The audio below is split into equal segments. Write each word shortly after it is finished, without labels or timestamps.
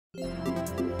What's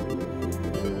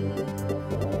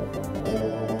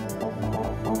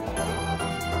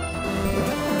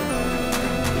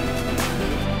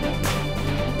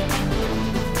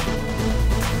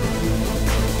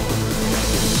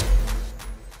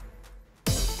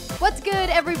good,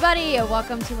 everybody?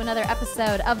 Welcome to another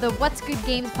episode of the What's Good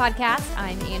Games podcast.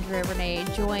 I'm Andrea Renee,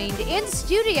 joined in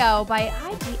studio by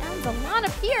IGN's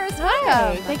Alanah Pearce.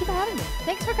 Welcome. Hey, thank you for having me.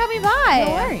 Thanks for coming by.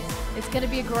 No worries. It's going to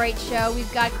be a great show.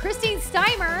 We've got Christine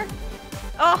Steimer.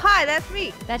 Oh, hi, that's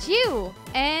me. That's you.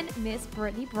 And Miss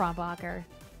Brittany Brombacher.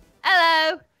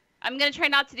 Hello. I'm going to try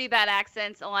not to do bad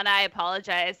accents. Alanah, I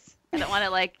apologize. I don't want to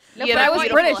like... No, but I was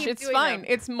British. It's fine.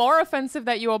 It's more offensive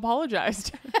that you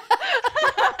apologized.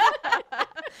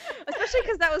 Especially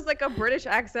because that was like a British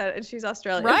accent and she's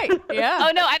Australian. Right, yeah.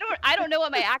 Oh, no, I don't know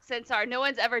what my accents are. No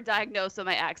one's ever diagnosed what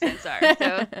my accents are.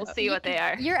 So we'll see what they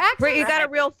are. Your accent. Brit, you got a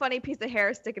real funny piece of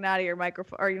hair sticking out of your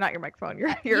microphone. Or not your microphone. Your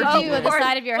you do on the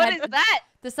side of your head. What is that?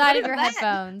 The side What of your is that?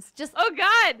 headphones. Just Oh,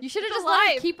 God. You should have It's just let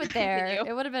alive. her keep it there.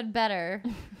 Continue. It would have been better.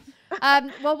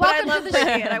 Well, welcome to the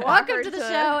show. Welcome to the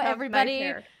show,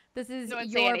 everybody. This is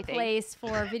your place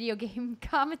for video game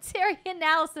commentary,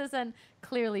 analysis, and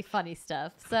clearly funny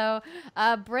stuff. So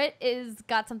Britt is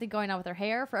got something going on with her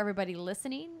hair for everybody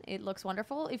listening. It looks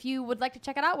wonderful. If you would like to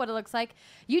check it out, what it looks like,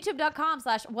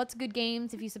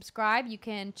 youtube.com/whatsgoodgames. If you subscribe, you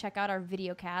can check out our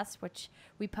videocast, which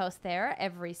we post there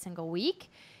every single week.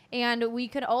 And we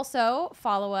could also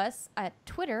follow us at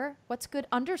Twitter,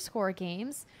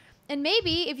 whatsgood_games. And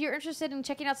maybe if you're interested in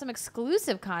checking out some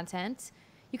exclusive content,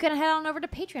 you can head on over to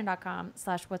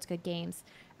patreon.com/whatsgoodgames.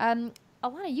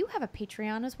 Alanah, you have a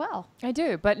Patreon as well. I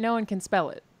do, but no one can spell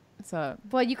it. So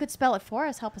Well, you could spell it for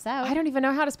us. Help us out. I don't even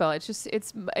know how to spell it. It's just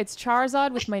it's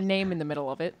Charizard with my name in the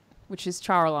middle of it, which is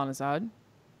Charizard.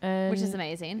 Which is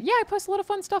amazing. Yeah, I post a lot of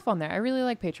fun stuff on there. I really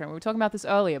like Patreon. We were talking about this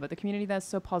earlier, but the community there's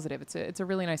so positive. It's a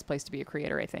really nice place to be a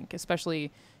creator, I think,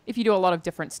 especially if you do a lot of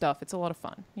different stuff. It's a lot of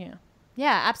fun. Yeah.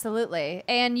 Yeah, absolutely.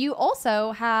 And you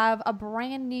also have a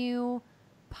brand new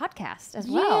podcast as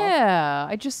well. Yeah,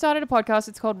 I just started a podcast.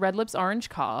 It's called Red Lips Orange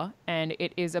Car, and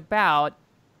it is about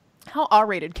how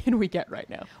R-rated can we get right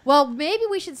now? Well, maybe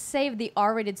we should save the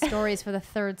R-rated stories for the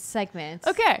third segment.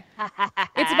 Okay.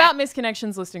 It's about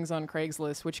misconnections listings on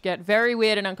Craigslist, which get very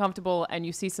weird and uncomfortable, and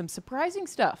you see some surprising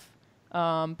stuff.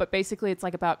 But basically, it's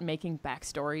like about making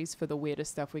backstories for the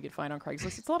weirdest stuff we could find on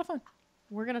Craigslist. It's a lot of fun.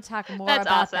 We're going to talk more That's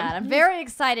about awesome. that. I'm very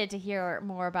excited to hear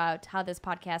more about how this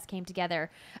podcast came together.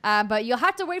 But you'll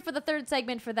have to wait for the third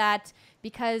segment for that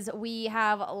because we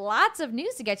have lots of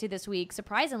news to get to this week,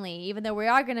 surprisingly, even though we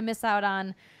are going to miss out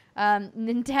on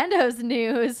Nintendo's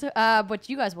news, which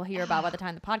you guys will hear about by the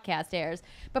time the podcast airs.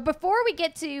 But before we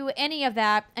get to any of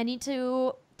that, I need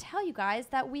to tell you guys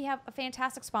that we have a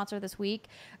fantastic sponsor this week.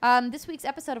 This week's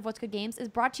episode of What's Good Games is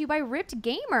brought to you by Ripped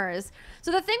Gamers.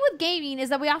 So the thing with gaming is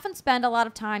that we often spend a lot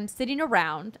of time sitting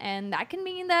around, and that can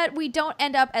mean that we don't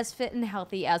end up as fit and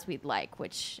healthy as we'd like,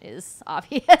 which is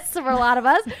obvious for a lot of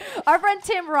us. Our friend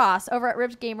Tim Ross over at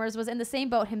Ripped Gamers was in the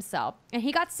same boat himself, and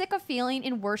he got sick of feeling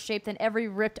in worse shape than every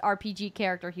Ripped RPG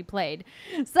character he played.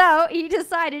 So he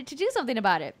decided to do something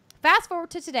about it. Fast forward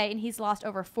to today, and he's lost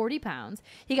over 40 pounds.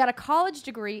 He got a college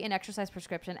degree in exercise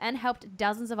prescription and helped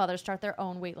dozens of others start their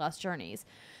own weight loss journeys.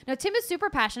 Now, Tim is super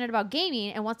passionate about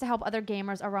gaming and wants to help other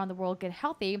gamers around the world get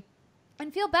healthy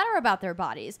and feel better about their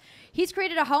bodies. He's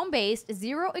created a home-based,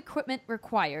 zero equipment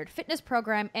required fitness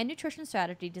program and nutrition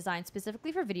strategy designed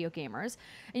specifically for video gamers.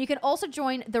 And you can also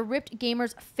join the Ripped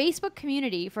Gamers Facebook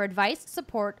community for advice,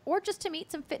 support, or just to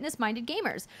meet some fitness-minded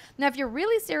gamers. Now, if you're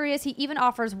really serious, he even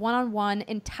offers one-on-one,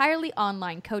 entirely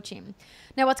online coaching.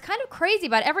 Now, what's kind of crazy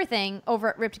about everything over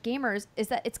at Ripped Gamers is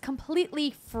that it's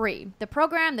completely free. The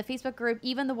program, the Facebook group,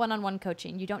 even the one-on-one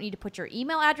coaching. You don't need to put your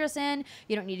email address in.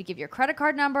 You don't need to give your credit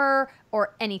card number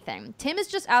or anything. Tim is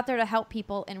just out there to help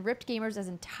people, and Ripped Gamers is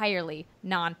entirely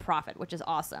non-profit, which is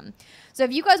awesome. So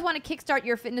if you guys want to kickstart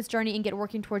your fitness journey and get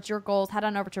working towards your goals, head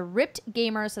on over to Ripped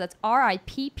Gamers, so that's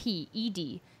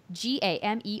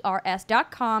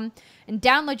RIPPEDGAMERS.com, and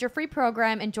download your free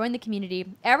program and join the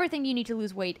community. Everything you need to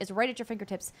lose weight is right at your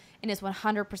fingertips and is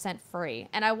 100% free.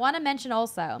 And I want to mention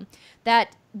also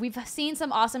that we've seen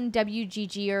some awesome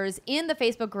WGGers in the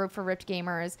Facebook group for Ripped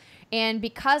Gamers, and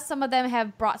because some of them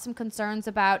have brought some concerns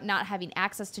about not having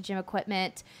access to gym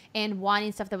equipment and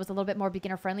wanting stuff that was a little bit more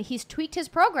beginner friendly, he's tweaked his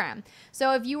program.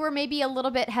 So if you were maybe a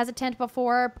little bit hesitant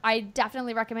before, I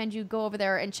definitely recommend you go over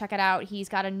there and check it out. He's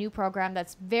got a new program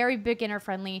that's very beginner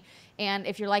friendly, and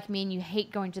if you're like me and you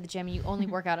hate going to the gym and you only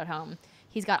work out at home,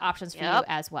 he's got options for you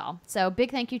as well. So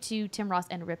big thank you to Tim Ross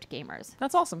and Ripped Gamers.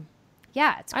 That's awesome.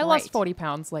 Yeah, it's great. I lost 40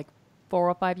 pounds like 4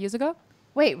 or 5 years ago.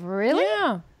 Wait, really?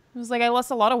 Yeah. It was like I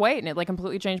lost a lot of weight, and it like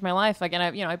completely changed my life. Like, and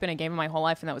I've been a gamer my whole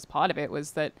life, and that was part of it.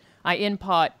 Was that I in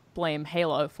part blame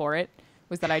Halo for it.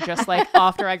 Was that I just like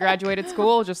after I graduated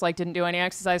school, just like didn't do any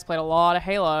exercise, played a lot of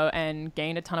Halo, and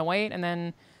gained a ton of weight, and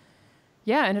then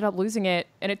ended up losing it.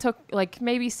 And it took like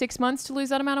maybe 6 months to lose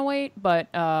that amount of weight, but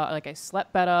like I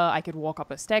slept better. I could walk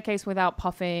up a staircase without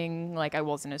puffing. Like I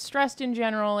wasn't as stressed in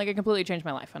general. Like it completely changed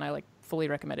my life, and I like fully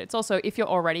recommend it. It's also, if you're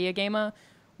already a gamer,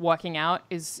 working out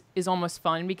is almost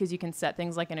fun because you can set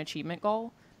things like an achievement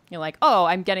goal. You're like, oh,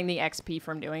 I'm getting the XP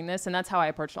from doing this, and that's how I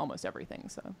approached almost everything.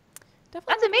 So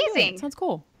definitely, that's amazing. Sounds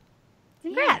cool.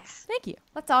 Congrats. Thank you.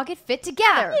 Let's all get fit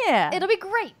together. Yeah. It'll be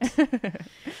great.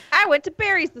 I went to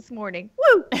Barry's this morning.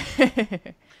 Woo!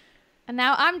 And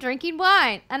now I'm drinking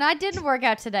wine. And I didn't work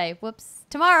out today. Whoops.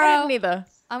 Tomorrow. I didn't either.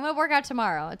 I'm going to work out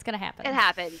tomorrow. It's going to happen. It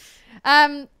happens.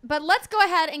 But let's go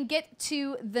ahead and get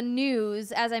to the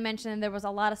news. As I mentioned, there was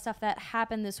a lot of stuff that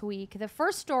happened this week. The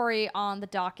first story on the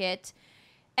docket,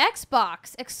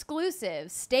 Xbox exclusive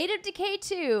State of Decay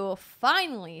 2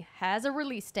 finally has a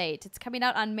release date. It's coming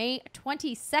out on May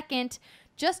 22nd,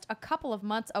 just a couple of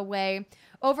months away.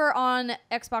 Over on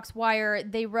Xbox Wire,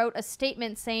 they wrote a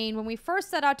statement saying, when we first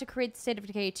set out to create State of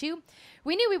Decay 2,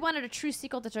 we knew we wanted a true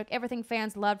sequel that took everything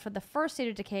fans loved from the first State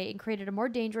of Decay and created a more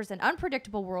dangerous and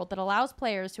unpredictable world that allows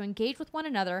players to engage with one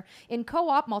another in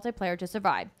co-op multiplayer to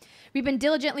survive. We've been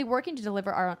diligently working to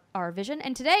deliver our vision,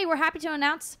 and today we're happy to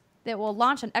announce that will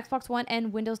launch on Xbox One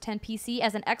and Windows 10 PC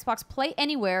as an Xbox Play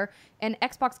Anywhere and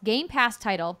Xbox Game Pass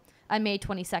title on May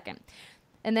 22nd.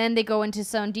 And then they go into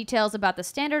some details about the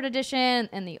Standard Edition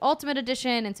and the Ultimate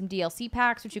Edition and some DLC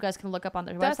packs, which you guys can look up on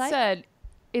their website. That said,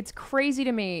 it's crazy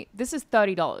to me. This is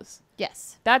 $30.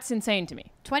 Yes. That's insane to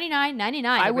me. $29.99.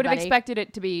 I would have expected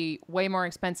it to be way more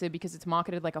expensive because it's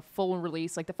marketed like a full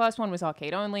release. Like the first one was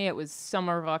arcade only. It was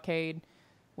summer of arcade,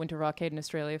 winter of arcade in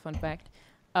Australia, fun fact.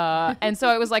 And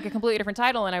so it was like a completely different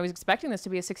title, and I was expecting this to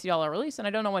be a $60 release, and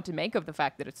I don't know what to make of the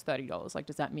fact that it's $30. Like,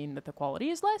 does that mean that the quality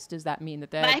is less? Does that mean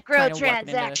that they're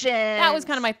microtransactions? That was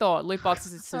kind of my thought. Loot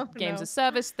boxes, it's a games no. as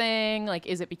service thing. Like,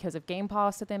 is it because of Game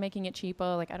Pass that they're making it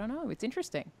cheaper? Like, I don't know. It's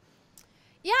interesting.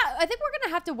 Yeah, I think we're going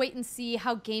to have to wait and see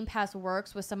how Game Pass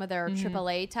works with some of their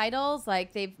AAA titles.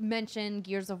 Like, they've mentioned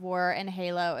Gears of War and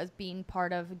Halo as being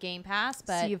part of Game Pass.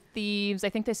 But Sea of Thieves.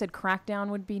 I think they said Crackdown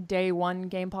would be day one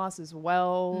Game Pass as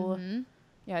well.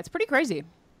 Yeah, it's pretty crazy.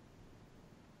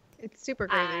 It's super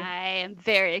crazy. I am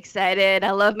very excited. I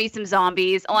love me some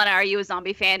zombies. Alanah, are you a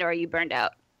zombie fan or are you burned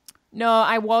out? No,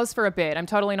 I was for a bit. I'm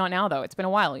totally not now, though. It's been a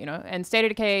while, you know? And State of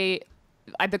Decay,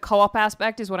 the co-op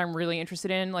aspect is what I'm really interested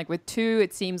in. Like with 2,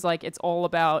 it seems like it's all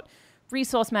about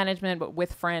resource management, but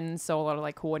with friends. So a lot of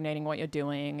like coordinating what you're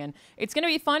doing. And it's going to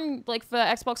be fun, like for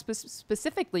Xbox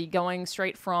specifically, going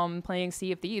straight from playing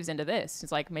Sea of Thieves into this.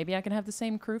 It's like, maybe I can have the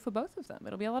same crew for both of them.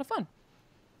 It'll be a lot of fun.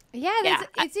 yeah,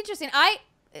 it's interesting.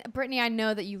 Brittany, I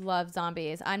know that you love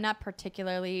zombies. I'm not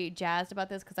particularly jazzed about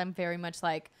this because I'm very much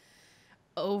like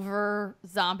over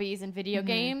zombies in video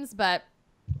games, but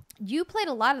you played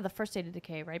a lot of the first State of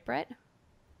Decay, right, Brett?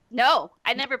 No,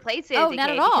 I never played State of Decay not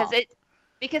at all.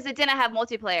 because it didn't have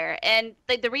multiplayer, and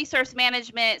like the resource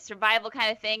management, survival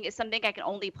kind of thing is something I can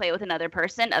only play with another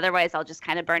person. Otherwise, I'll just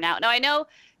kind of burn out. Now I know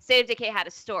State of Decay had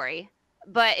a story,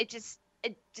 but it just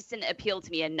didn't appeal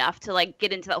to me enough to like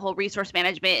get into that whole resource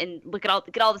management and look at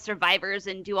all the survivors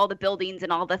and do all the buildings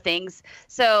and all the things.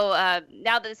 So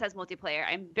now that this has multiplayer,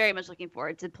 I'm very much looking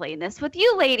forward to playing this with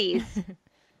you ladies.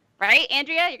 Right,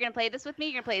 Andrea? You're going to play this with me?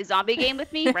 You're going to play a zombie game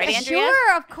with me? Right, Andrea?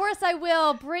 Sure, of course I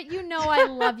will. Britt, you know I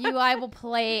love you. I will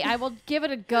play. I will give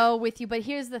it a go with you. But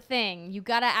here's the thing. You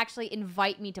got to actually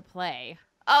invite me to play.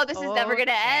 Oh, this is never going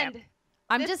to end.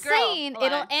 I'm This just girl, saying hold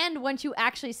it'll on. end once you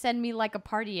actually send me like a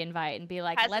party invite and be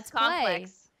like, Has let's this play.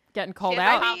 complex. Getting called She has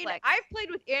out. a I mean, complex. I've played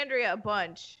with Andrea a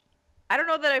bunch. I don't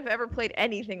know that I've ever played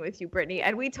anything with you, Brittany,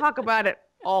 and we talk about it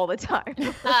all the time.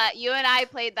 You and I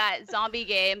played that zombie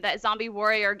game, that zombie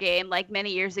warrior game, like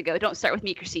many years ago. Don't start with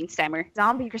me, Christine Stemmer.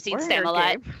 Zombie Christine warrior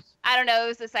Stem game. I don't know. It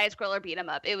was a side scroller beat 'em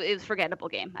up. It was a forgettable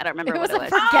game. I don't remember what it was.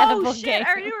 Forgettable Oh shit! game.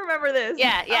 I do remember this.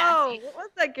 Yeah. Oh, what was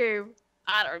that game?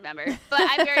 I don't remember, but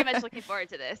I'm very much looking forward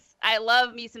to this. I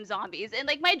love me some zombies, and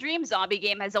like my dream zombie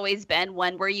game has always been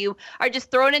one where you are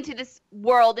just thrown into this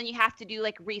world and you have to do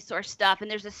like resource stuff, and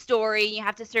there's a story and you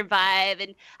have to survive,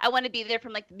 and I want to be there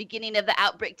from like the beginning of the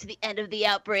outbreak to the end of the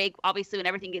outbreak, obviously when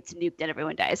everything gets nuked and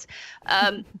everyone dies.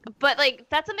 But like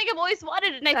that's something I've always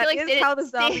wanted, and I That feel like is how the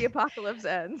zombie apocalypse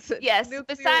ends. Yes.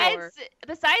 Nuclear war.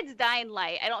 Besides Dying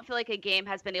Light, I don't feel like a game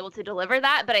has been able to deliver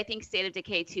that, but I think State of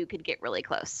Decay 2 could get really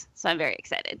close. So I'm very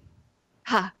excited.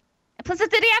 And plus,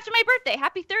 it's the day after my birthday.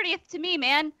 Happy 30th to me,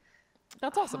 man.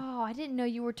 That's awesome. Oh, I didn't know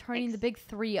you were turning Thanks. the big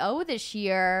 3-0 this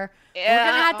year. Yeah.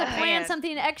 We're going to have to Oh, plan man.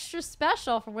 something extra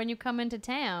special for when you come into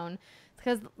town.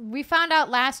 Because we found out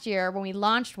last year when we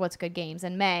launched What's Good Games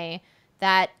in May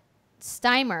that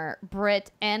Steimer, Britt,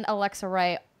 and Alexa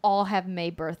Ray all have May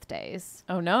birthdays.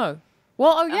 Oh, no.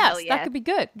 Well, oh, yes. yeah. That could be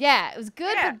good. Yeah, it was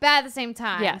good Yeah. but bad at the same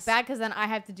time. Yes. Bad because then I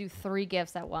have to do 3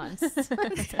 gifts at once. Instead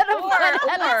of one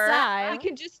at a Or time. we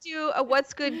can just do a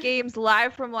What's Good Games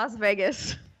live from Las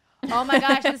Vegas. Oh my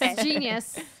gosh, this is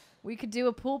genius. We could do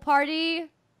a pool party.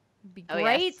 It'd be Oh,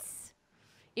 great. yes.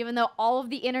 Even though all of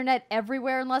the internet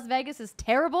everywhere in Las Vegas is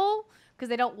terrible because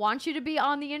they don't want you to be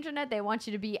on the internet. They want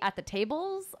you to be at the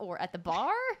tables or at the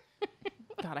bar.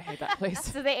 God, I hate that place.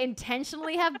 So they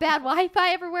intentionally have bad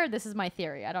Wi-Fi everywhere. This is my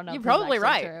theory. I don't know. You're if this is probably actually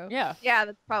right. true. Yeah. Yeah,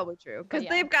 that's probably true. Because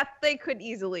yeah. they could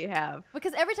easily have.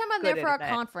 Because every time I'm Good there for our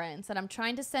internet. conference and I'm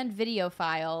trying to send video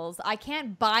files, I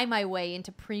can't buy my way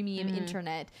into premium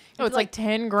internet. Oh, it's like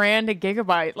 10 grand a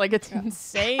gigabyte. Like, it's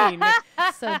insane.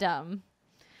 so dumb.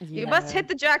 You must hit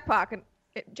the jackpot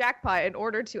in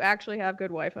order to actually have good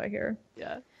Wi-Fi here.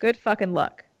 Yeah. Good fucking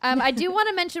luck. I do want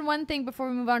to mention one thing before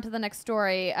we move on to the next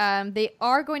story. They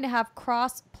are going to have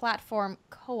cross-platform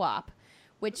co-op,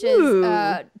 which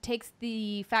is takes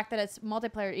the fact that it's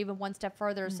multiplayer even one step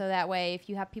further. So that way, if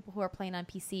you have people who are playing on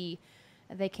PC,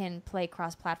 they can play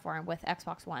cross-platform with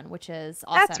Xbox One, which is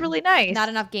awesome. That's really nice. Not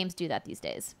enough games do that these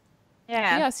days.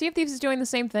 Yeah. Sea of Thieves is doing the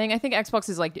same thing. I think Xbox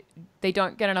is like, they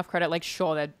don't get enough credit. Like,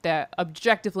 sure, there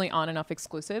objectively aren't enough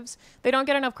exclusives. They don't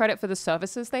get enough credit for the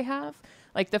services they have.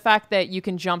 Like the fact that you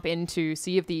can jump into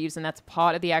Sea of Thieves and that's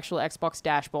part of the actual Xbox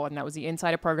dashboard and that was the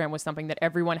insider program was something that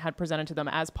everyone had presented to them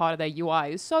as part of their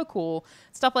UI is so cool.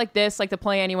 Stuff like this, like the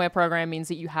Play Anywhere program means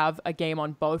that you have a game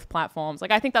on both platforms.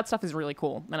 Like I think that stuff is really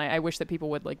cool. And I wish that people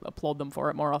would like applaud them for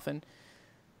it more often.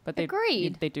 But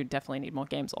Agreed. They do definitely need more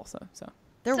games also. So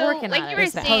They're So, working like on you it, were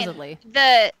saying, supposedly.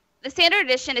 The standard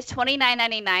edition is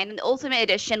 $29.99, and the ultimate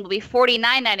edition will be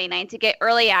 $49.99 to get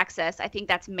early access. I think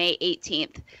that's May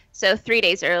 18th, so 3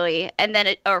 days early, and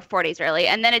then or 4 days early,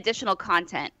 and then additional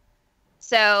content.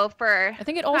 So for I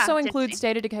think it also didn't includes see.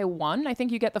 State of Decay 1. I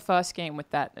think you get the first game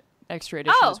with that extra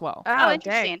edition as well. Oh, Oh,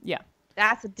 interesting. Yeah.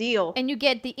 That's a deal. And you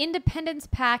get the Independence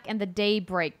Pack and the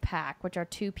Daybreak Pack, which are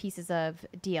 2 pieces of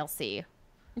DLC.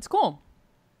 It's cool.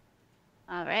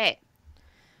 All right.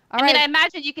 All I right. mean, I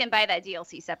imagine you can buy that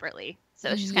DLC separately, so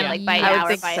it's just kind of Yeah. like buy I it would now or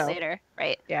think buy so. it later,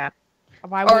 right? Yeah.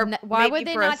 Why or why maybe would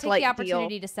they for a not take slight the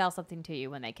opportunity deal. to sell something to you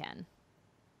when they can?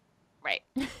 Right.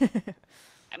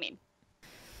 I mean,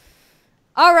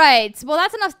 All right. Well,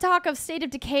 that's enough talk of State of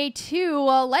Decay 2.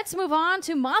 Let's move on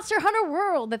to Monster Hunter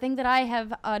World, the thing that I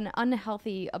have an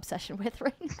unhealthy obsession with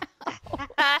right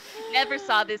now. never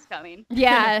saw this coming.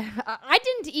 Yeah, I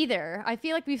didn't either. I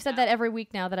feel like we've said that every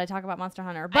week now that I talk about Monster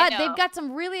Hunter. But know. they've got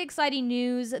some really exciting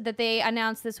news that they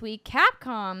announced this week.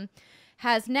 Capcom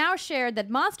has now shared that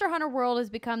Monster Hunter World has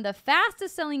become the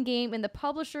fastest selling game in the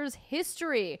publisher's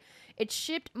history. It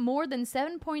shipped more than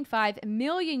 7.5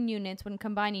 million units when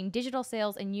combining digital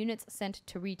sales and units sent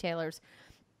to retailers.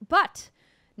 But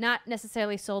not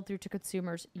necessarily sold through to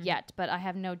consumers yet, but I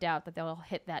have no doubt that they'll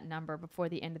hit that number before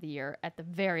the end of the year at the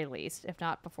very least, if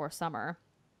not before summer.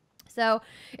 So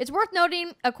it's worth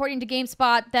noting, according to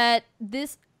GameSpot, that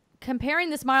comparing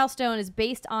this milestone is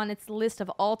based on its list of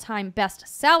all-time best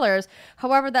sellers.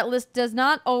 However, that list does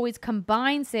not always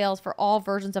combine sales for all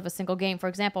versions of a single game. For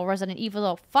example, Resident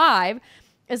Evil 5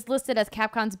 is listed as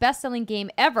Capcom's best-selling game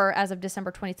ever as of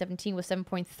December 2017 with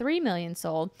 7.3 million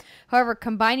sold. However,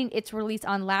 combining its release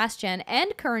on last-gen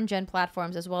and current-gen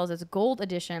platforms as well as its gold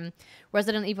edition,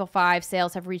 Resident Evil 5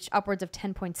 sales have reached upwards of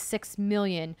 10.6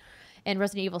 million. And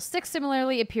Resident Evil 6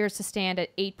 similarly appears to stand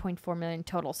at 8.4 million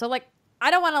total. So, I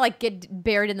don't want to get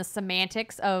buried in the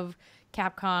semantics of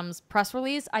Capcom's press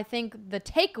release. I think the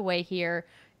takeaway here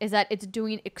is that it's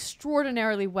doing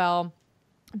extraordinarily well,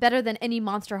 better than any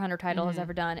Monster Hunter title has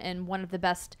ever done, and one of the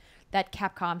best that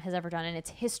Capcom has ever done in its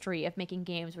history of making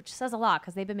games, which says a lot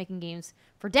because they've been making games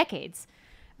for decades.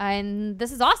 And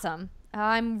this is awesome.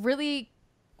 I'm really,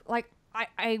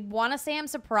 I want to say I'm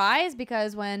surprised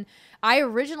because when I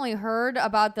originally heard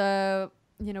about the,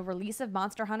 release of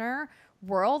Monster Hunter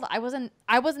World, I wasn't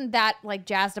that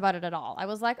jazzed about it at all. I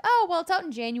was like, oh well, it's out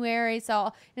in January,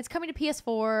 so it's coming to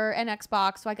PS4 and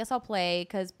Xbox, so I guess I'll play.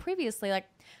 Because previously, I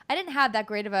didn't have that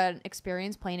great of an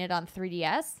experience playing it on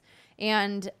 3DS,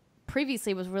 and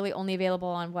previously was really only available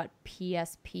on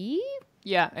PSP.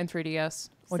 Yeah, and 3DS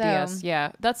or So- DS.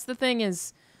 Yeah, that's the thing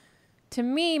is, to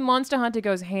me, Monster Hunter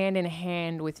goes hand in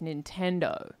hand with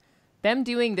Nintendo. them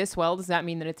doing this well, does that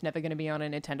mean that it's never going to be on a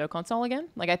Nintendo console again?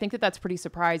 Like, I think that that's pretty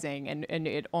surprising, and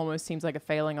it almost seems like a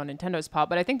failing on Nintendo's part.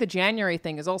 But I think the January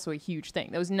thing is also a huge thing.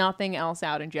 There was nothing else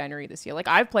out in January this year. Like,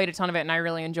 I've played a ton of it, and I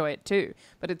really enjoy it too.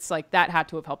 But it's like, that had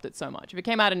to have helped it so much. If it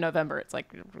came out in November, it's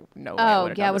like, no way.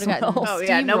 Oh, yeah, would have gotten Oh,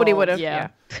 yeah, nobody would have. Yeah.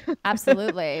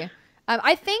 Absolutely.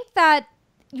 I think that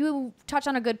you touch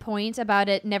on a good point about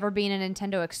it never being a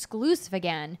Nintendo exclusive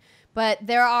again. But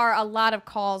there are a lot of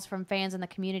calls from fans in the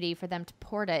community for them to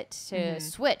port it to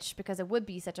Switch because it would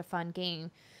be such a fun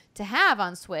game to have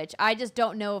on Switch. I just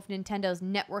don't know if Nintendo's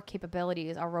network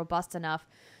capabilities are robust enough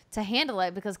to handle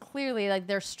it because clearly like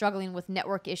they're struggling with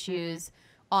network issues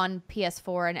on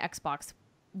PS4 and Xbox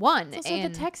One. Also, the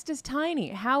text is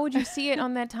tiny. How would you see it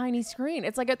on that tiny screen?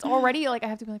 It's like it's already like I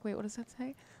have to be like, wait, what does that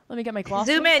say? Let me get my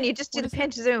glasses. Zoom in. You just do the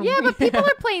pinch zoom. Yeah, but people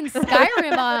are playing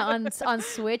Skyrim on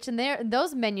Switch, and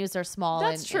those menus are small.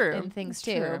 That's true. And things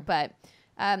That's too. true. But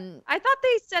I thought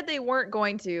they said they weren't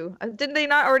going to. Didn't they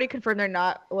not already confirm they're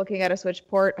not looking at a Switch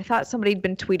port? I thought somebody had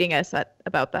been tweeting us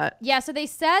about that. yeah, so they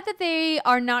said that they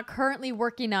are not currently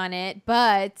working on it,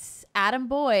 but Adam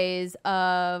Boyes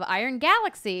of Iron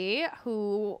Galaxy,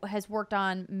 who has worked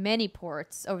on many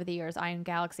ports over the years, Iron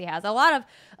Galaxy has a lot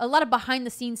of behind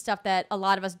the scenes stuff that a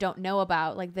lot of us don't know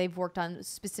about. Like they've worked on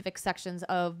specific sections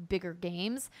of bigger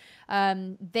games.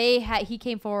 He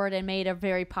came forward and made a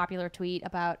very popular tweet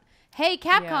about, hey,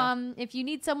 Capcom, if you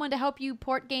need someone to help you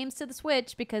port games to the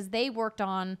Switch, because they worked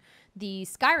on the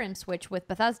Skyrim Switch with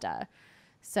Bethesda.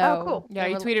 So, oh, cool. Yeah,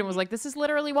 he tweeted and was like, this is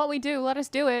literally what we do. Let us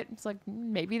do it. It's like,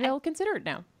 maybe they'll consider it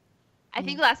now. I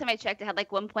think the last time I checked, it had like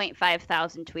 1.5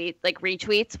 thousand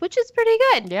retweets, which is pretty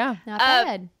good. Yeah. Not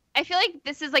bad. I feel like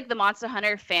this is like the Monster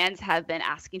Hunter fans have been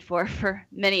asking for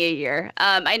many a year.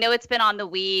 I know it's been on the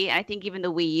Wii, I think even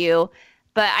the Wii U,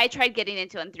 but I tried getting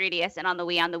into it on 3DS and on the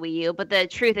Wii U. But the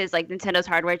truth is, like, Nintendo's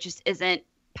hardware just isn't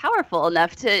powerful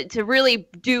enough to really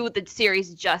do the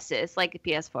series justice, like the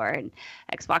PS4 and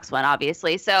Xbox One,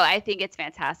 obviously. So I think it's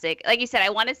fantastic. Like you said, I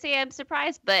want to say I'm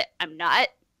surprised, but I'm not.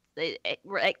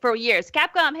 Like for years,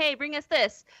 Capcom, hey, bring us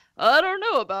this. I don't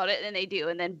know about it, and they do,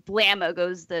 and then blammo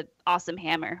goes the awesome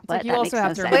hammer. But like you also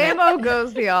have to Blammo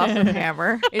goes the awesome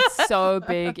hammer. It's so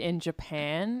big in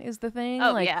Japan is the thing.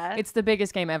 Oh, like, yeah. It's the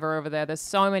biggest game ever over there. There's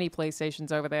so many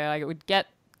PlayStations over there. I would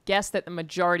guess that the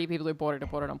majority of people who bought it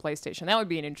have bought it on PlayStation. That would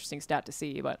be an interesting stat to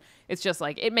see, but it's just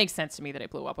like, it makes sense to me that it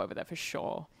blew up over there for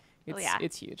sure.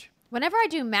 It's huge. Whenever I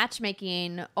do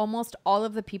matchmaking, almost all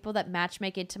of the people that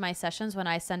matchmake into my sessions when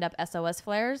I send up SOS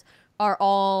flares are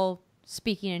all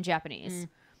speaking in Japanese.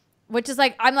 Which is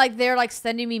like, I'm like, they're like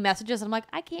sending me messages. And I'm like,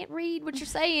 I can't read what you're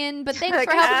saying, but thanks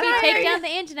for helping me take down the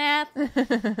internet.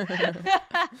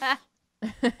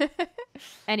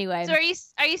 Anyway. So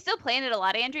are you still playing it a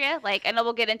lot, Andrea? Like, I know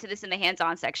we'll get into this in the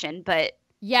hands-on section, but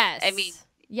yes. I mean,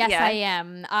 yes, yeah. I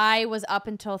am. I was up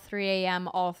until 3 a.m.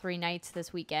 all 3 nights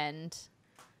this weekend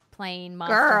playing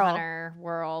Monster Hunter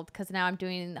World because now I'm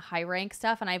doing high rank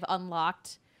stuff and I've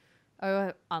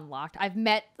I've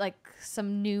met like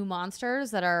some new monsters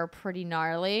that are pretty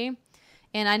gnarly,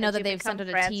 and I know that they've sent out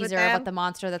a teaser about the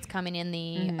monster that's coming in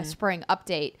the spring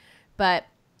update. But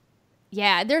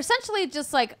yeah, they're essentially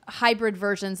just like hybrid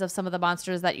versions of some of the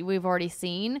monsters that we've already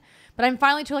seen. But I'm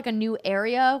finally to like a new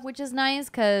area, which is nice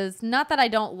because not that I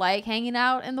don't like hanging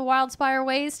out in the Wildspire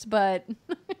Waste, but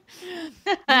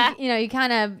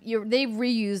they've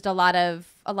reused a lot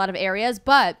of areas.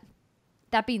 But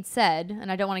that being said, and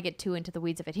I don't want to get too into the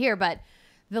weeds of it here, but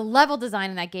the level design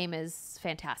in that game is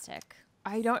fantastic.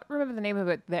 I don't remember the name of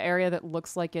it. The area that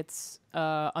looks like it's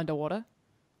underwater.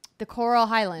 The Coral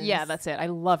Highlands. Yeah, that's it. I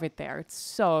love it there. It's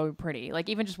so pretty. Like,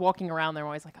 even just walking around there, I'm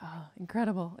always like, oh,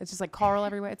 incredible. It's just like coral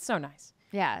everywhere. It's so nice.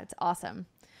 Yeah, it's awesome.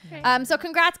 Okay. So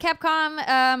congrats,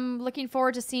 Capcom. Looking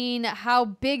forward to seeing how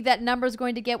big that number is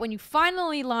going to get when you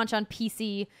finally launch on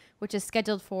PC, which is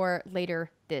scheduled for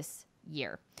later this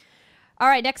year. All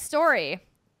right, next story.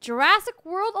 Jurassic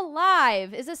World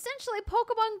Alive is essentially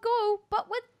Pokemon Go, but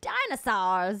with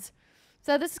dinosaurs.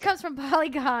 So this comes from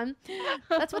Polygon.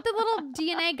 That's what the little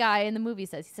DNA guy in the movie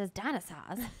says. He says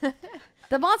dinosaurs.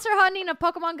 The monster hunting of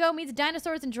Pokemon Go meets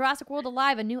dinosaurs in Jurassic World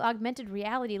Alive, a new augmented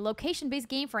reality location-based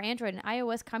game for Android and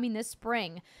iOS coming this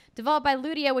spring. Developed by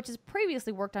Ludia, which has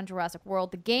previously worked on Jurassic World,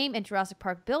 the game, and Jurassic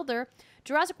Park Builder,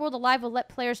 Jurassic World Alive will let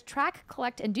players track,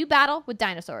 collect, and do battle with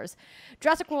dinosaurs.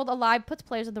 Jurassic World Alive puts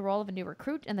players in the role of a new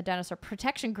recruit in the Dinosaur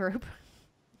Protection Group.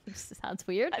 Sounds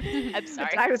weird. I'm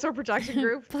sorry. Dinosaur Protection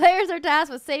Group. Players are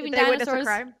tasked with saving Did they dinosaurs. witness a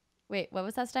crime? Wait, what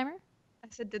was that, Steimer? I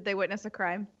said, did they witness a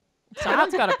crime?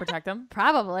 Someone's got to protect them.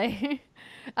 Probably.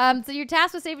 So you're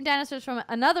tasked with saving dinosaurs from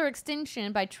another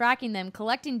extinction by tracking them,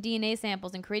 collecting DNA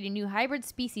samples, and creating new hybrid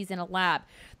species in a lab.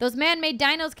 Those man-made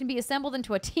dinos can be assembled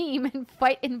into a team and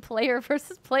fight in player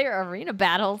versus player arena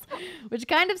battles, which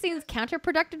kind of seems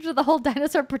counterproductive to the whole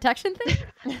dinosaur protection thing.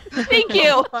 Thank you.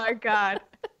 Oh my god.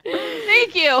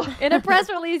 Thank you. In a press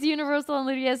release, Universal and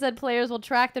Ludia said players will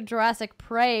track the Jurassic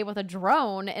prey with a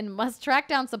drone and must track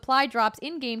down supply drops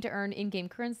in-game to earn in-game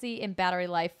currency and battery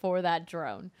life for that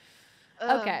drone.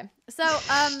 Okay, so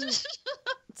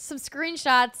some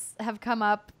screenshots have come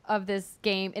up of this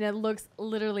game, and it looks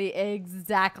literally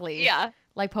exactly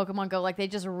like Pokemon Go. Like they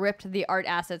just ripped the art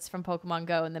assets from Pokemon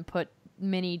Go and then put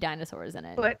mini dinosaurs in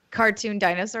it. Put cartoon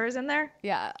dinosaurs in there?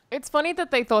 Yeah. It's funny that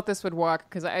they thought this would work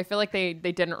because I feel like they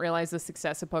didn't realize the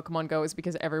success of Pokemon Go is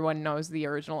because everyone knows the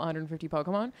original 150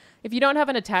 Pokemon. If you don't have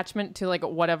an attachment to like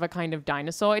whatever kind of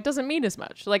dinosaur, it doesn't mean as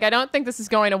much. Like I don't think this is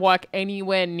going to work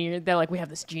anywhere near. They're like, we have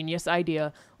this genius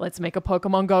idea. Let's make a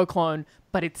Pokemon Go clone,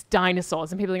 but it's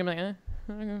dinosaurs, and people are gonna be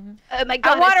like, Oh my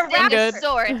god! I want a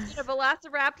Raptor. A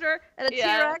Velociraptor and a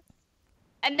T-Rex.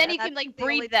 And then you can like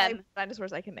breed them.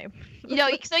 Dinosaurs I can name. You know,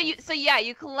 you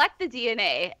collect the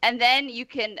DNA and then you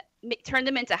can turn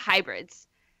them into hybrids.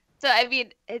 So I mean,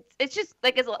 it's just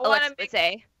like as Alexa would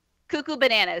say, cuckoo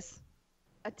bananas.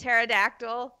 A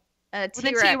pterodactyl and a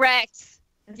T-Rex. T-Rex.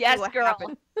 Yes, girl.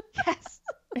 Happens. Yes.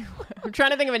 I'm trying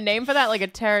to think of a name for that, like a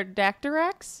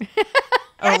pterodactyrax,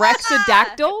 a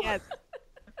rexadactyl. Yes.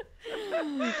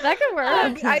 That could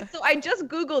work. So I just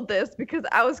Googled this because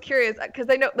I was curious because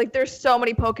I know like there's so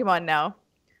many Pokemon now.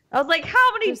 I was like,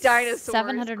 how many dinosaurs?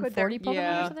 740 Pokemon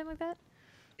Yeah. or something like that?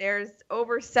 There's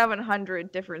over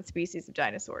 700 different species of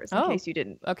dinosaurs, in case you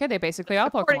didn't. Okay, they basically are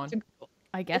According Pokemon. to Google.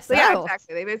 I guess So so. yeah,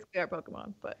 exactly. They basically are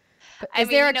Pokemon, but Is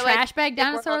there a you know what? trash bag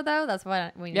dinosaur though? That's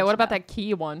what we need. Yeah, what to about know. that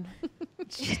key one?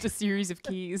 It's just a series of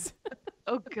keys.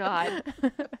 Oh god.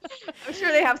 I'm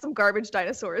sure they have some garbage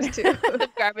dinosaurs too. The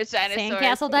garbage dinosaurs.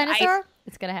 Sandcastle dinosaur?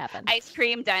 It's gonna happen. Ice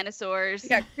cream dinosaurs. You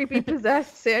got creepy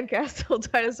possessed sandcastle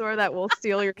dinosaur that will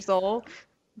steal your soul.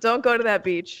 Don't go to that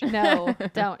beach. No,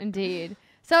 don't indeed.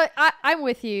 So I'm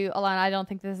with you, Alanah. I don't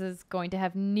think this is going to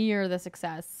have near the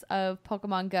success of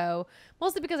Pokemon Go,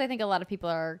 mostly because I think a lot of people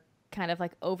are kind of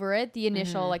like over it. The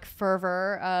initial like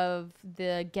fervor of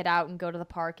the get out and go to the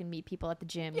park and meet people at the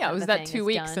gym. Yeah, it was that 2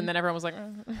 weeks, and then everyone was like,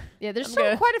 yeah, there's I'm still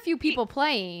good. quite a few people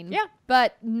playing. Yeah.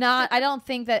 But not. I don't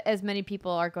think that as many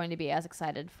people are going to be as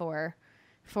excited for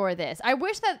this. I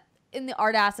wish that in the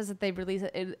art assets that they released,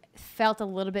 it felt a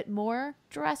little bit more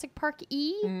Jurassic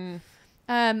Park-y.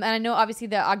 And I know obviously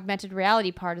the augmented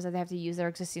reality part is that they have to use their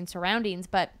existing surroundings,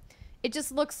 but it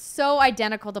just looks so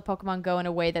identical to Pokemon Go in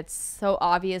a way that's so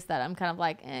obvious that I'm kind of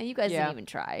like, you guys didn't even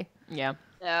try. yeah.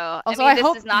 So Also, I mean, I this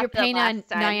hope is not you're the paying last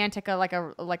time.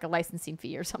 Niantic like a licensing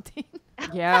fee or something.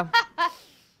 Yeah.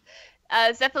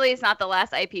 It's definitely is not the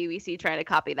last IP we see trying to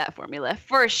copy that formula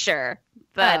for sure.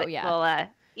 But well,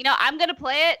 you know, I'm gonna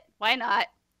play it. Why not?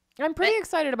 I'm pretty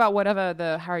excited about whatever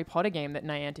the Harry Potter game that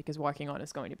Niantic is working on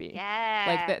is going to be.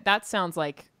 Yeah. Like that sounds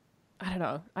like, I don't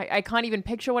know. I can't even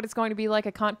picture what it's going to be like.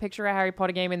 I can't picture a Harry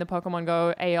Potter game in the Pokemon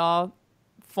Go AR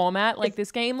format like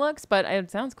this game looks, but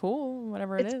it sounds cool,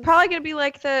 whatever it is. It's probably gonna be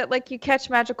like you catch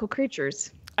magical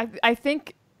creatures. I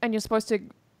think, and you're supposed to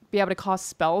be able to cast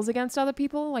spells against other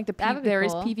people. Like there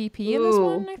is cool. PvP in this Ooh.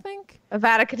 one, I think.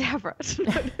 Avada Kedavra.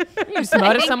 You just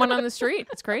murder someone on the street.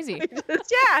 It's crazy.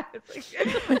 Yeah.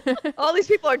 It's like, all these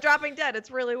people are dropping dead.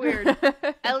 It's really weird.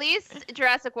 At least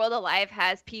Jurassic World Alive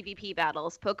has PvP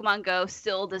battles. Pokemon Go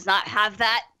still does not have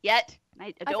that yet.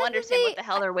 I don't think understand what the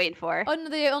hell they're waiting for. Oh no,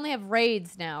 they only have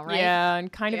raids now, right? Yeah,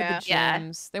 and kind of at the Yeah.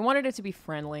 gyms. They wanted it to be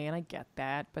friendly, and I get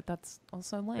that, but that's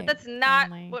also lame. That's not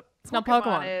Friendly. what It's not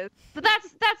Pokemon. is. But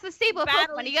that's the staple of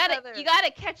Battle Pokemon. each You other.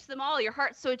 gotta catch them all. Your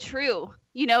heart's so true.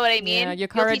 You know what I mean? Yeah, your You'll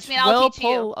courage teach me and I'll will teach you.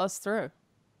 pull us through.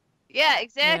 Yeah,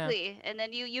 exactly. And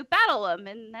then you battle them,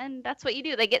 and then that's what you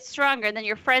do. They get stronger, and then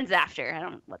you're friends after. I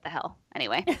don't what the hell.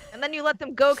 Anyway. And then you let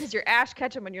them go because you're Ash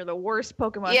Ketchum and you're the worst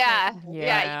Pokemon. yeah, trainer. yeah.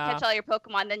 Yeah. You catch all your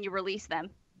Pokemon, then you release them.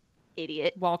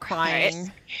 Idiot. While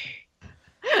crying.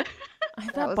 I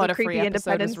That thought was a Butterfree creepy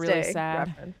episode Independence was really Day sad.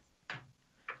 reference.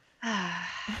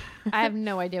 I have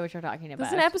no idea what you're talking about.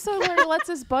 There's an episode where it lets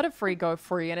us Butterfree go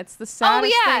free, and it's the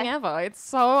saddest yeah. thing ever. It's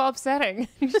so upsetting.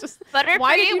 It's just, Butterfree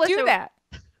why did you was do that?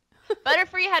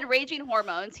 Butterfree had raging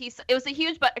hormones. It was a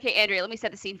huge okay, Andrea, let me set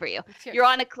the scene for you. Sure. You're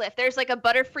on a cliff. There's like a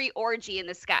Butterfree orgy in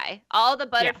the sky. All the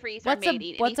Butterfrees are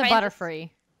mating. What's a and he finds Butterfree?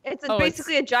 It's Oh,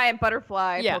 basically a giant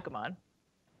butterfly Yeah. Pokemon.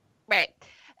 Right.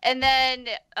 And then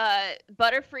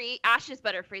Butterfree, Ash's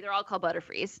Butterfree, they're all called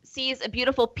Butterfrees, sees a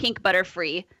beautiful pink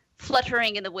Butterfree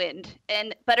fluttering in the wind.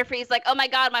 And Butterfree's like, oh my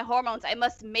god, my hormones, I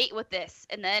must mate with this.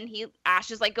 And then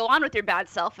Ash is like, go on with your bad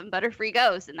self, and Butterfree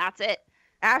goes, and that's it.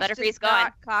 Ash Butterfree's does gone.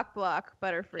 not cock block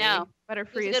Butterfree. No.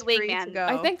 Butterfree He's a is good free to wingman. go.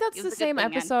 I think that's He the was a good same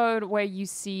wingman. episode where you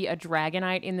see a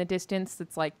Dragonite in the distance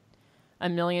that's like a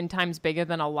million times bigger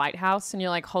than a lighthouse, and you're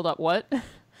like, hold up, what?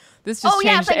 This just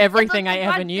changed it's like, everything it I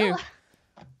looks ever knew. Godzilla.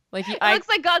 Like It looks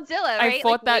like Godzilla, right? I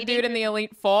fought like, that dude waiting in the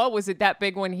Elite Four. Was it that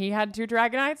big when he had 2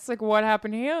 Dragonites? Like, what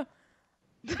happened here?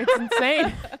 It's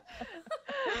insane.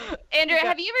 Andrew,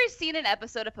 have you ever seen an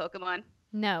episode of Pokemon?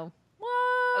 No, What?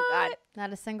 Oh god.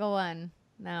 not a single one.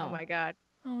 No. Oh my god.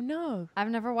 Oh no. I've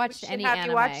never watched should any have you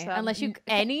anime watch some. unless you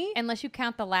Any? unless you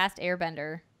count the last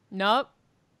Airbender. Nope.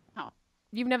 Oh.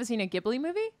 You've never seen a Ghibli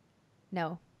movie?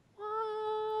 No.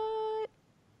 What?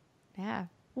 Yeah.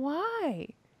 Why?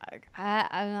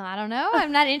 I don't know.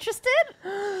 I'm not interested.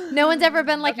 No one's ever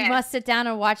been like, you Okay. must sit down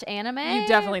and watch anime. You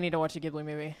definitely need to watch a Ghibli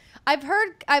movie. I've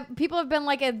heard people have been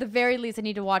like, at the very least, I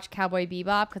need to watch Cowboy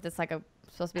Bebop because it's like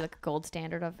supposed to be like a gold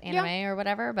standard of anime or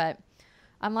whatever. But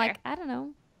I'm like, I don't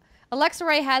know. Alexa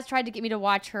Ray has tried to get me to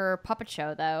watch her puppet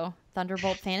show though,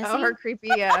 Thunderbolt Fantasy. Oh, her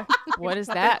creepy. What is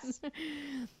that?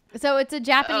 So it's a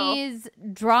Japanese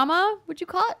drama, would you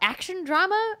call it? Action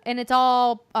drama, and it's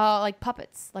all like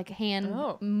puppets, like hand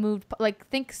moved, like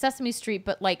think Sesame Street,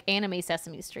 but like anime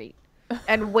Sesame Street.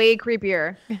 And way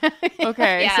creepier.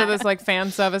 Okay, Yeah. so there's like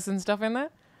fan service and stuff in there.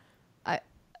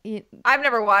 I've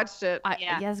never watched it.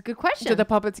 Yeah. Yeah, that's a good question. Do the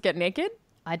puppets get naked?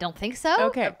 I don't think so.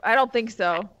 Okay. I don't think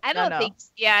so. I don't No. think.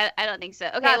 Yeah, I don't think so.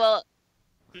 Okay, Not- well,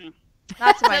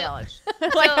 Not to my knowledge.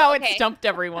 Like how it okay. stumped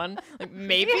everyone. Like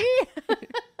maybe.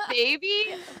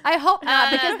 maybe. I hope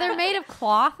not because they're made of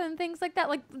cloth and things like that.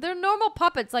 Like they're normal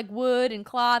puppets, like wood and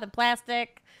cloth and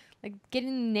plastic. Like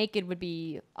getting naked would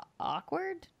be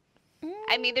awkward.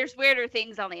 I mean, there's weirder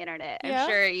things on the internet. Yeah. I'm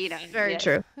sure you know. Very yeah.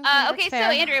 true. Okay, so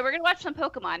fair. Andrea, we're gonna watch some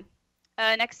Pokemon.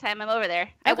 Next time I'm over there.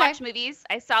 I Okay. watched movies.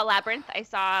 I saw Labyrinth. I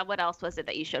saw what else was it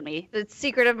that you showed me? The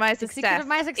Secret of My The Success. Secret of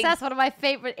My Success, one of my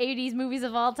favorite 80s movies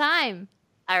of all time.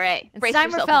 All right. And brace Steimer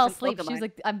yourself fell for some asleep. She was Pokemon.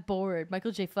 like, I'm bored.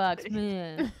 Michael J. Fox,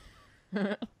 man.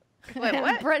 Wait,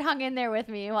 what? Britt hung in there with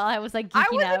me while I was like I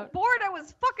geeking wasn't out. bored. I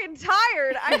was fucking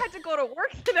tired. I had to go to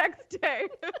work the next day.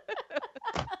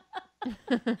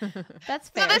 That's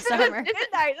So fair, this is Steimer.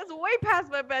 midnight. That's way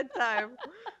past my bedtime.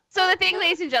 So the thing,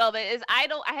 ladies and gentlemen, is I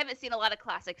haven't seen a lot of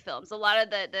classic films, a lot of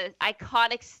the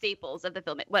iconic staples of the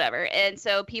film, whatever. And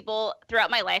so people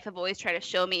throughout my life have always tried to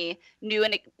show me new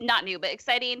and not new, but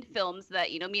exciting films that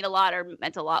mean a lot or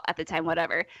meant a lot at the time,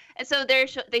 whatever. And so they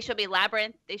showed me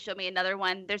Labyrinth. They showed me another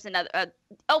one. There's another.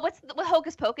 What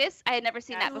Hocus Pocus? I had never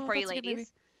seen that before, you that's a good movie.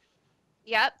 ladies.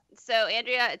 Yep. So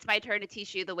Andrea, it's my turn to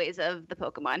teach you the ways of the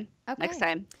Pokemon next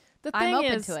time. The I'm thing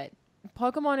open is, to it.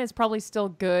 Pokemon is probably still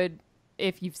good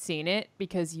if you've seen it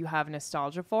because you have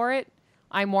nostalgia for it.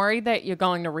 I'm worried that you're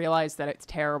going to realize that it's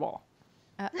terrible.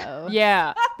 Uh-oh.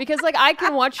 Yeah, because like I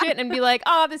can watch it and be like,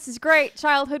 "Oh, this is great.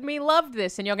 Childhood me loved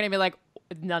this," and you're gonna be like,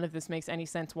 "None of this makes any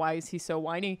sense. Why is he so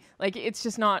whiny?" Like it's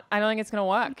just not. I don't think it's gonna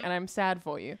work, and I'm sad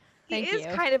for you. Thank he is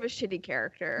you. kind of a shitty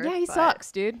character. Yeah, he but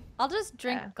sucks, dude. I'll just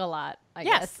drink Yeah. a lot, I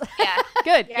Yes. guess. Yeah.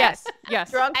 Good. Yes.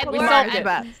 Yes. Drunk I'm we more- solved I'm- the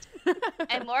best.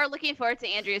 I'm more looking forward to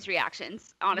Andrea's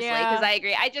reactions, honestly, Yeah. because I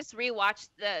agree. I just rewatched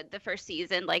the first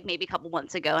season like maybe a couple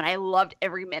months ago, and I loved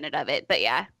every minute of it. But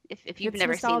yeah, if you've It's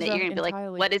never seen it, you're nostalgia gonna be like,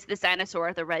 entirely. "What is this dinosaur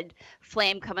with a red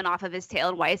flame coming off of his tail,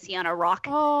 and why is he on a rock?"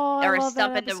 Oh, Or I a love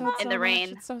stump that in the- episode in so the much. rain.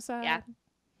 It's so sad. Yeah.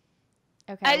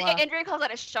 Okay, well. Andrea calls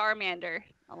that a Charmander,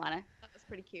 Alanah. That's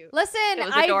pretty cute. Listen, It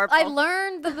was I adorable.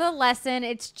 learned the lesson.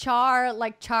 It's char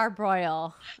like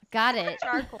charbroil. Got it.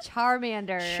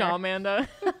 Charmander. Shamanda.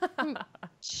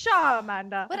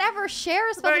 Charmander. Whatever. Share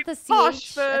is Very spelled with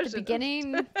posh the CH at the version.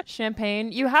 beginning.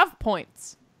 Champagne. You have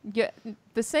points.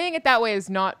 The saying it that way is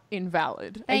not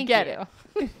invalid. Thank I get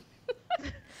you. it.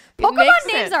 It Pokemon makes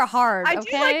names sense. are hard. I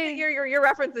okay? do like that your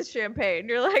reference is champagne.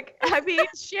 You're like, I mean,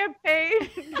 champagne,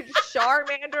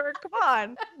 Charmander. Come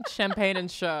on. Champagne and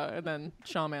Sha, and then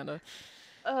Shamanda.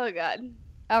 Oh God.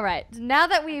 All right. Now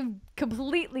that we've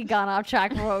completely gone off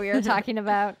track from what we were talking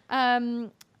about,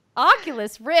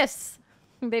 Oculus Rifts,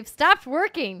 they've stopped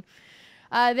working.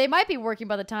 They might be working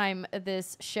by the time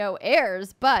this show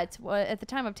airs, but at the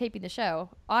time of taping the show,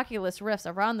 Oculus Rifts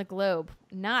around the globe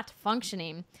not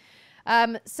functioning.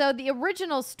 So the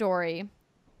original story,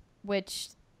 which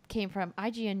came from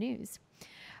IGN News,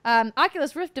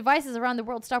 Oculus Rift devices around the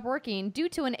world stopped working due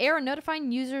to an error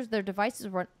notifying users their devices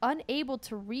were unable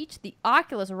to reach the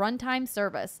Oculus runtime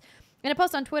service. In a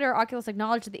post on Twitter, Oculus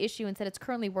acknowledged the issue and said it's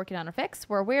currently working on a fix.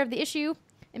 We're aware of the issue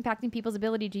impacting people's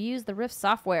ability to use the Rift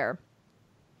software.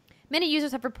 Many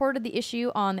users have reported the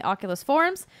issue on the Oculus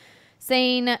forums,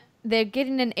 saying they're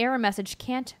getting an error message,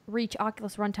 can't reach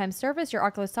Oculus runtime service. Your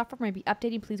Oculus software may be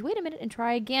updating. Please wait a minute and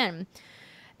try again.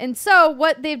 And so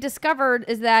what they've discovered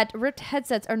is that Rift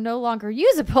headsets are no longer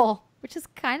usable, which is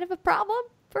kind of a problem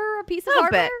for a piece of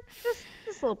hardware.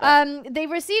 Just a little bit. They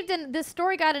received this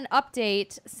story got an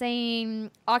update saying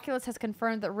Oculus has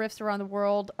confirmed that Rifts around the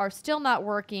world are still not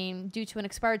working due to an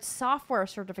expired software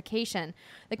certification.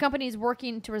 The company is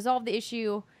working to resolve the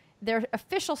issue. Their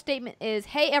official statement is,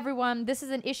 hey, everyone, this is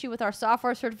an issue with our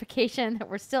software certification that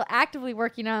we're still actively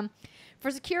working on. For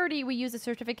security, we use a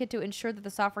certificate to ensure that the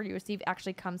software you receive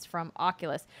actually comes from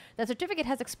Oculus. The certificate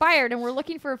has expired, and we're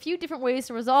looking for a few different ways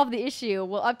to resolve the issue.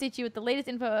 We'll update you with the latest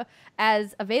info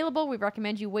as available. We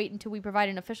recommend you wait until we provide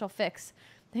an official fix.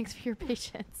 Thanks for your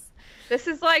patience. This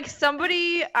is like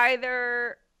somebody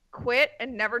either quit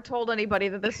and never told anybody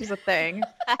that this was a thing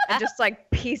and just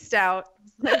like peaced out.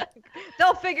 Like,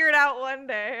 they'll figure it out one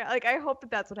day. Like, I hope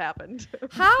that that's what happened.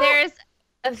 How? There's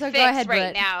a So go fix ahead,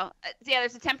 right Britt. now. Yeah,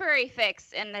 there's a temporary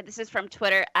fix, and this is from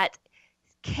Twitter at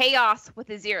chaos with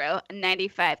a 0 and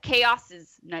 95. Chaos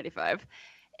is 95.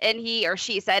 And he or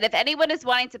she said, if anyone is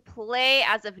wanting to play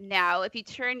as of now, if you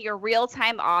turn your real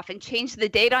time off and change the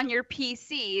date on your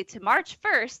PC to March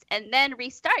 1st and then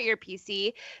restart your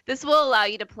PC, this will allow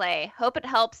you to play. Hope it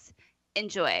helps.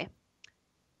 Enjoy.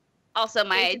 Also,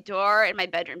 my door in my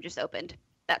bedroom just opened.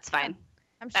 That's fine.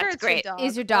 I'm sure That's it's great. Your dog.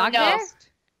 Is your dog No. there?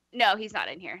 No, he's not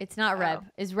in here. It's not Reb. Oh.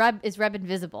 Is Reb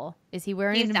invisible? Is he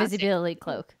wearing He's an downstairs. invisibility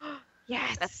cloak?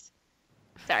 Yes.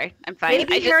 Sorry, I'm fine.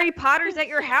 Maybe I just- Harry Potter's at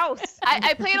your house.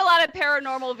 I played a lot of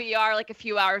paranormal VR like a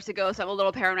few hours ago, so I'm a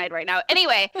little paranoid right now.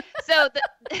 Anyway, so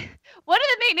one of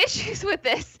the main issues with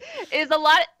this is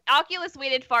Oculus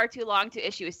waited far too long to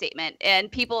issue a statement,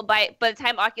 and people by the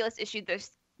time Oculus issued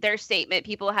their statement,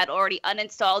 people had already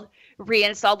uninstalled,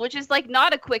 reinstalled, which is like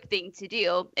not a quick thing to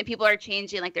do, and people are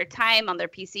changing like their time on their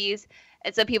PCs,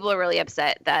 and so people are really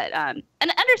upset that,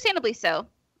 and understandably so,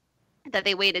 that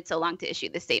they waited so long to issue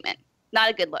the statement. Not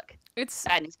a good look. It's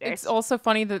Bad news bears. it's also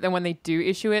funny that then when they do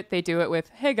issue it, they do it with,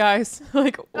 "Hey guys,"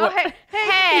 like Oh, what? hey,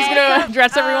 He's Hey, gonna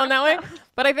address everyone that way.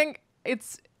 But I think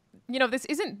it's, this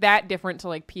isn't that different to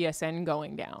like PSN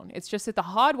going down. It's just that the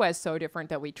hardware is so different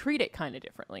that we treat it kind of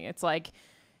differently. It's like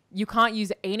you can't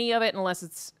use any of it unless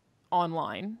it's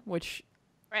online, which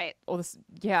right.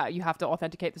 you have to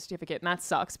authenticate the certificate, and that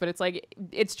sucks. But it's like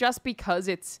it's just because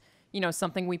it's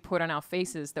something we put on our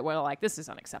faces that we're like, this is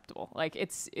unacceptable. Like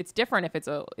it's different if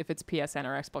it's PSN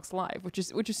or Xbox Live, which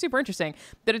is super interesting.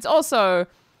 But it's also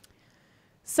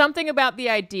something about the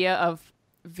idea of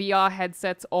VR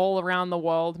headsets all around the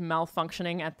world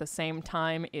malfunctioning at the same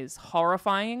time is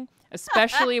horrifying,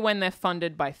 especially when they're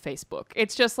funded by Facebook.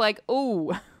 It's just like,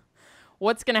 ooh,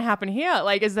 what's going to happen here?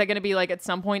 Like, is there going to be like at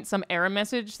some point some error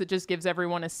message that just gives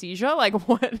everyone a seizure? Like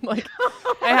what? Like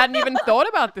I hadn't even thought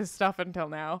about this stuff until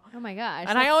now. Oh my gosh.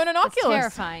 And I own an That's Oculus.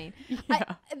 terrifying. Yeah.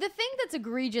 The thing that's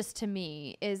egregious to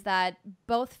me is that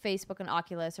both Facebook and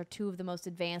Oculus are two of the most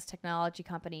advanced technology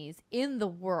companies in the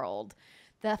world.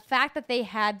 The fact that they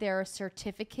had their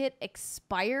certificate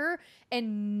expire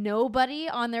and nobody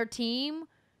on their team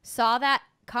saw that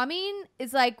coming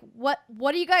is like, what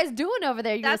are you guys doing over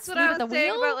there? You That's asleep what I at the was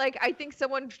saying wheel? about, like, I think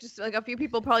someone just, like, a few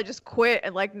people probably just quit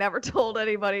and, like, never told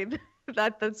anybody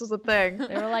that this was a thing.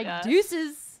 They were like, Yeah.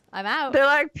 deuces, I'm out. They're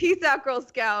like, peace out, Girl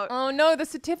Scout. Oh no, the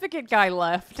certificate guy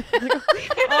left.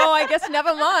 Oh, I guess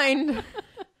never mind.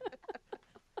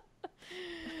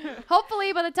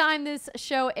 Hopefully by the time this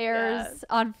show airs Yes.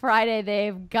 on Friday,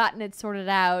 they've gotten it sorted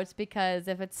out, because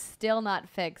if it's still not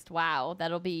fixed, wow,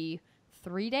 that'll be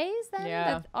 3 days then Yeah.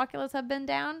 that Oculus have been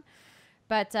down.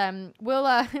 But we'll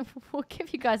we'll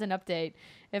give you guys an update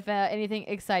if anything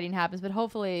exciting happens. But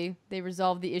hopefully they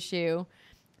resolve the issue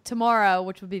tomorrow,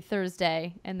 which will be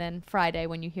Thursday, and then Friday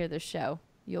when you hear this show,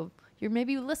 you're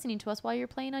maybe listening to us while you're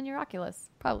playing on your Oculus.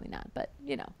 Probably not, but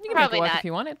You can Probably make it work not. if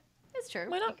you wanted. it's true.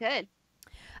 Why You not? could.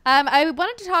 I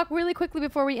wanted to talk really quickly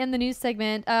before we end the news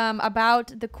segment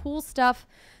about the cool stuff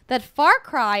that Far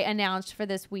Cry announced for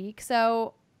this week.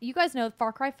 So you guys know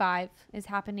Far Cry 5 is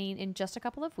happening in just a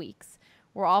couple of weeks.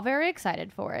 We're all very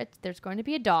excited for it. There's going to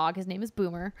be a dog. His name is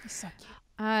Boomer. He's so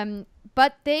cute.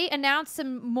 But they announced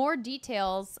some more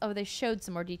details. Oh, they showed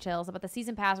some more details about the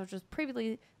season pass, which was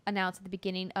previously announced at the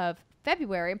beginning of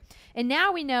February. And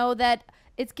now we know that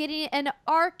it's getting an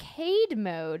arcade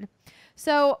mode.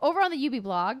 So over on the UB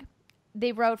blog,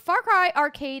 they wrote, Far Cry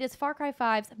Arcade is Far Cry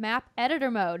 5's map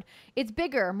editor mode. It's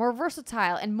bigger, more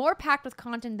versatile, and more packed with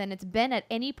content than it's been at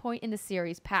any point in the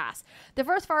series past. The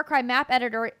first Far Cry map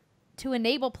editor to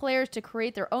enable players to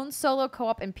create their own solo,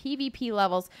 co-op, and PvP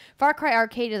levels, Far Cry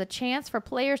Arcade is a chance for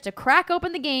players to crack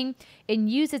open the game and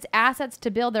use its assets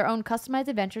to build their own customized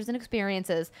adventures and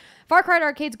experiences. Far Cry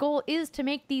Arcade's goal is to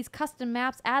make these custom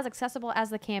maps as accessible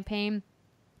as the campaign.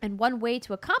 And one way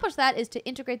to accomplish that is to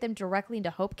integrate them directly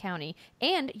into Hope County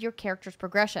and your character's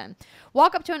progression.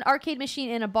 Walk up to an arcade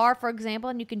machine in a bar, for example,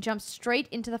 and you can jump straight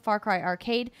into the Far Cry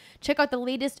Arcade. Check out the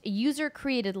latest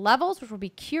user-created levels, which will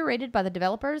be curated by the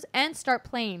developers, and start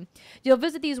playing. You'll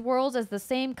visit these worlds as the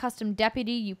same custom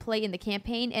deputy you play in the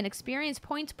campaign and experience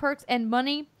points, perks, and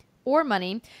money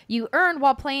you earn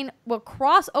while playing will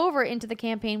cross over into the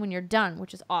campaign when you're done,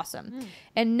 which is awesome.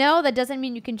 And no, that doesn't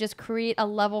mean you can just create a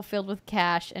level filled with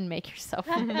cash and make yourself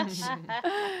rich.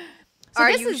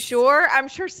 Are you sure? I'm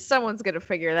sure someone's going to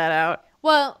figure that out.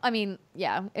 Well, I mean,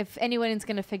 yeah, if anyone is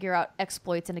going to figure out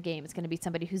exploits in a game, it's going to be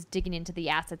somebody who's digging into the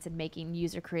assets and making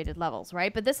user-created levels,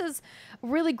 right? But this is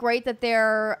really great that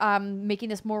they're making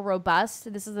this more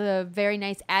robust. This is a very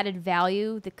nice added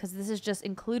value because this is just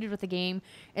included with the game.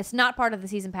 It's not part of the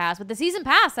Season Pass, but the Season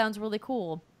Pass sounds really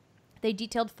cool. They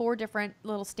detailed 4 different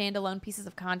little standalone pieces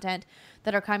of content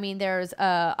that are coming. There's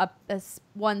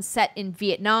one set in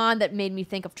Vietnam that made me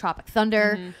think of Tropic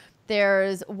Thunder.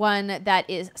 There's one that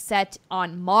is set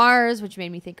on Mars, which made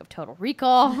me think of Total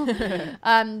Recall.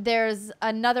 There's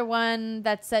another one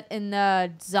that's set in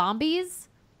the zombies.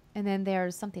 And then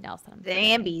there's something else that I'm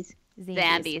Zambies.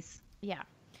 Yeah.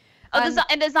 Oh,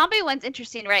 and the zombie one's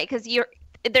interesting, right? Because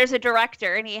there's a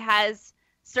director and he has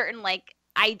certain like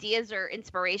ideas or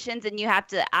inspirations and you have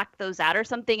to act those out or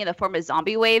something in the form of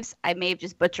zombie waves. I may have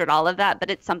just butchered all of that, but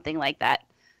it's something like that,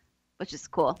 which is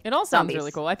cool. It all sounds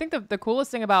really cool. I think the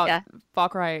coolest thing about Far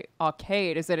Cry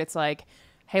Arcade is that it's like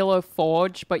Halo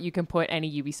Forge, but you can put any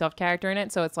Ubisoft character in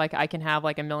it. So it's like I can have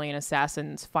like a million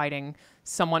assassins fighting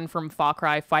someone from Far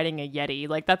Cry fighting a Yeti.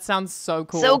 Like that sounds so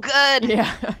cool. So good.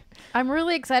 Yeah. I'm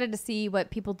really excited to see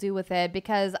what people do with it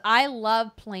because I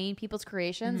love playing people's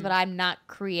creations, but I'm not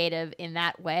creative in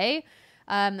that way.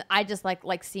 I just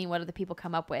like seeing what other people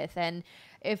come up with. And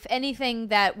if anything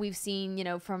that we've seen, you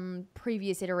know, from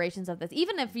previous iterations of this,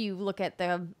 even if you look at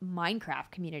the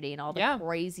Minecraft community and all the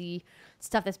crazy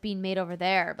stuff that's being made over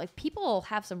there, like people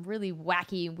have some really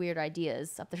wacky and weird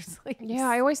ideas up their sleeves. Yeah,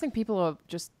 I always think people are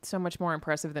just so much more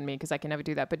impressive than me because I can never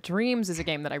do that. But Dreams is a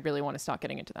game that I really want to start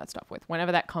getting into that stuff with.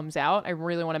 Whenever that comes out, I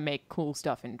really want to make cool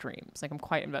stuff in Dreams. Like I'm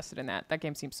quite invested in that. That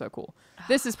game seems so cool.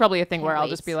 This is probably a thing where I'll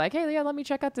just be like, hey, yeah, let me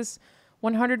check out this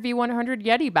 100v100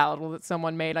 Yeti battle that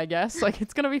someone made, I guess. Like,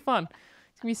 it's going to be fun.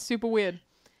 It's going to be super weird.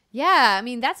 Yeah, I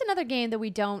mean, that's another game that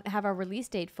we don't have a release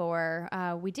date for.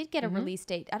 We did get a release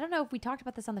date. I don't know if we talked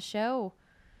about this on the show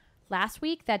last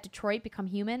week, that Detroit Become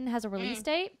Human has a release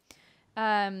date.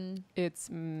 It's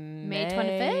May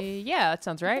 25th? Yeah, that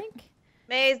sounds right. I think.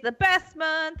 May's the best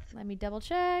month. Let me double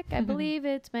check. I believe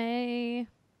it's May.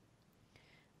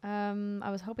 I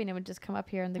was hoping it would just come up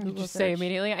here in the Google just search. say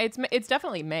immediately. It's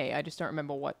definitely May. I just don't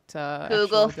remember what.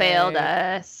 Google failed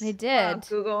us. They did.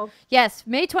 Google. Yes,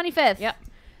 May 25th. Yep.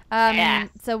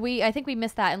 So I think we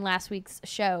missed that in last week's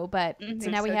show, but so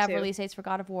now we have too. release dates for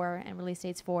God of War and release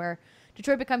dates for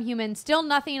Detroit Become Human. Still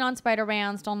nothing on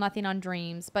Spider-Man, still nothing on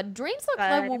Dreams. But Dreams looked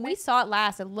like, when we saw it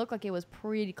last, it looked like it was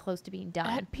pretty close to being done.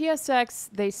 At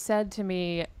PSX, they said to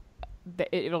me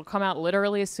that it'll come out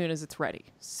literally as soon as it's ready.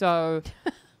 So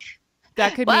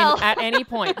that could mean at any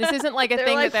point. This isn't like a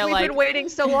thing that they're we've like. been waiting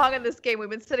so long in this game. We've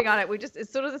been sitting on it. We just, as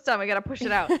soon as it's done, we got to push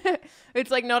it out.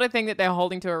 It's like not a thing that they're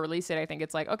holding to a release date. I think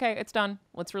it's like, okay, it's done.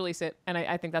 Let's release it. And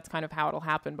I think that's kind of how it'll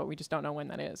happen, but we just don't know when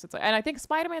that is. It's like, and I think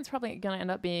Spider-Man's probably going to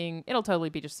end up being, it'll totally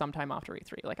be just sometime after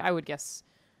E3. Like I would guess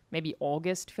maybe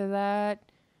August for that.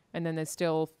 And then there's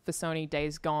still for Sony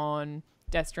Days Gone.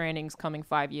 Death Stranding's coming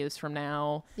 5 years from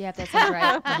now. Yeah, that sounds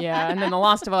right. Yeah, and then The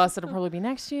Last of Us, it'll probably be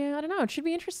next year. I don't know. It should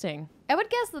be interesting. I would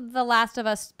guess that The Last of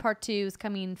Us Part 2 is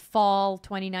coming fall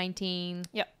 2019.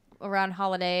 Yep. Around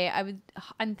holiday.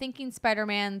 I'm thinking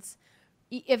Spider-Man's,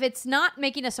 if it's not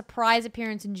making a surprise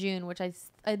appearance in June, which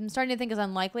I'm starting to think is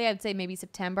unlikely, I'd say maybe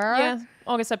September. Yeah,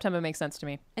 August, September makes sense to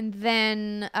me. And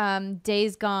then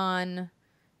Days Gone,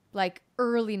 like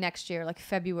early next year, like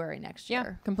February next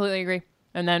year. Yeah, completely agree.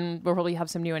 And then we'll probably have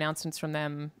some new announcements from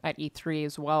them at E3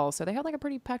 as well. So they have like a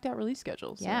pretty packed out release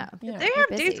schedule. So, yeah. Did they have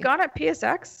Days Gone at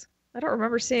PSX? I don't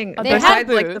remember seeing. They besides had,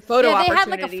 like the photo they opportunity. had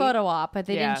like a photo op, but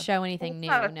they didn't show anything new.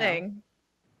 Not a thing.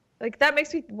 Like that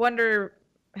makes me wonder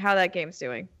how that game's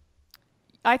doing.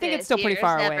 I think it's still pretty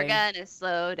far away. We're never gonna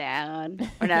slow down.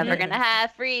 We're never gonna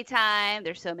have free time.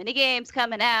 There's so many games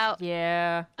coming out.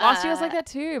 Yeah. Last year was like that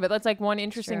too. But that's like one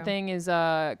interesting True. thing is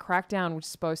Crackdown was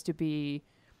supposed to be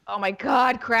Oh my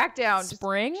God, Crackdown.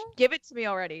 Spring? Just give it to me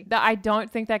already. I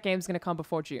don't think that game's going to come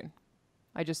before June.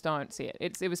 I just don't see it.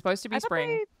 It was supposed to be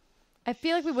spring. I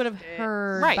feel like we would have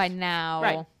heard Right. by now.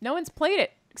 Right. No one's played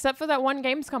it except for that one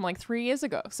Gamescom like 3 years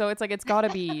ago. So it's like it's got to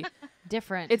be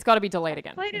Different. it's got to be delayed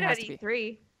again. Played it has at to be.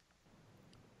 E3.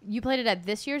 You played it at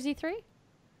this year's E3?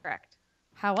 Correct.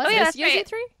 How was Oh, it? yeah, This that's year's right.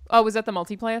 E3? Oh, was that the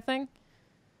multiplayer thing?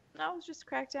 No, it was just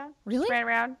Crackdown. Really? Just ran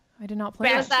around. I did not play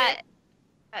It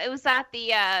it. was at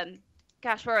the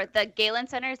gosh, where the Galen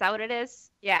Center, is that what it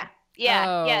is? Yeah.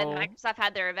 Yeah, yeah. Oh. Microsoft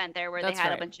had their event there where That's they had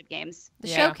right. a bunch of games. The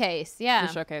Yeah. showcase, yeah.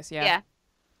 The showcase, Yeah. yeah.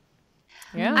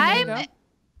 Yeah. there you I'm go.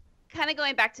 kind of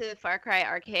going back to the Far Cry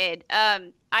arcade.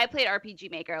 I played RPG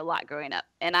Maker a lot growing up,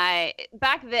 and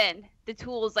back then the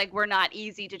tools like were not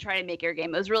easy to try to make your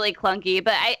game. It was really clunky,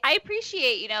 but I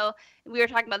appreciate, you know, we were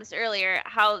talking about this earlier,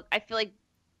 how I feel like,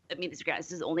 I mean, this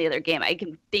is the only other game I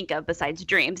can think of besides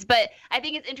Dreams, but I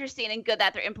think it's interesting and good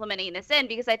that they're implementing this in,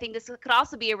 because I think this could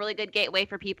also be a really good gateway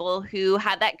for people who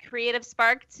have that creative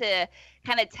spark to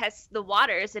kind of test the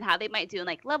waters and how they might do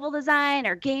like level design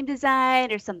or game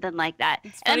design or something like that.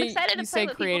 It's And I'm funny excited you to play say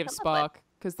what people Creative come up with. Spark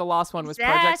because the last one was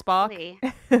Project Spark,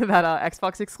 Exactly. that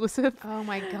Xbox exclusive. Oh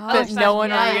my That gosh. no one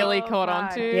right. really Oh, caught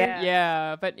God. on to.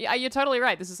 Yeah. But yeah, you're totally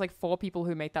right. This is like 4 people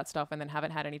who made that stuff and then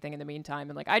haven't had anything in the meantime.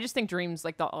 And like, I just think Dreams,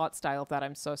 like the art style of that,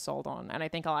 I'm so sold on. And I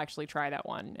think I'll actually try that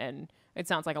one. And it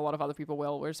sounds like a lot of other people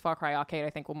will. Whereas Far Cry Arcade,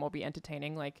 I think will more be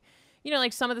entertaining. Like, you know,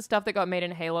 like some of the stuff that got made in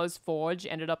Halo's Forge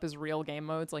ended up as real game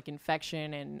modes, like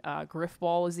Infection and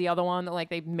Griffball is the other one that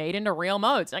like they made into real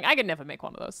modes. Like I could never make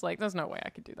one of those. Like there's no way I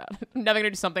could do that. I'm never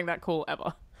gonna do something that cool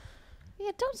ever.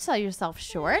 Yeah, don't sell yourself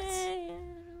short.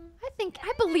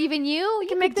 I believe in you. You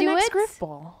can make the do next it.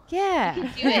 Griffball. Yeah. Do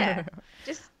it.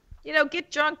 Just, you know, get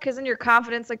drunk because then your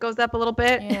confidence like goes up a little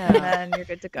bit, Yeah. and then you're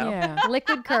good to go. Yeah.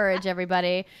 Liquid courage,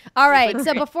 everybody. All right.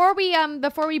 So before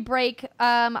we break,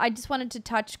 I just wanted to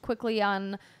touch quickly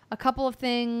on a couple of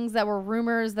things that were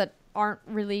rumors that aren't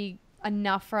really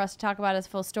enough for us to talk about as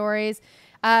full stories.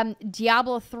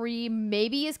 Diablo 3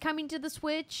 maybe is coming to the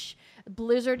Switch.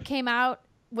 Blizzard came out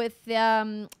with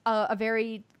a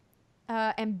very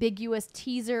ambiguous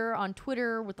teaser on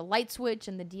Twitter with the light switch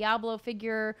and the Diablo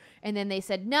figure, and then they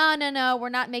said no, we're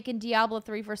not making Diablo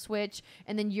 3 for Switch,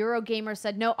 and then Eurogamer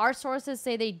said no, our sources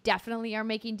say they definitely are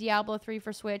making Diablo 3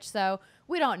 for Switch, so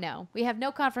we don't know. We have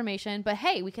no confirmation, but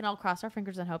hey, we can all cross our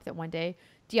fingers and hope that one day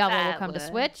Diablo will That come to would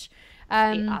Switch. Be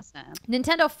awesome.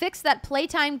 Nintendo fixed that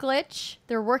playtime glitch.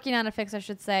 They're working on a fix, I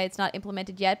should say. It's not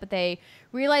implemented yet, but they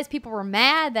realized people were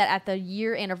mad that at the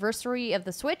year anniversary of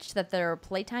the Switch that their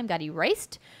playtime got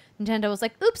erased. Nintendo was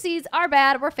like, oopsies, our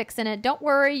bad, we're fixing it. Don't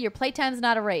worry, your playtime's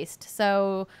not erased.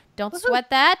 So don't sweat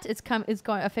that.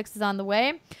 A fix is on the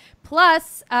way.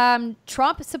 Plus, President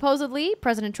Trump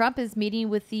is meeting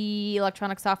with the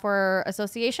Electronic Software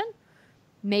Association.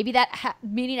 Maybe that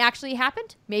meeting actually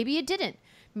happened. Maybe it didn't.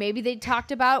 Maybe they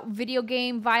talked about video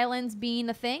game violence being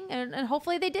a thing, and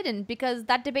hopefully they didn't, because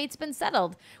that debate's been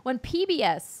settled. When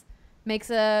PBS makes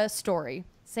a story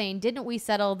saying, didn't we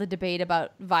settle the debate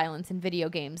about violence in video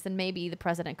games, then maybe the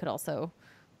president could also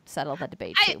settle that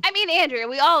debate too. I mean, Andrea,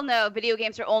 we all know video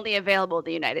games are only available in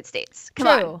the United States. Come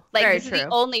True. on. Like, Very this is the true.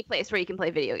 only place where you can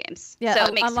play video games. Yeah, So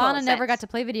it makes total Alanah never got sense. to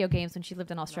play video games when she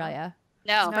lived in Australia.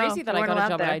 No. No. Crazy that we I weren't got a allowed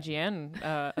job there. at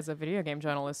IGN as a video game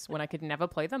journalist when I could never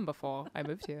play them before I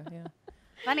moved here. Yeah.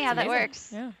 Funny how that Amazing.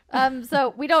 works. Yeah.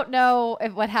 So we don't know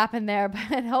what happened there,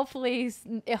 but hopefully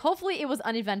it was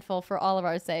uneventful for all of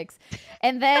our sakes.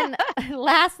 And then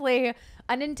lastly,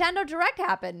 a Nintendo Direct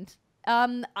happened.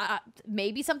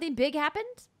 Maybe something big happened.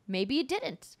 Maybe it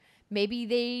didn't. Maybe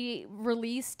they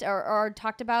released or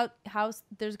talked about how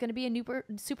there's going to be a new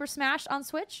Super Smash on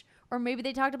Switch, or maybe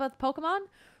they talked about Pokemon,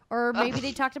 or maybe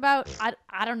they talked about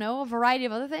I don't know, a variety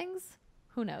of other things.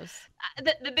 Who knows?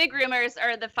 The big rumors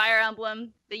are the Fire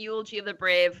Emblem, the Eulogy of the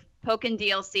Brave, Pokken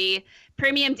DLC,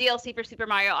 premium DLC for Super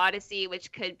Mario Odyssey,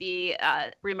 which could be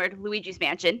rumored Luigi's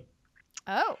Mansion.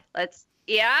 Oh,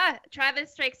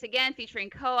 Travis Strikes Again featuring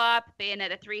co-op,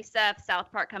 Bayonetta 3 stuff,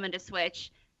 South Park coming to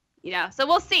Switch. You know, so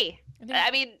we'll see.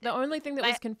 I mean, the only thing that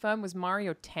was confirmed was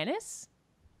Mario Tennis.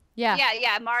 yeah.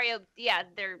 yeah, Mario. Yeah,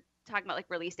 they're talking about like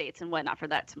release dates and whatnot for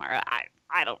that tomorrow.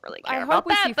 I don't really care I about hope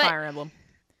we that, see but Fire Emblem.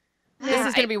 This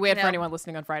is going to be weird for anyone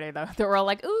listening on Friday, though. They're all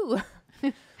like, ooh,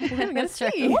 we're going to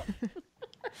see.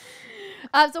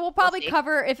 So we'll probably see.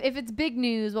 cover, if it's big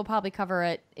news, we'll probably cover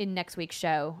it in next week's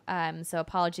show. So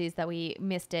apologies that we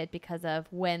missed it because of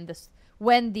when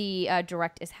the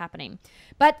Direct is happening.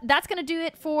 But that's going to do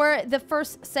it for the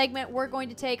first segment. We're going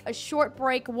to take a short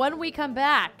break. When we come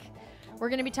back, we're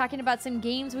going to be talking about some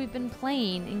games we've been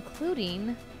playing,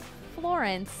 including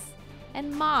Florence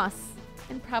and Moss,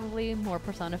 and probably more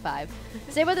Persona 5.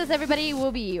 Stay with us, everybody.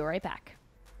 We'll be right back.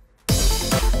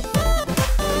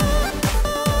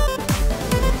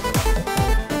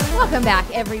 Welcome back,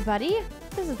 everybody.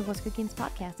 This is the What's Good Games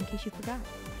podcast, in case you forgot.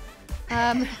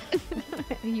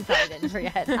 You probably didn't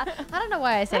forget. I don't know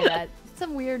why I say that.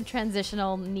 Some weird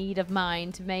transitional need of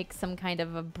mine to make some kind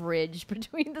of a bridge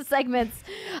between the segments.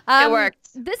 It worked.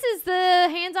 This is the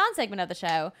hands-on segment of the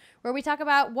show where we talk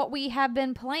about what we have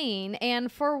been playing,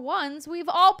 and for once, we've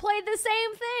all played the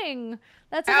same thing.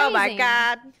 That's amazing. Oh my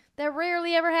god. That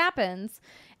rarely ever happens.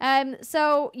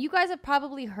 So you guys have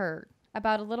probably heard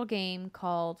about a little game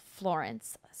called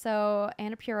Florence. So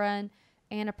Annapurna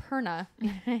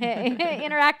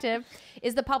Interactive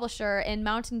is the publisher, and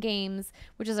Mountain Games,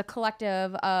 which is a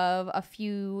collective of a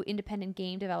few independent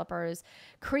game developers,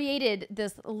 created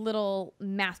this little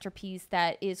masterpiece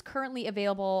that is currently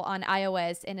available on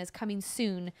iOS and is coming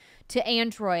soon to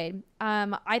Android.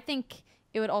 I think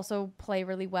it would also play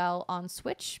really well on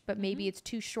Switch, but maybe it's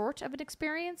too short of an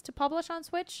experience to publish on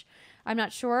Switch. I'm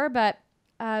not sure, but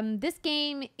this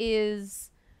game is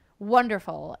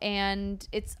wonderful, and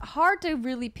it's hard to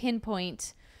really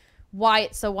pinpoint why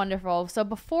it's so wonderful. So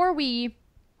before we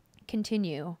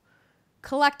continue,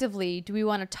 collectively, do we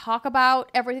want to talk about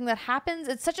everything that happens?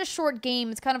 It's such a short game,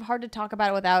 it's kind of hard to talk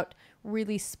about it without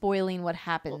really spoiling what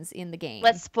happens in the game.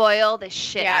 Let's spoil the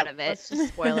shit out of it. Let's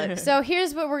just spoil it. So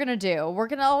here's what we're going to do. We're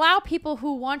going to allow people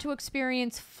who want to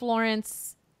experience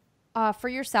Florence for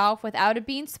yourself without it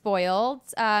being spoiled.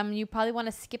 You probably want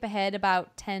to skip ahead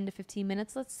about 10 to 15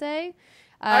 minutes, let's say.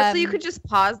 Honestly, you could just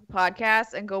pause the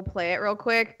podcast and go play it real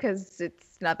quick because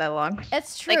it's not that long.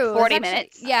 It's true. Like 40 It's actually-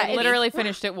 minutes. Yeah, I literally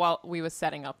finished it while we were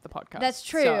setting up the podcast. that's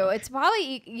true. so- It's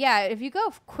probably, yeah, if you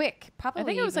go quick, probably I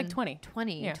think it was like even 20.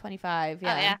 20, Yeah. 25. Oh,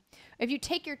 Yeah. yeah. If you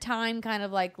take your time kind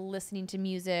of like listening to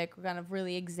music, kind of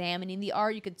really examining the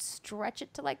art, you could stretch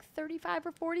it to like 35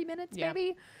 or 40 minutes Yeah.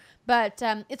 maybe. But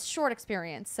it's short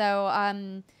experience. So,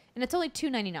 and it's only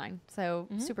 $2.99, so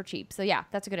super cheap. So yeah,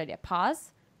 that's a good idea.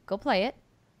 Pause, go play it,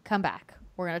 come back.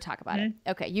 We're going to talk about it.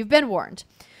 Okay, you've been warned.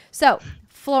 So,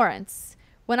 Florence,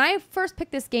 when I first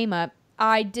picked this game up,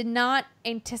 I did not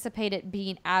anticipate it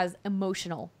being as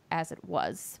emotional as it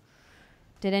was.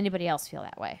 Did anybody else feel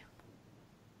that way?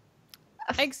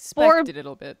 I expected it a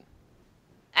little bit.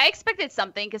 I expected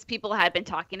something because people had been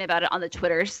talking about it on the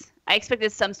Twitters. I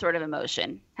expected some sort of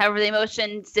emotion. However, the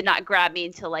emotions did not grab me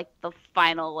until like the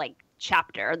final like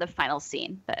chapter or the final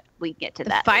scene. But we get to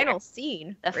that. Final later.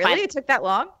 scene. The Really? final- It took that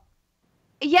long?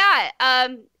 Yeah,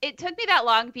 it took me that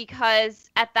long because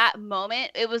at that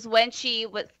moment it was when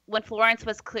when Florence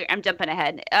was clear. I'm jumping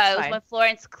ahead. It was Fine. when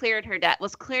Florence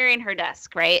was clearing her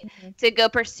desk, right, to go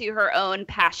pursue her own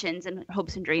passions and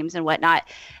hopes and dreams and whatnot.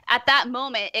 At that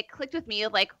moment, it clicked with me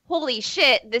like, holy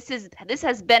shit, this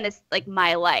has been like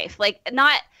my life. Like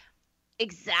not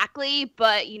exactly,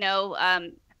 but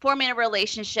forming a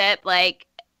relationship like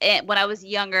when I was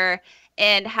younger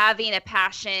and having a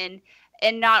passion.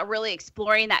 And not really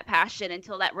exploring that passion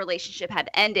until that relationship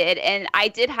had ended. And I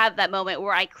did have that moment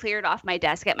where I cleared off my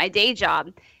desk at my day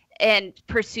job and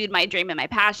pursued my dream and my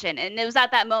passion. And it was at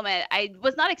that moment, I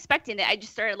was not expecting it. I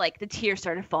just started like, the tears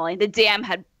started falling. The dam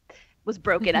was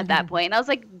broken at that point. And I was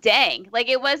like, dang. Like,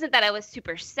 it wasn't that I was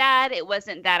super sad. It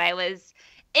wasn't that I was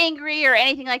angry or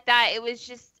anything like that. It was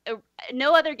just,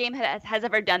 no other game has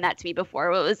ever done that to me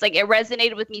before. It was like, it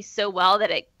resonated with me so well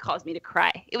that it caused me to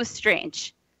cry. It was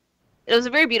strange. It was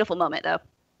a very beautiful moment, though.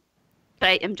 But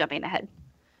I am jumping ahead.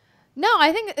 No,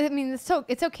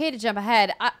 it's okay to jump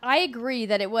ahead. I agree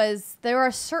that there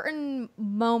are certain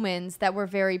moments that were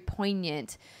very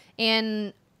poignant.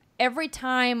 And every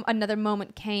time another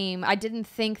moment came, I didn't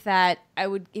think that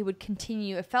it would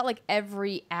continue. It felt like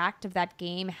every act of that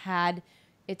game had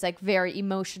its like very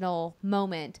emotional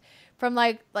moment. From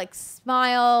like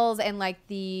smiles and like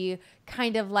the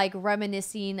kind of like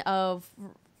reminiscing of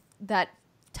that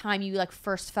time you like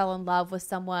first fell in love with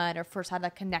someone or first had a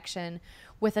connection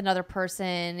with another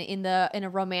person in a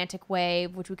romantic way,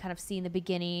 which we kind of see in the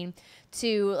beginning,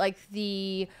 to like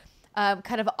the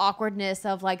kind of awkwardness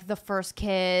of like the first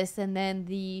kiss. And then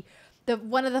the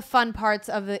one of the fun parts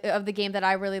of the game that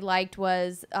I really liked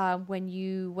was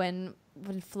when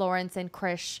Florence and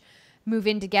Krish move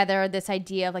in together, this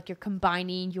idea of like you're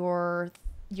combining your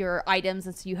items,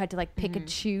 and so you had to like pick and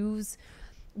choose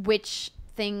which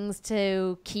things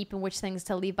to keep and which things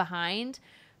to leave behind.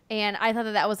 And I thought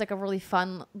that was like a really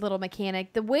fun little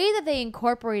mechanic. The way that they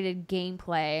incorporated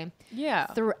gameplay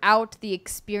throughout the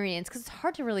experience, because it's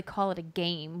hard to really call it a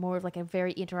game, more of like a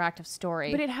very interactive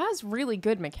story. But it has really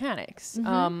good mechanics.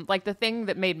 Like the thing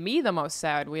that made me the most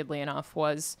sad, weirdly enough,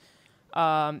 was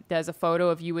there's a photo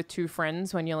of you with two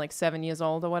friends when you're like 7 years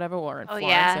old or whatever, or in Florence,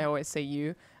 yeah. I always say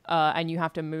you, and you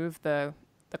have to move the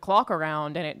clock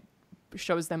around, and it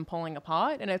shows them pulling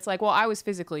apart, and it's like, well, I was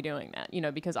physically doing that, you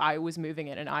know, because I was moving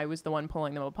it and I was the one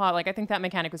pulling them apart. Like, I think that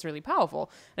mechanic was really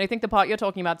powerful, and I think the part you're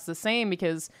talking about is the same,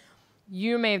 because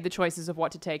you made the choices of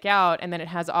what to take out, and then it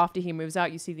has, after he moves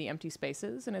out, you see the empty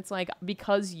spaces, and it's like,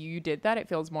 because you did that, it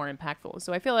feels more impactful.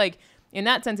 So I feel like in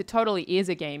that sense it totally is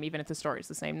a game, even if the story is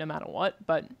the same no matter what.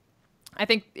 But I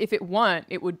think if it weren't,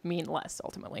 it would mean less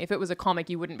ultimately. If it was a comic,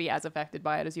 you wouldn't be as affected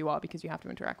by it as you are, because you have to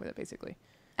interact with it basically.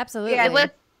 Absolutely. Yeah,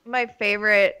 my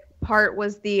favorite part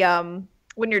was the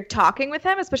when you're talking with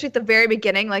him, especially at the very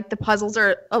beginning, like the puzzles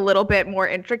are a little bit more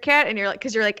intricate, and you're like,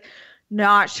 because you're like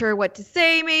not sure what to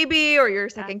say maybe, or you're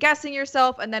second guessing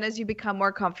yourself, and then as you become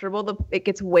more comfortable, it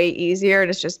gets way easier,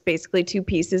 and it's just basically two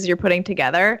pieces you're putting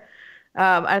together.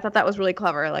 I thought that was really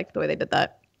clever. I liked the way they did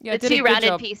that. Yeah, the two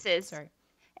rounded pieces. Sorry.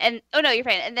 And oh no, you're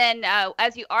fine. And then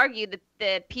as you argue,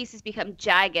 the pieces become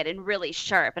jagged and really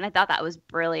sharp, and I thought that was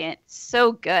brilliant.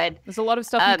 So good. There's a lot of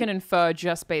stuff you can infer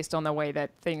just based on the way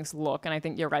that things look, and I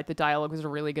think you're right. The dialogue was a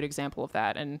really good example of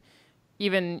that, and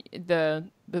even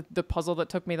the puzzle that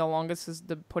took me the longest is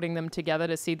the putting them together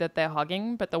to see that they're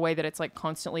hugging, but the way that it's like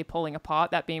constantly pulling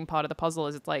apart, that being part of the puzzle,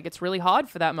 is it's like it's really hard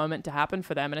for that moment to happen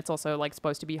for them, and it's also like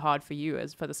supposed to be hard for you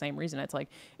as for the same reason. It's like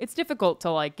it's difficult to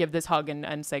like give this hug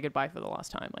and say goodbye for the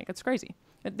last time. Like, it's crazy.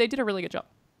 They did a really good job.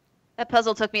 That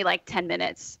puzzle took me like 10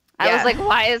 minutes. I was like,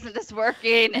 why isn't this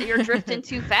working? You're drifting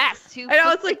too fast. I know,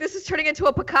 it's like, this is turning into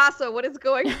a Picasso. What is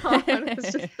going on?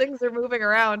 It's just things are moving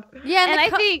around. Yeah, and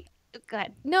I think go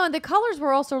ahead. No, the colors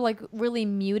were also like really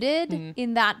muted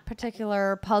in that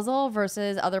particular puzzle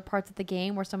versus other parts of the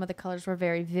game where some of the colors were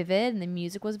very vivid and the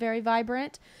music was very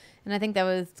vibrant. And I think that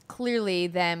was clearly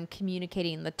them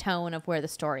communicating the tone of where the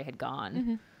story had gone.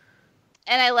 Mm-hmm.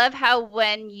 And I love how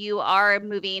when you are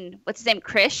moving, what's his name?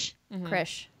 Krish? Mm-hmm.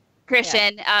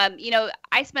 Christian, you know,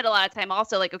 I spent a lot of time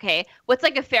also like, okay, what's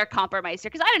like a fair compromise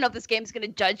here? Because I don't know if this game's going to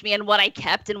judge me on what I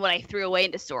kept and what I threw away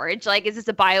into storage. Like, is this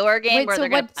a BioWare game where they're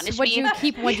going to punish me? What do you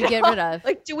keep and what do you get rid of?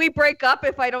 Like, do we break up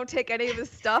if I don't take any of this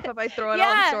stuff, if I throw it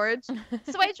all in storage?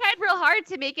 So I tried real hard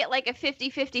to make it like a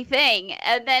 50-50 thing.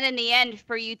 And then in the end,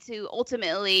 for you to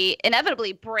ultimately,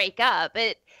 inevitably break up,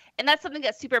 and that's something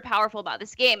that's super powerful about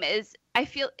this game is I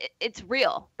feel it's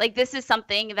real. Like, this is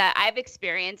something that I've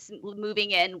experienced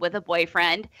moving in with a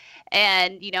boyfriend,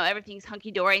 and, you know, everything's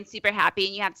hunky-dory and super happy,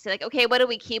 and you have to say, like, okay, what do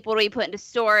we keep? What do we put into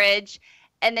storage?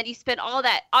 And then you spend all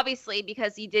that, obviously,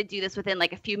 because you did do this within,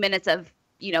 like, a few minutes of,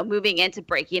 you know, moving into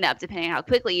breaking up, depending on how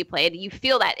quickly you played, you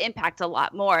feel that impact a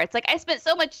lot more. It's like, I spent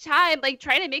so much time, like,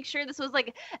 trying to make sure this was,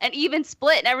 like, an even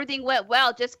split and everything went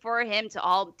well just for him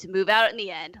to move out in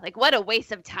the end. Like, what a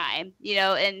waste of time, you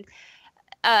know, and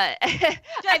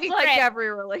just I mean, like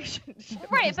every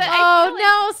relationship, right? But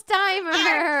no,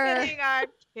 Steimer. I'm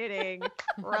kidding.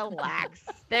 Relax.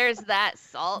 There's that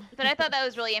salt, but I thought that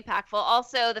was really impactful.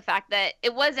 Also, the fact that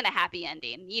it wasn't a happy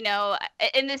ending, you know,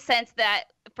 in the sense that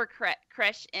for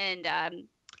Krish and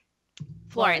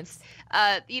Florence,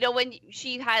 you know, when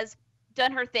she has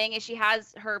done her thing and she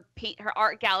has her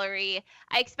art gallery,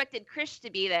 I expected Krish to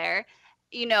be there,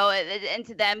 you know, and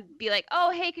to them be like,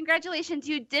 oh, hey, congratulations,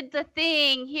 you did the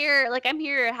thing here. Like, I'm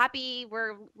here, happy,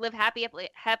 live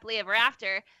happily ever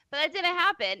after. But that didn't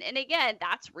happen. And again,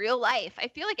 that's real life. I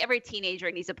feel like every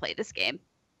teenager needs to play this game.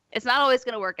 It's not always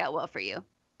going to work out well for you,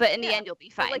 but in the end, you'll be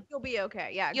fine. Like, you'll be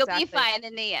okay. Yeah, exactly. You'll be fine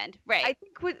in the end. Right. I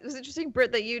think what was interesting,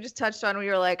 Britt, that you just touched on when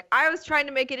you were like, I was trying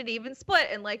to make it an even split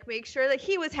and like make sure that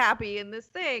he was happy in this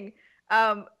thing.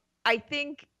 I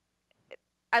think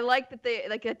I like that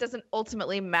it doesn't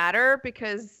ultimately matter,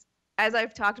 because as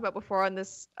I've talked about before on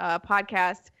this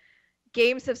podcast,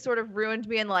 games have sort of ruined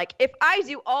me. And like, if I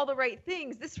do all the right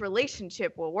things, this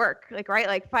relationship will work. Like, right?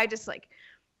 Like,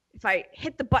 if I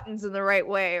hit the buttons in the right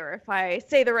way, or if I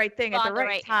say the right thing at the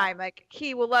right time, like,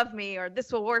 he will love me, or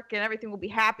this will work and everything will be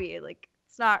happy. Like,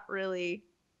 it's not really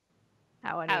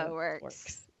how it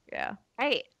works. Yeah.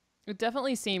 Right. It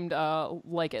definitely seemed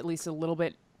like at least a little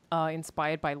bit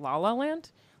inspired by La La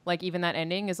Land. Like, even that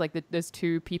ending is like there's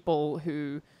two people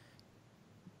who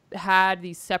had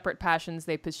these separate passions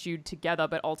they pursued together,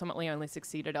 but ultimately only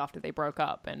succeeded after they broke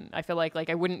up. And I feel like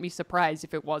I wouldn't be surprised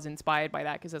if it was inspired by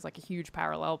that, because there's like a huge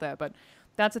parallel there. But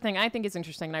that's the thing I think is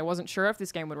interesting, and I wasn't sure if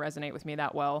this game would resonate with me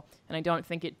that well, and I don't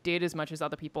think it did as much as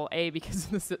other people,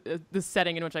 because of the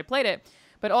setting in which I played it,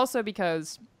 but also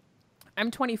because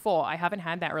I'm 24. I haven't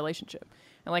had that relationship.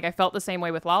 And like, I felt the same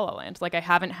way with La La Land. Like, I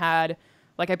haven't had,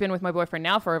 like, I've been with my boyfriend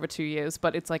now for over 2 years,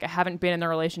 but it's like I haven't been in a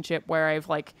relationship where I've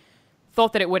like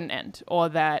thought that it wouldn't end, or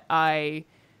that I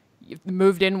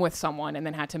moved in with someone and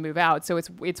then had to move out. So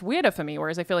it's weirder for me.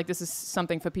 Whereas I feel like this is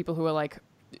something for people who are like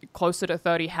closer to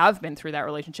 30, have been through that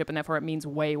relationship, and therefore it means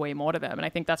way, way more to them. And I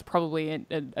think that's probably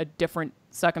a different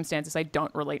circumstances. I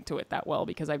don't relate to it that well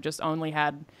because I've just only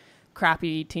had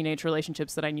crappy teenage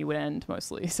relationships that I knew would end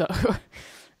mostly. So it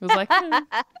was like,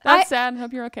 that's sad.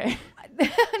 Hope you're okay.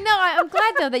 No, I'm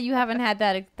glad though that you haven't had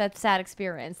that sad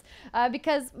experience,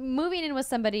 because moving in with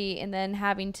somebody and then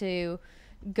having to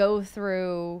go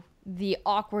through the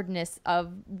awkwardness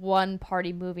of one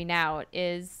party moving out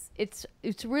it's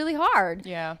really hard.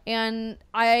 Yeah. And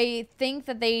I think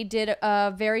that they did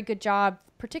a very good job,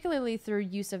 particularly through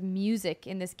use of music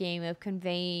in this game, of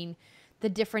conveying the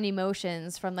different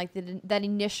emotions from like that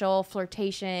initial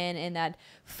flirtation and that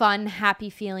fun, happy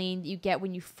feeling that you get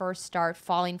when you first start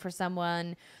falling for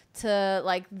someone, to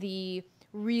like the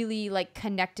really like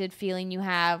connected feeling you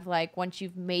have like once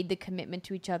you've made the commitment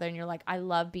to each other and you're like, I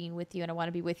love being with you and I want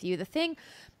to be with you. The thing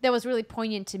that was really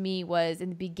poignant to me was in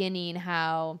the beginning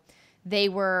how they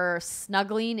were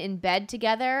snuggling in bed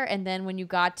together, and then when you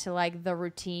got to like the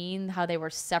routine, how they were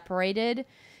separated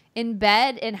in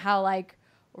bed, and how like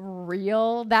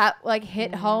real that like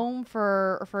hit home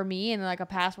for me and like a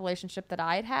past relationship that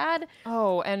I had.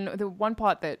 Oh, and the one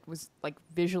part that was like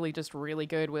visually just really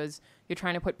good was you're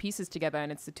trying to put pieces together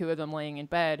and it's the two of them laying in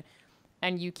bed,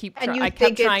 and you keep I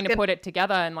kept trying to put it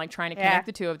together and like trying to connect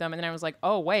the two of them, and then I was like,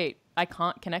 oh wait, I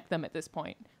can't connect them at this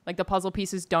point. Like the puzzle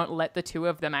pieces don't let the two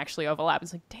of them actually overlap.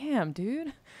 It's like, damn,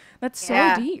 dude, that's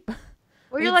so deep.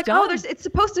 Well, you're like, oh, it's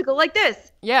supposed to go like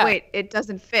this. Yeah. Wait, it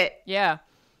doesn't fit. Yeah.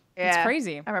 It's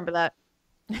crazy. I remember that.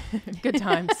 Good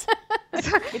times.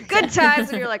 Good times,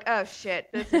 and you're like, oh shit,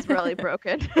 this is really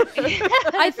broken.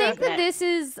 I think that this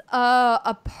is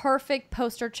a perfect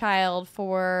poster child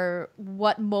for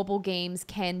what mobile games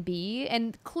can be,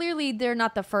 and clearly they're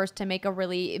not the first to make a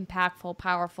really impactful,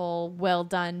 powerful, well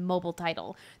done mobile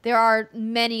title. There are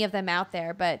many of them out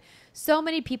there, but so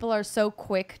many people are so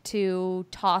quick to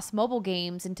toss mobile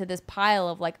games into this pile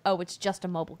of like, oh, it's just a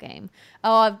mobile game.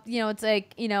 Oh, it's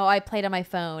like, I played on my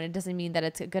phone. It doesn't mean that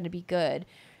it's going to be good.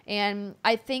 And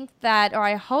I think that, or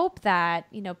I hope that,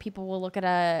 people will look at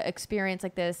a experience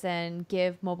like this and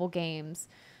give mobile games,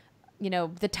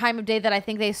 the time of day that I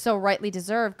think they so rightly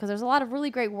deserve, because there's a lot of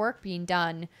really great work being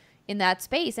done in that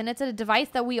space. And it's a device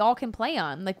that we all can play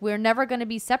on. Like, we're never going to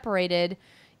be separated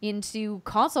into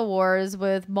console wars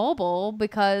with mobile,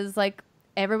 because like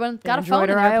everyone's got a phone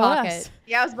in their pocket.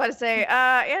 Yeah, I was about to say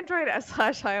Android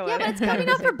 /iOS. Yeah, but it's coming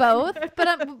out for both.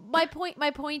 But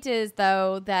my point is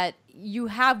though that you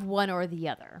have one or the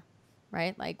other,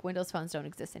 right? Like Windows phones don't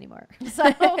exist anymore. So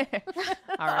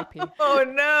R.I.P. Oh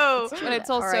no. But it's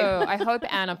also, I hope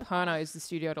Annapurna is the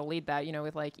studio to lead that,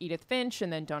 with like Edith Finch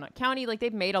and then Donut County. Like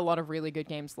they've made a lot of really good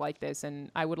games like this,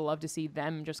 and I would love to see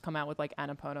them just come out with like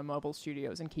Annapurna mobile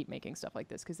studios and keep making stuff like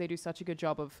this, because they do such a good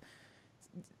job of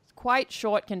quite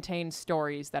short, contained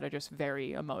stories that are just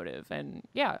very emotive. And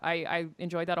yeah, I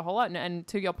enjoyed that a whole lot. And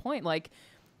to your point, like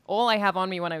all I have on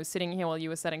me when I was sitting here while you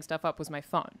were setting stuff up was my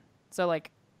phone. So like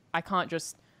I can't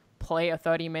just play a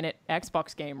 30-minute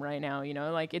Xbox game right now,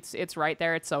 like it's right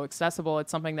there. It's so accessible.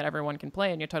 It's something that everyone can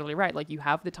play. And you're totally right. Like you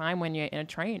have the time when you're in a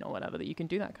train or whatever that you can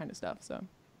do that kind of stuff. So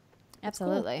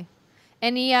absolutely. Cool.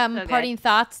 Any parting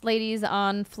thoughts, ladies,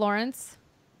 on Florence?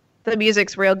 The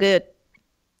music's real good.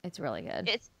 It's really good.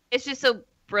 It's just so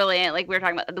brilliant. Like we were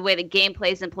talking about the way the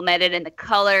gameplay is implemented and the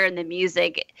color and the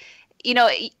music.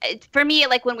 For me,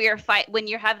 like when when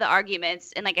you have the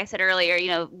arguments, and like I said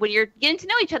earlier, when you're getting to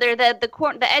know each other,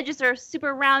 the edges are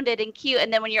super rounded and cute,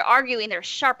 and then when you're arguing, they're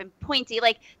sharp and pointy.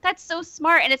 Like that's so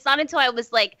smart. And it's not until I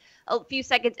was like a few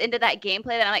seconds into that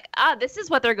gameplay that I'm like, this is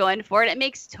what they're going for, and it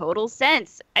makes total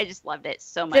sense. I just loved it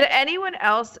so much. Did anyone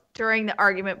else during the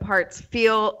argument parts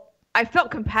I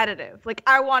felt competitive. Like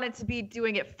I wanted to be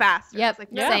doing it faster. Yep, like,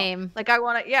 same. Like I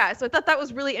want to, So I thought that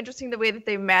was really interesting, the way that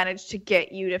they managed to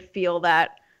get you to feel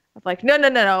that of like, no,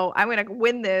 I'm going to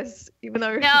win this, even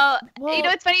though No,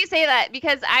 it's funny you say that,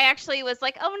 because I actually was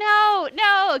like, oh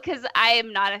no, because I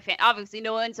am not a fan. Obviously,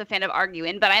 no one's a fan of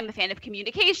arguing, but I'm a fan of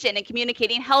communication and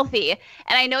communicating healthy. And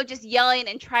I know just yelling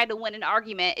and trying to win an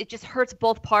argument, it just hurts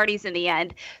both parties in the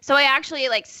end. So I actually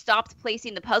like stopped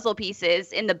placing the puzzle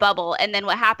pieces in the bubble. And then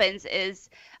what happens is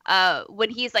when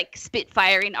he's like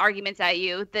spitfiring arguments at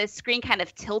you, the screen kind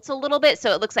of tilts a little bit,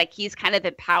 so it looks like he's kind of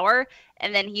in power,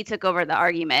 and then he took over the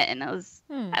argument, and I was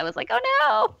like, oh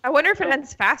no. I wonder if it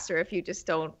ends faster if you just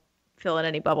don't fill in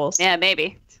any bubbles. Yeah,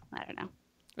 maybe. I don't know.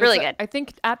 Really good. I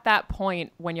think at that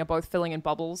point when you're both filling in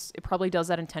bubbles, it probably does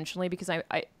that intentionally, because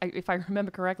I if I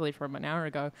remember correctly from an hour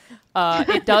ago,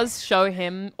 it does show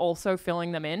him also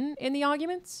filling them in the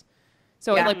arguments.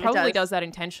 So Yeah, it like it probably does. does that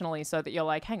intentionally so that you're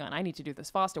like, hang on, I need to do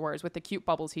this faster. Whereas with the cute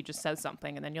bubbles, he just says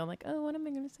something and then you're like, oh, what am I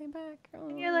going to say back? Oh.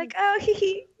 And you're like, oh, hee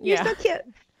hee, you're Yeah. so cute.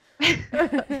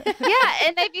 Yeah,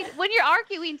 and I mean, when you're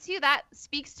arguing too, that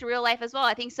speaks to real life as well.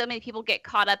 I think so many people get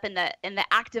caught up in the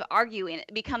act of arguing.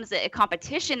 It becomes a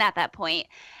competition at that point.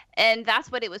 And that's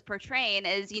what it was portraying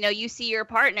is, you know, you see your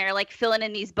partner like filling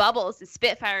in these bubbles and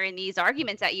spitfiring these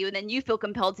arguments at you, and then you feel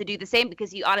compelled to do the same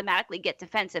because you automatically get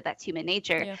defensive. That's human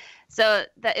nature. Yeah. So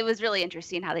that it was really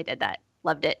interesting how they did that.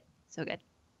 Loved it. So good.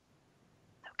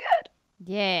 So good.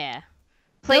 Yeah.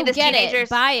 Play Go this, get teenagers. it.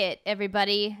 Buy it,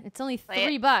 everybody. It's only Play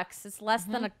it. $3. It's less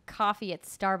than a coffee at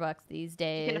Starbucks these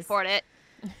days. You can afford it.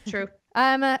 True.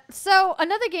 So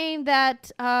another game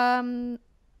that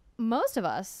most of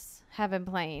us have been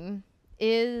playing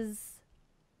is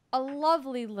a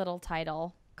lovely little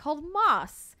title called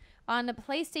Moss on the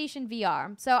PlayStation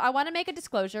VR. So I want to make a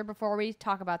disclosure before we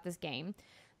talk about this game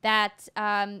that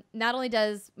not only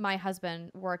does my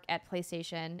husband work at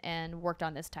PlayStation and worked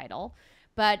on this title,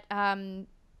 but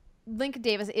Lincoln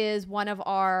Davis is one of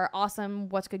our awesome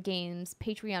What's Good Games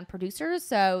Patreon producers,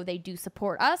 so they do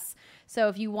support us. So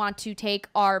if you want to take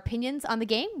our opinions on the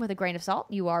game with a grain of salt,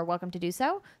 you are welcome to do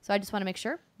so. So I just want to make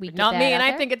sure we get Not that me, out and I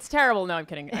there. think it's terrible. No, I'm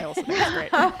kidding. I also think it's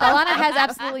great. Alanah has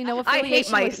absolutely no I hate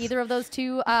affiliation with mice. either of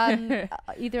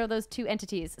those two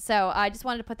entities. So I just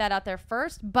wanted to put that out there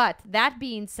first. But that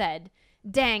being said,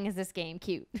 dang, is this game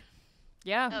cute?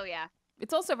 Yeah. Oh yeah.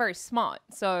 It's also very smart.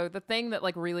 So the thing that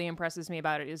like really impresses me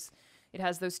about it is it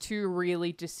has those two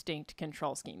really distinct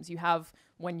control schemes. You have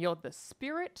when you're the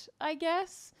spirit, I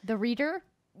guess. The reader?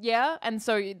 Yeah, and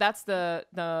so that's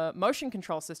the motion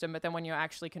control system, but then when you're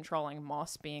actually controlling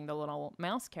Moss being the little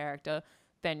mouse character,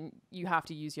 then you have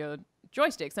to use your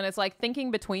joysticks. And it's like thinking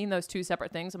between those two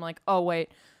separate things. I'm like, oh wait,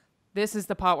 this is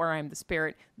the part where I'm the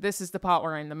spirit. This is the part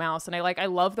where I'm the mouse. And I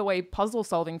love the way puzzle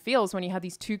solving feels when you have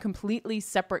these two completely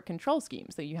separate control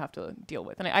schemes that you have to deal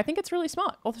with. And I think it's really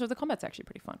smart. Also, the combat's actually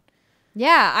pretty fun.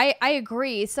 Yeah, I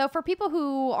agree. So for people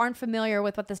who aren't familiar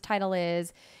with what this title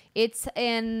is, it's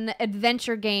an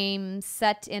adventure game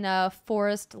set in a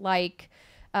forest-like,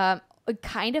 it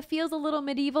kind of feels a little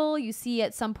medieval. You see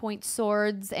at some point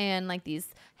swords and like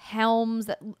these helms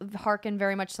that harken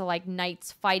very much to like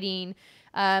knights fighting.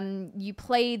 You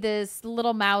play this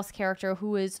little mouse character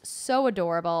who is so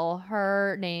adorable.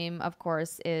 Her name, of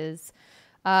course, is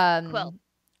Quill.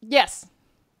 Yes.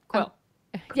 Quill.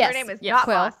 Yes. Her name is Yeah, not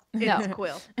Quill. Moss. No. It's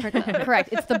Quill. Correct.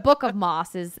 It's the Book of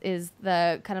Moss is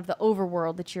the kind of the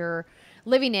overworld that you're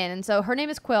living in. And so her name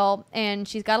is Quill, and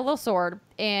she's got a little sword,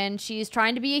 and she's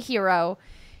trying to be a hero.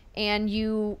 And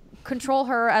you control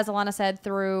her, as Alanah said,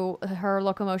 through her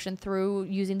locomotion through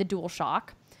using the DualShock.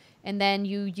 And then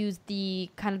you use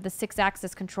the kind of the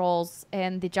 6-axis controls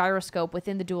and the gyroscope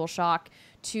within the DualShock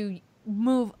to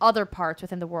move other parts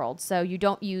within the world. So you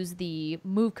don't use the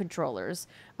move controllers,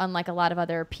 unlike a lot of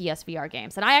other PSVR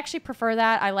games. And I actually prefer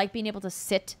that. I like being able to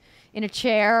sit in a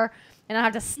chair and not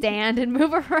have to stand and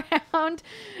move around.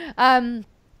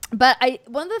 But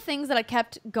one of the things that I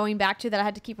kept going back to that I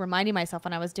had to keep reminding myself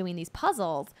when I was doing these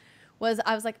puzzles was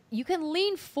I was like, you can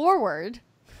lean forward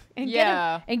and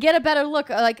get a better look.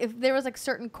 Like if there was like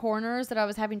certain corners that I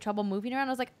was having trouble moving around, I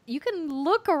was like, you can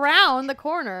look around the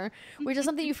corner, which is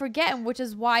something you forget, and which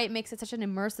is why it makes it such an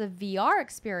immersive VR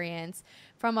experience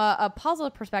from a puzzle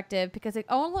perspective, because it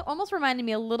almost reminded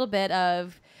me a little bit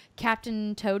of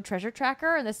Captain Toad Treasure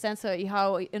Tracker in the sense of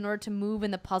how in order to move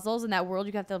in the puzzles in that world,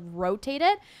 you have to rotate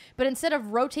it. But instead of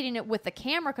rotating it with the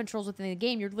camera controls within the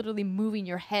game, you're literally moving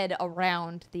your head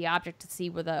around the object to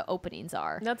see where the openings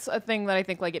are. That's a thing that I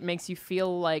think like it makes you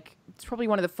feel like it's probably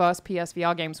one of the first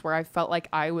PSVR games where I felt like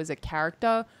I was a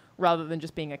character rather than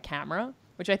just being a camera,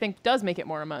 which I think does make it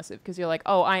more immersive because you're like,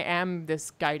 oh, I am this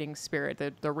guiding spirit,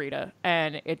 the reader,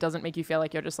 and it doesn't make you feel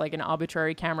like you're just like an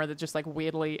arbitrary camera that's just like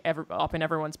weirdly up in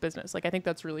everyone's business. Like I think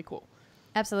that's really cool.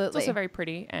 Absolutely. It's also very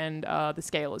pretty, and the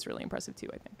scale is really impressive too,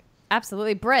 I think.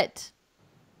 Absolutely. Britt,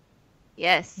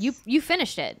 Yes. you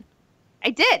finished it. I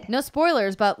did. No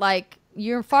spoilers, but like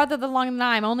you're farther along than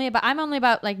I'm only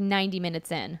about like 90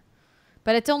 minutes in.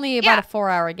 But it's only about a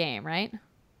 4-hour game, right?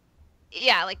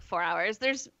 Yeah, like 4 hours.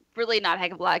 There's really not a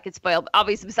heck of a lot I could spoil,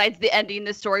 obviously, besides the ending,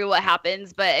 the story, what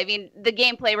happens. But I mean, the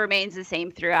gameplay remains the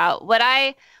same throughout. What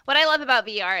I love about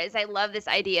VR is I love this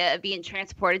idea of being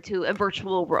transported to a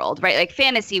virtual world, right? Like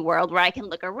fantasy world where I can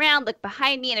look around, look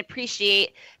behind me, and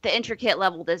appreciate the intricate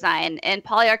level design. And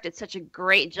Polyarc did such a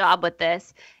great job with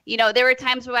this. You know, there were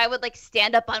times where I would like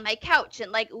stand up on my couch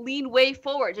and like lean way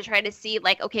forward to try to see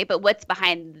like, okay, but what's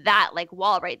behind that like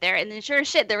wall right there? And then sure as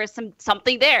shit, there was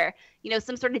something there, you know,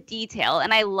 some sort of detail.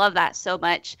 And I love that so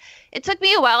much. It took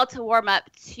me a while to warm up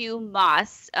to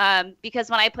Moss because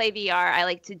when I play VR, I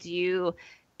like to do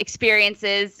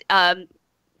experiences,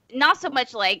 not so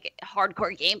much like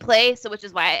hardcore gameplay, so which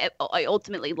is why I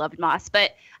ultimately loved Moss,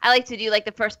 but I like to do like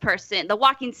the first person, the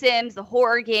walking sims, the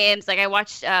horror games. Like I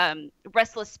watched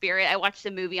Restless Spirit. I watched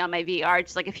a movie on my VR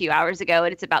just like a few hours ago,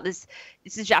 and it's about this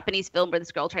Japanese film where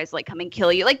this girl tries to like come and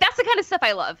kill you. Like that's the kind of stuff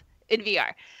I love in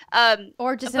VR.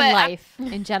 Or just in life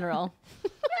in general.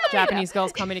 Japanese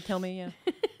girls coming to kill me. Yeah,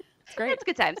 it's great. It's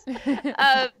good times.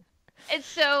 And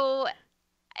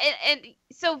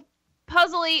so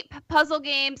puzzle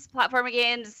games, platformer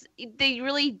games, they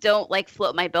really don't like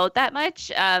float my boat that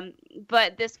much.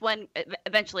 But this one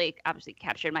eventually obviously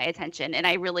captured my attention and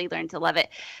I really learned to love it.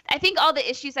 I think all the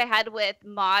issues I had with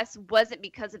Moss wasn't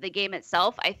because of the game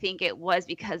itself. I think it was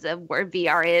because of where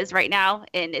VR is right now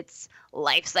in its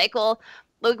life cycle.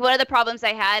 Like one of the problems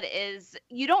I had is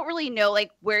you don't really know like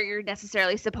where you're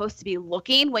necessarily supposed to be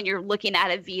looking when you're looking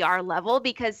at a VR level,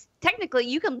 because technically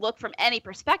you can look from any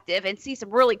perspective and see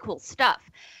some really cool stuff.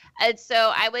 And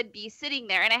so I would be sitting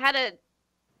there and I had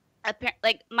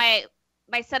like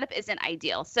my setup isn't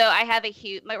ideal. So I have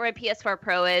where my PS4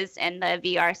 Pro is and the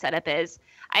VR setup is,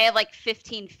 I have like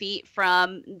 15 feet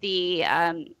from the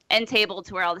end table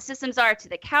to where all the systems are to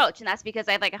the couch. And that's because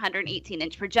I have like a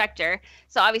 118-inch projector.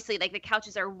 So obviously like the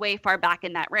couches are way far back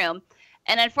in that room.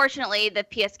 And unfortunately, the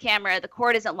PS camera, the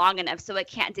cord isn't long enough, so it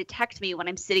can't detect me when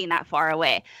I'm sitting that far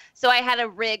away. So I had to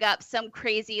rig up some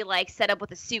crazy like setup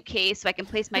with a suitcase so I can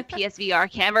place my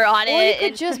PSVR camera on it. Or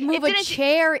you could just move a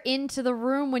chair into the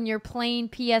room when you're playing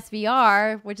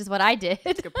PSVR, which is what I did.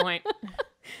 That's a good point.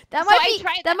 That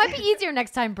might be easier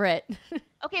next time, Britt.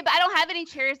 Okay, but I don't have any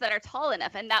chairs that are tall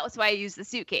enough, and that was why I used the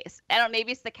suitcase. I don't.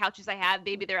 Maybe it's the couches I have.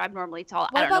 Maybe they're abnormally tall.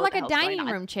 What I don't know about what like a dining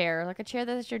room chair, like a chair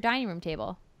that's your dining room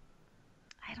table?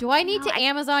 Do I need to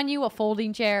Amazon you a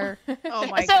folding chair? Oh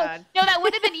my god. No, that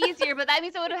would have been easier, but that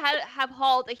means I would have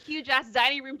hauled a huge ass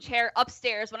dining room chair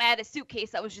upstairs when I had a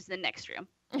suitcase that was just in the next room.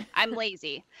 I'm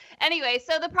lazy. Anyway,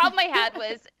 so the problem I had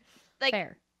was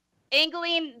like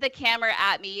angling the camera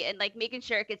at me and like making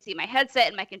sure it could see my headset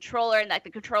and my controller, and that the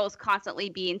control is constantly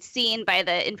being seen by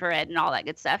the infrared and all that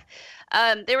good stuff.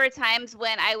 There were times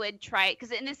when I would try,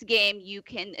 because in this game you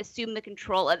can assume the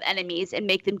control of enemies and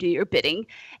make them do your bidding,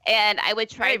 and I would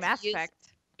try to use.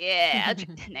 Yeah,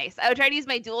 nice. I would try to use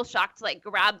my DualShock to like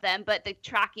grab them, but the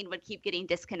tracking would keep getting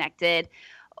disconnected,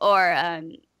 or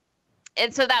and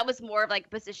so that was more of like a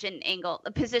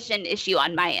position issue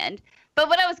on my end. But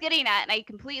what I was getting at, and I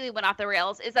completely went off the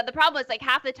rails, is that the problem was like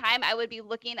half the time I would be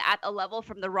looking at a level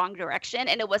from the wrong direction,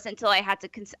 and it wasn't until I had to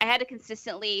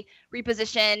consistently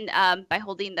reposition by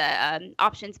holding the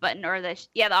options button, or the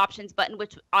options button,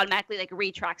 which automatically like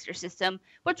retracks your system,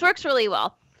 which works really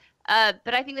well.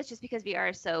 But I think that's just because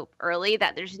VR is so early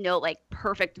that there's no like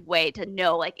perfect way to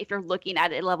know like if you're looking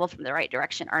at a level from the right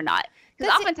direction or not.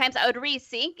 Because oftentimes I would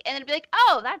resync and it'd be like,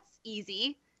 oh, that's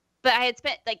easy. But I had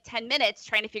spent like 10 minutes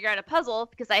trying to figure out a puzzle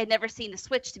because I had never seen the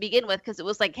switch to begin with, because it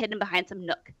was like hidden behind some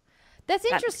nook. That's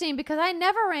interesting because I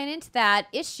never ran into that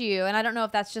issue, and I don't know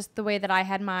if that's just the way that I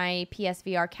had my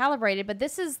PSVR calibrated, but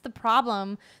this is the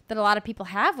problem that a lot of people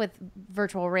have with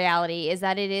virtual reality, is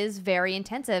that it is very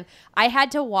intensive. I had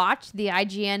to watch the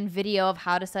IGN video of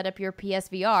how to set up your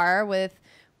PSVR with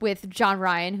John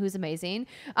Ryan, who's amazing,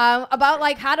 about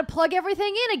like how to plug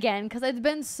everything in again, because it's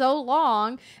been so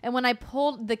long. And when I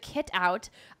pulled the kit out,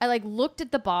 I like looked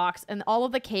at the box and all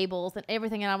of the cables and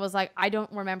everything, and I was like, I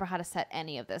don't remember how to set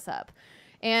any of this up.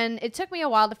 And it took me a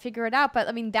while to figure it out, but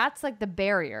I mean, that's like the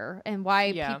barrier and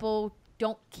why people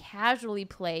don't casually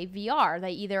play VR. They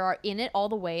either are in it all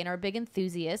the way and are big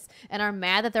enthusiasts and are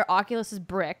mad that their Oculus is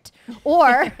bricked,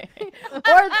 or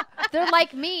they're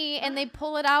like me and they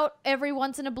pull it out every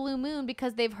once in a blue moon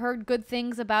because they've heard good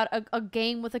things about a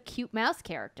game with a cute mouse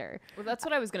character. Well, that's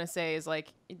what I was going to say, is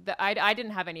like, I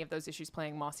didn't have any of those issues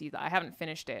playing Moss either. I haven't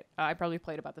finished it. I probably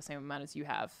played about the same amount as you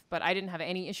have, but I didn't have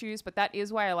any issues. But that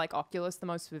is why I like Oculus the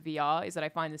most for VR, is that I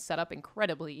find the setup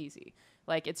incredibly easy.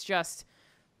 Like, it's just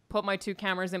put my two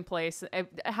cameras in place.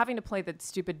 Having to play the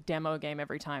stupid demo game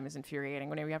every time is infuriating.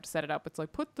 Whenever you have to set it up, it's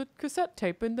like, put the cassette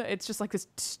tape in it's just like this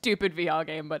stupid VR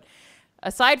game. But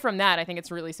aside from that, I think it's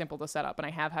really simple to set up, and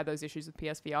I have had those issues with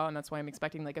PSVR, and that's why I'm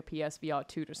expecting like a PSVR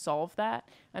 2 to solve that.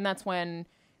 And that's when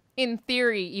in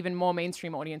theory, even more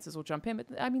mainstream audiences will jump in. But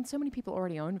I mean, so many people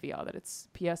already own VR that it's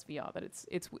PSVR that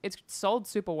it's sold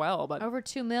super well. But Over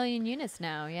 2 million units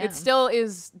now. Yeah. it still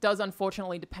does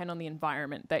unfortunately depend on the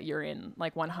environment that you're in,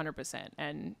 like 100%.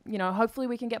 And hopefully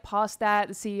we can get past that.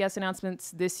 The CES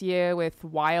announcements this year with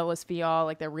wireless VR,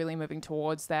 like they're really moving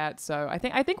towards that. So I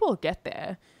think we'll get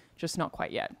there. Just not quite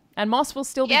yet. And Moss will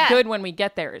still be good when we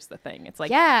get there is the thing. It's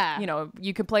like,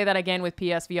 you can play that again with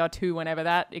PSVR 2 whenever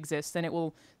that exists, and it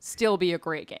will still be a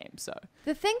great game. So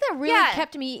the thing that really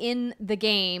kept me in the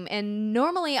game, and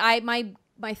normally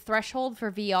my threshold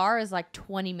for VR is like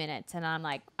 20 minutes, and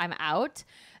I'm out.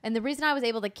 And the reason I was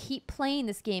able to keep playing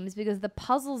this game is because the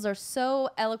puzzles are so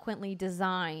eloquently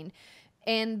designed.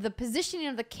 And the positioning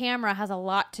of the camera has a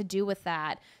lot to do with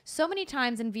that. So many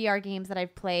times in VR games that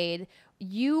I've played,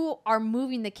 you are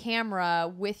moving the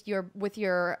camera with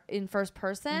your in first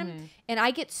person, and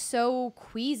I get so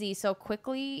queasy so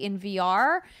quickly in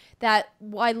VR that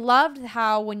I loved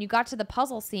how when you got to the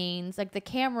puzzle scenes, like the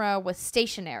camera was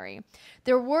stationary.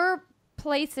 There were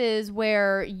places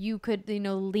where you could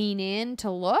lean in to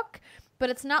look,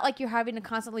 but it's not like you're having to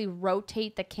constantly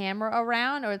rotate the camera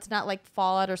around, or it's not like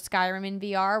Fallout or Skyrim in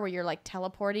VR where you're like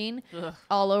teleporting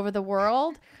all over the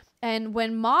world. And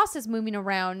when Moss is moving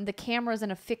around, the camera's in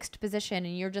a fixed position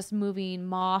and you're just moving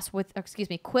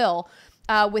Quill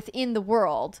within the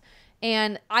world.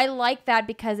 And I like that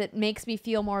because it makes me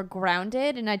feel more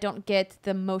grounded, and I don't get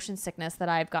the motion sickness that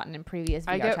I've gotten in previous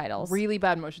VR titles. Really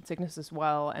bad motion sickness as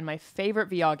well. And my favorite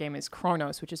VR game is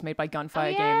Chronos, which is made by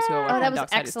Gunfire Games, who are working on that was Darksiders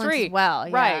excellent 3. as well.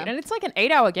 Yeah. Right, and it's like an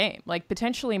 8-hour game, like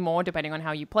potentially more depending on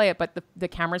how you play it. But the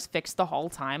camera's fixed the whole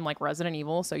time, like Resident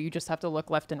Evil, so you just have to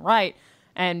look left and right.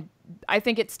 And I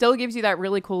think it still gives you that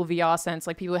really cool VR sense.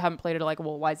 Like people who haven't played it are like,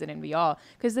 well, why is it in VR?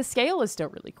 Because the scale is still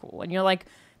really cool, and you're like,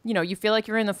 you feel like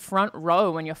you're in the front row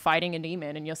when you're fighting a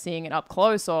demon and you're seeing it up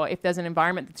close, or if there's an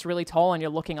environment that's really tall and you're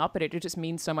looking up at it, it just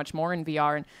means so much more in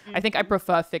VR. And I think I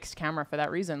prefer fixed camera for that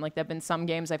reason. Like there've been some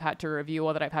games I've had to review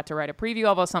or that I've had to write a preview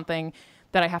of or something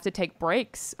that I have to take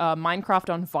breaks.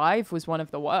 Minecraft on Vive was one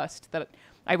of the worst, that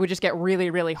I would just get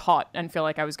really, really hot and feel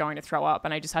like I was going to throw up,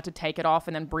 and I just had to take it off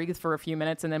and then breathe for a few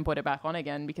minutes and then put it back on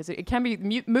again, because it can be,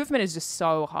 movement is just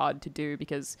so hard to do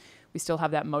because we still have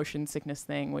that motion sickness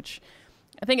thing, which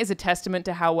I think is a testament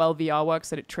to how well VR works,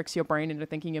 that it tricks your brain into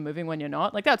thinking you're moving when you're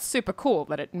not. Like that's super cool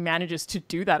that it manages to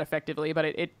do that effectively, but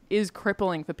it is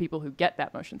crippling for people who get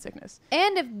that motion sickness.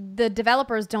 And if the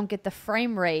developers don't get the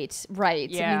frame rate right,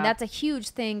 yeah. I mean that's a huge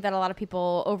thing that a lot of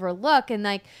people overlook. And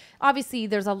like obviously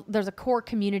there's a core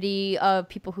community of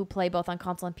people who play both on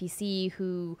console and PC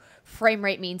who frame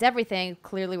rate means everything.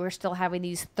 Clearly we're still having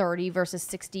these 30 versus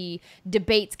 60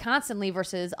 debates constantly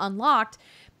versus unlocked.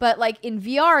 But like in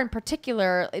VR in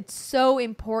particular, it's so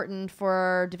important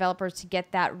for developers to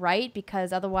get that right,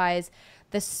 because otherwise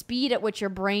the speed at which your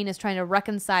brain is trying to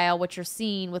reconcile what you're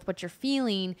seeing with what you're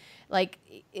feeling,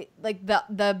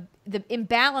 the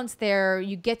imbalance there,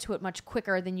 you get to it much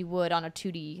quicker than you would on a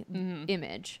 2D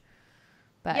image.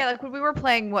 But yeah, like when we were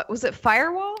playing, what was it,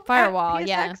 Firewall? Firewall,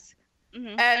 yeah.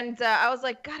 And I was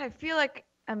like, God, I feel like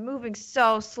I'm moving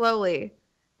so slowly.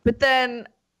 But then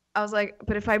I was like,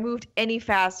 but if I moved any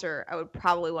faster, I would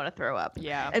probably want to throw up.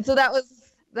 Yeah. And so that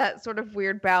was that sort of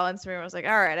weird balance for me. I was like,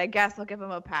 all right, I guess I'll give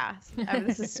him a pass. I mean,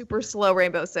 this is super slow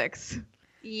Rainbow Six.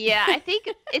 Yeah, I think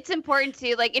it's important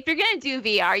to, like, if you're going to do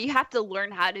VR, you have to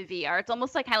learn how to VR. It's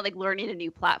almost like kind of like learning a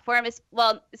new platform. It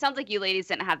sounds like you ladies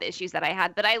didn't have the issues that I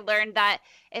had, but I learned that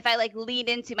if I like lean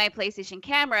into my PlayStation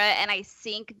camera and I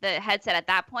sync the headset at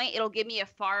that point, it'll give me a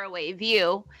faraway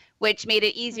view, which made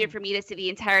it easier for me to see the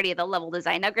entirety of the level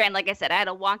design. Now, granted, like I said, I had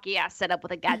a wonky ass setup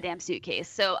with a goddamn suitcase,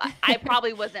 so I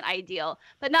probably wasn't ideal,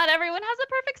 but not everyone has a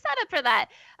perfect setup for that.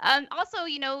 Also,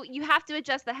 you have to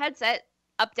adjust the headset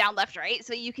up, down, left, right,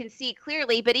 so you can see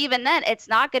clearly. But even then, it's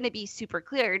not going to be super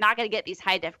clear. You're not going to get these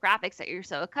high def graphics that you're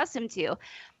so accustomed to.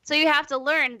 So you have to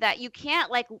learn that you can't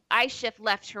like I shift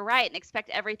left to right and expect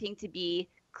everything to be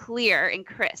clear and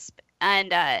crisp.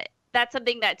 And that's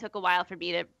something that took a while for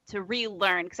me to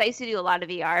relearn, because I used to do a lot of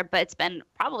VR, but it's been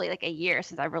probably like a year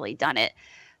since I've really done it.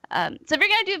 So if you're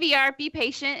going to do VR, be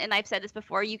patient. And I've said this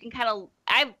before, you can kind of,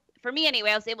 for me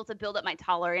anyway, I was able to build up my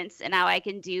tolerance, and now I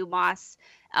can do Moss.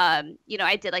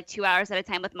 I did like 2 hours at a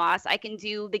time with Moss. I can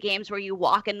do the games where you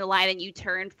walk in the line and you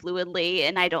turn fluidly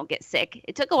and I don't get sick.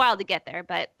 It took a while to get there,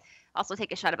 but also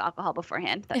take a shot of alcohol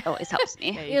beforehand. That always helps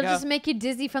me. It'll just make you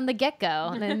dizzy from the get-go,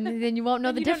 and then you won't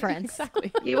know the difference.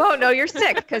 Exactly. You won't know you're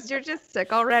sick because you're just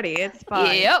sick already. It's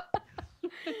fine. Yep.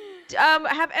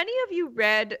 Have any of you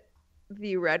read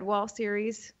the Redwall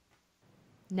series?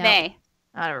 No. Nay.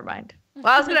 Oh, never mind.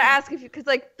 Well, I was going to ask if you, because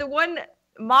like the one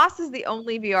Moss is the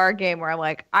only VR game where I'm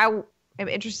like, I am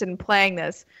interested in playing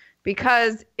this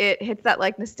because it hits that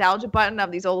like nostalgia button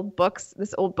of these old books,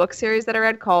 this old book series that I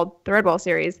read called the Redwall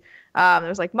series. There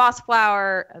was like Moss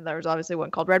Flower, and there was obviously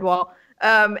one called Redwall.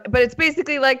 But it's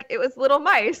basically like it was little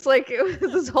mice. Like it was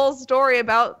this whole story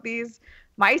about these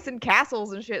mice and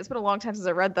castles and shit. It's been a long time since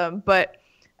I read them, but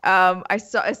I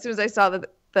saw as soon as I saw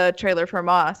the trailer for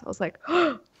Moss, I was like,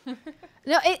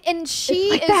 No, and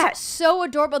she like is that. so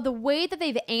adorable. The way that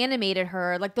they've animated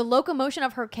her, like the locomotion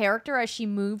of her character as she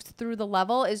moves through the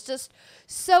level is just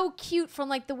so cute, from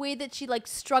like the way that she like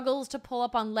struggles to pull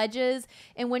up on ledges,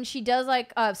 and when she does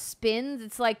like spins,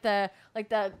 it's like the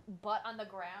butt on the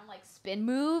ground like spin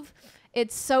move.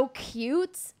 It's so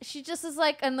cute. She just is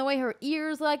like, and the way her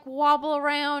ears like wobble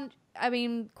around. I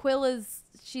mean,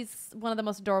 she's one of the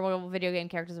most adorable video game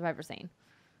characters I've ever seen.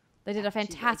 They did a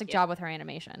fantastic job with her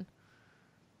animation.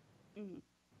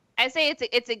 I say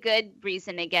it's a good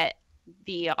reason to get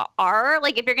VR.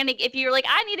 Like if you're like,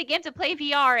 I need a game to play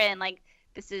VR in, like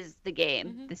this is the game.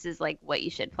 Mm-hmm. This is like what you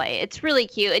should play. It's really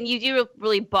cute, and you do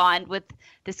really bond with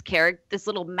this character, this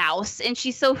little mouse, and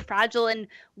she's so fragile and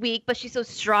weak, but she's so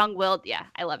strong-willed. Yeah,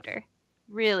 I loved her.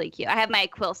 Really cute. I have my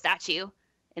Quill statue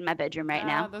in my bedroom right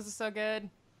now. Those are so good.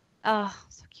 Oh,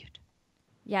 so cute.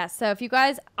 Yeah, so if you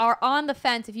guys are on the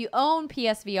fence, if you own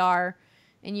PSVR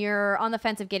and you're on the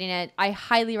fence of getting it, I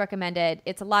highly recommend it.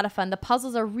 It's a lot of fun. The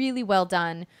puzzles are really well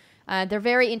done. They're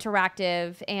very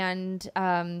interactive, and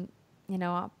you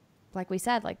know, like we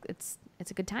said, like it's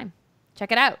a good time.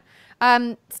 Check it out.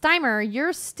 Steimer,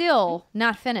 you're still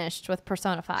not finished with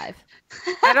Persona 5.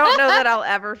 I don't know that I'll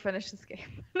ever finish this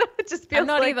game. It just feels I'm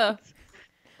not like either.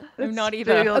 I'm not it's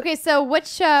either. really- Okay, so which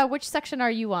section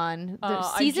are you on? The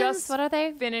seasons? I just What are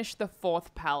they? finished the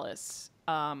 4th palace,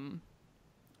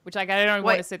 which I don't even What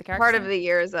want to say the character. part of the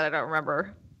year is that I don't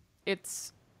remember.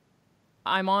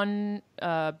 I'm on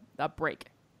a break.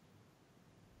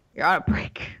 You're on a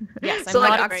break. Yes, so I'm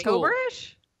like not at school.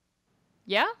 October-ish?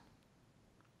 Yeah.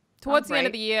 Towards the end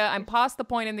of break. the year, I'm past the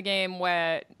point in the game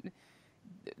where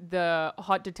the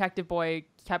hot detective boy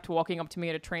kept walking up to me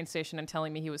at a train station and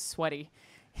telling me he was sweaty.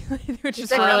 Which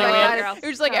is like, really oh my God, weird. it's It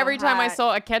was like so every time I hot.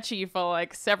 saw Akechi for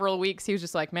like several weeks, he was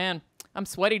just like, man, I'm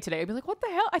sweaty today. I'd be like, what the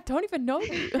hell? I don't even know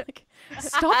you. Like,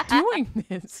 stop doing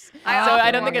this. So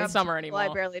I don't think it's summer anymore.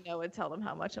 Well, I barely know and tell them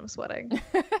how much I'm sweating.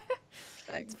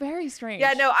 It's very strange.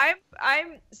 Yeah, no,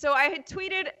 so I had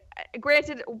tweeted,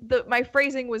 granted, my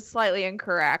phrasing was slightly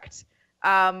incorrect.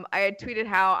 I had tweeted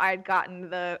how I'd gotten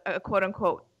the quote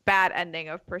unquote bad ending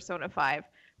of Persona 5.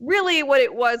 Really, what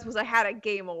it was I had a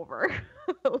game over.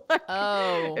 Like,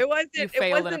 Oh, it wasn't. you It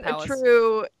failed in a wasn't a palace.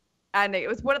 true ending. It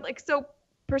was one of like so.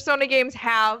 Persona games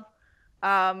have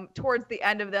towards the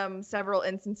end of them several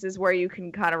instances where you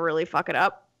can kind of really fuck it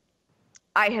up.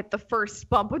 I hit the first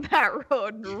bump of that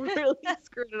road and really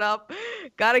screwed it up.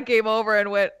 Got a game over and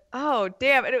went, oh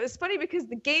damn! And it was funny because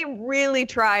the game really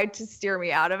tried to steer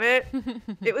me out of it.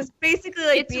 It was basically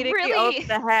like It's beating me really- over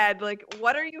the head, like,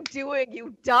 "What are you doing,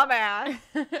 you dumbass?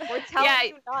 We're telling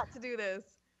you not to do this."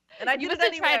 And I You did it must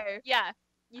have anyway. tried.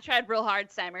 You tried real hard,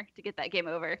 Steimer, to get that game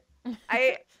over.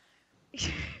 I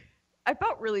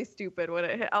felt really stupid when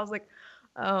it hit. I was like,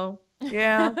 oh,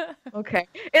 yeah, okay.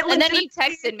 And then you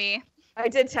texted me. I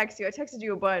did text you. I texted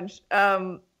you a bunch.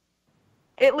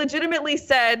 It legitimately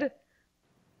said,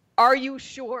 are you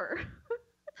sure?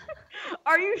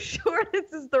 Are you sure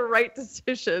this is the right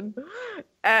decision?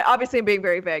 Obviously, I'm being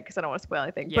very vague because I don't want to spoil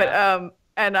anything. Yeah. But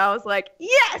and I was like,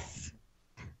 yes!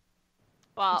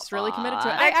 Just really committed to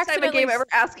it. Next time a game ever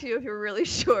asks you if you're really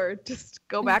sure, just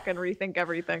go back and rethink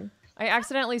everything. I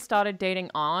accidentally started dating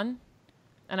On,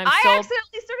 and I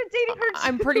accidentally started dating her too.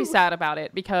 I'm pretty sad about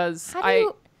it because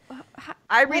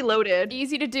I reloaded.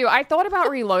 easy to do. I thought about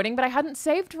reloading, but I hadn't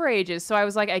saved for ages, so I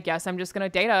was like, I guess I'm just gonna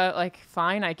date her. Like,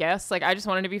 fine, I guess. Like, I just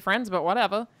wanted to be friends, but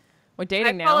whatever. We're dating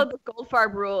I now. followed the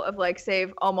Goldfarb rule of like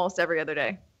save almost every other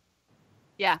day.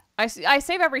 Yeah. I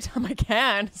save every time I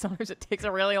can. Sometimes it takes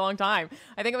a really long time.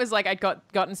 I think it was like I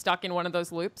gotten stuck in one of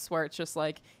those loops where it's just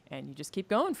like, and you just keep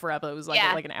going forever. It was like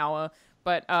like an hour.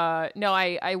 But no,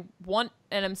 I want,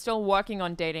 and I'm still working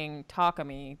on dating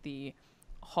Takami, the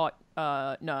hot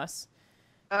nurse.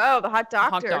 Oh, the hot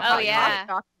doctor. doctor. Oh, yeah. Hot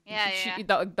doctor.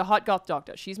 Yeah. The hot goth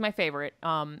doctor. She's my favorite.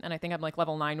 And I think I'm like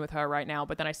level 9 with her right now.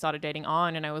 But then I started dating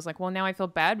On, and I was like, well, now I feel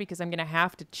bad because I'm gonna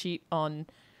have to cheat on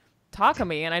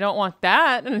Takami, and I don't want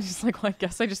that. And it's just like, well, I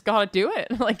guess I just gotta do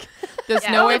it. Like, there's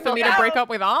no way for me to break up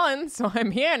with On, so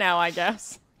I'm here now, I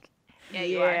guess. Yeah,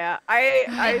 you are. Yeah,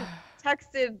 I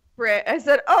texted Britt. I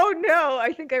said, "Oh no,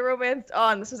 I think I romanced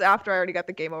on." This was after I already got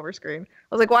the game over screen.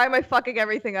 I was like, "Why am I fucking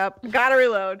everything up? Gotta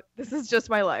reload. This is just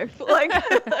my life." Like,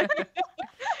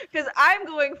 because I'm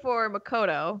going for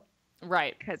Makoto.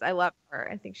 Right. Because I love her.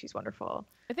 I think she's wonderful.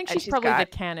 I think And she's probably the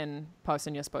got canon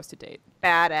person you're supposed to date.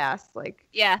 badass, like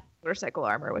Yeah. motorcycle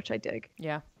armor, which I dig.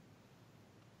 Yeah.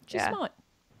 She's Yeah. smart.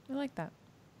 I like that.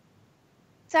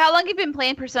 So how long have you been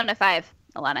playing Persona 5,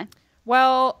 Alanah?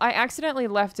 Well, I accidentally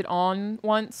left it on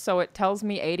once, so it tells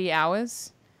me 80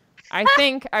 hours. I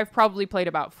think I've probably played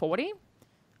about 40.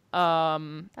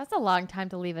 That's a long time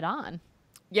to leave it on.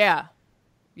 Yeah.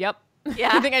 Yep.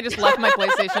 Yeah. I think I just left my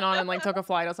PlayStation on and like took a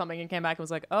flight or something and came back and was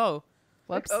like, oh,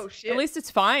 Like, whoops. oh shit. At least it's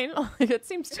fine. It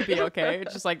seems to be okay.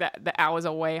 It's just like that the hours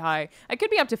are way high. I could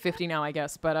be up to 50 now, I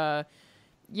guess. But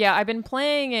yeah, I've been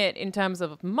playing it in terms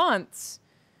of months.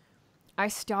 I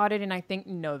started in, I think,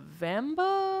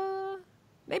 November?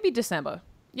 Maybe December.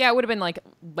 Yeah, it would have been like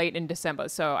late in December.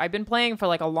 So I've been playing for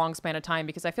like a long span of time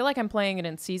because I feel like I'm playing it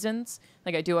in seasons.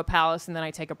 Like I do a palace and then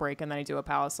I take a break and then I do a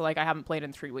palace. So like I haven't played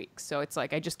in 3 weeks. So it's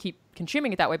like I just keep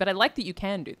consuming it that way. But I like that you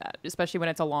can do that, especially when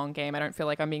it's a long game. I don't feel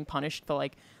like I'm being punished for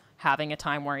like having a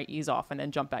time where I ease off and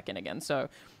then jump back in again. So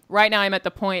right now I'm at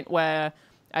the point where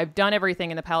I've done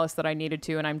everything in the palace that I needed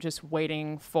to, and I'm just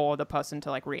waiting for the person to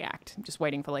like react. I'm just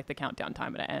waiting for like the countdown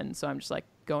timer to end. So I'm just like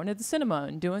going to the cinema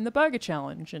and doing the burger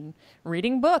challenge and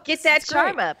reading books. Get that It's great.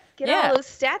 charm up. Get Yeah. all those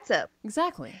stats up.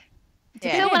 Exactly.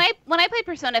 Yeah. So when I played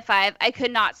Persona 5, I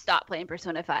could not stop playing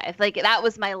Persona 5. Like that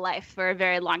was my life for a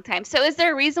very long time. So is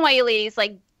there a reason why you ladies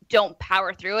like don't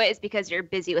power through it? Is because you're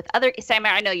busy with other Simon,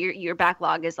 I know your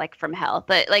backlog is like from hell,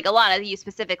 but like Alanah, you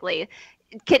specifically,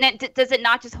 does it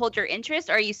not just hold your interest,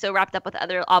 or are you so wrapped up with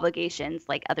other obligations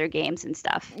like other games and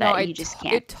stuff that you just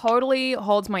can't? It totally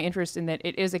holds my interest in that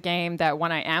it is a game that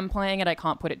when I am playing it, I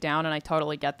can't put it down, and I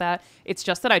totally get that. It's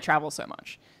just that I travel so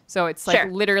much. So it's like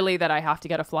Sure. literally that I have to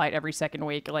get a flight every second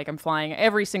week. Like I'm flying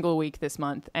every single week this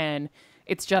month, and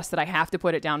it's just that I have to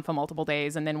put it down for multiple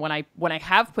days. And then when I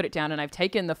have put it down and I've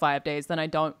taken the 5 days, then I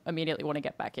don't immediately want to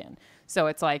get back in. So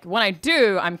it's like when I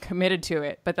do, I'm committed to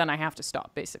it, but then I have to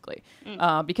stop basically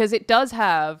because it does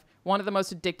have one of the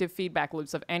most addictive feedback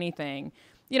loops of anything.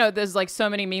 You know, there's like so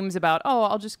many memes about, oh,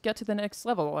 I'll just get to the next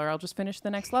level or I'll just finish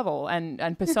the next level.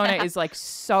 And Persona is like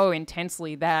so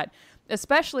intensely that,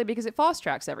 especially because it fast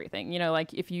tracks everything. You know,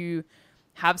 like if you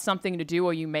have something to do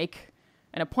or you make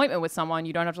an appointment with someone,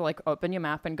 you don't have to like open your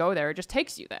map and go there. It just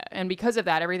takes you there. And because of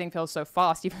that, everything feels so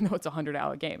fast, even though it's a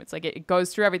 100-hour game. It's like it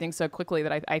goes through everything so quickly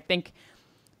that I think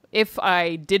if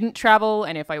I didn't travel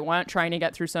and if I weren't trying to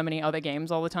get through so many other games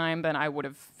all the time, then I would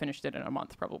have finished it in a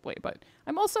month probably. But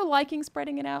I'm also liking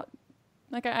spreading it out.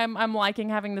 Like I'm liking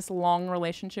having this long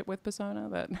relationship with Persona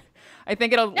that I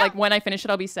think it'll like when I finish it,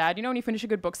 I'll be sad. You know, when you finish a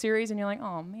good book series and you're like,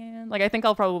 oh man, like I think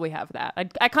I'll probably have that.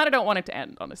 I kind of don't want it to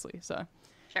end, honestly. So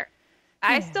Sure.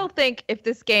 I still think if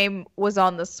this game was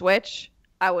on the Switch,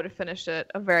 I would have finished it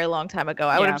a very long time ago.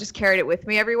 I would Yeah. have just carried it with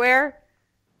me everywhere.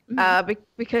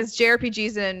 Because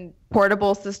JRPGs and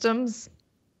portable systems,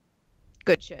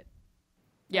 good shit.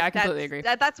 yeah, I completely agree.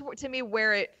 That's to me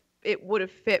where it would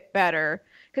have fit better.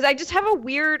 Because I just have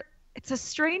it's a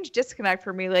strange disconnect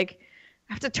for me. Like,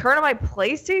 I have to turn on my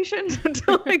PlayStation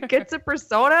until I get to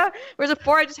Persona. Whereas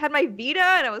before I just had my Vita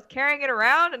and I was carrying it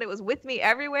around and it was with me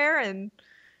everywhere. And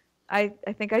I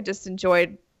think I just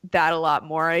enjoyed that a lot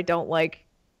more. I don't like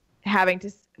having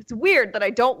to. It's weird that I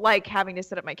don't like having to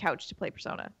sit at my couch to play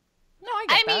Persona. No, I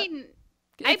get that. mean,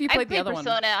 If you I played the played other one.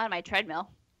 Persona on my treadmill.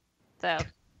 So,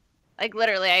 like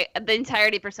literally, the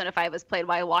entirety of Persona 5 was played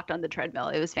while I walked on the treadmill.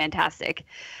 It was fantastic.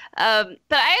 But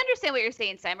I understand what you're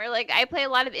saying, Simon. Like I play a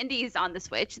lot of indies on the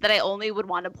Switch that I only would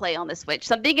want to play on the Switch.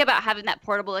 Something about having that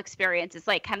portable experience is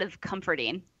like kind of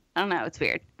comforting. I don't know. It's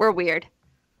weird. We're weird.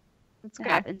 It's It okay.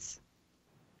 happens.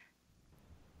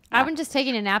 I've been just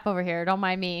taking a nap over here. Don't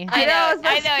mind me. I know,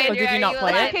 I know, Oh, Andrea. did you not are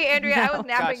play it? alive? Okay, Andrea, I No, was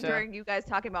napping gotcha. during you guys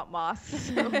talking about Moss.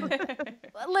 So.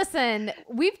 Listen,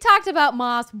 we've talked about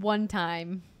Moss one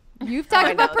time. You've talked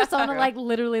I about know, that's Persona true. like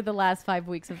literally the last 5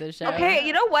 weeks of this show. Okay,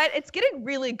 you know what? It's getting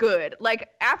really good. Like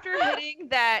after hitting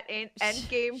that end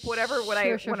game, whatever,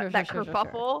 that Sure.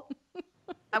 kerfuffle,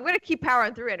 I'm gonna keep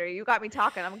powering through, Andrea. You got me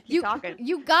talking. I'm gonna keep talking.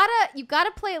 You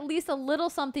gotta play at least a little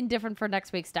something different for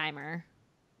next week's timer.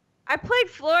 I played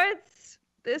Florence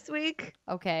this week,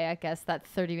 Okay, I guess that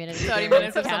 30 minutes. 30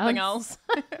 minutes of something else.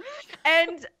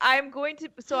 and I'm going to.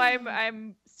 So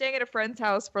I'm staying at a friend's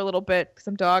house for a little bit because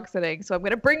I'm dog sitting. So I'm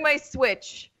gonna bring my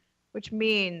Switch, which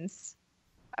means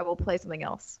I will play something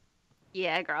else.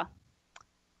 Yeah, girl.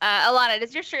 Alanah,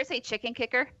 does your shirt say Chicken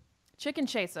Kicker? Chicken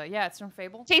Chaser. Yeah, it's from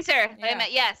Fable. Chaser. Yeah. I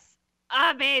meant yes.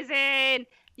 Amazing.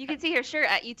 You can see her shirt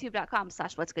at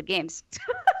youtube.com/whatsgoodgames.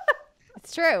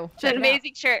 It's true. It's an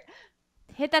amazing shirt.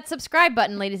 Hit that subscribe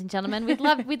button, ladies and gentlemen. We'd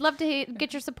love to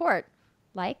get your support.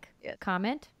 Like,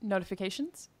 comment,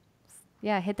 Notifications.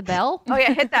 yeah, hit the bell. Oh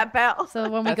yeah, hit that bell. So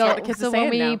when we That's what the kids are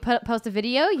when saying we now. post a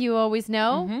video, you always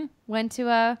know when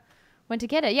to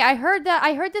get it. Yeah, I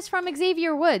heard this from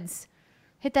Xavier Woods.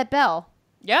 Hit that bell.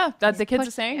 Yeah, that's the kids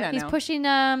are saying that He's now. pushing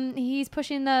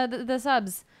the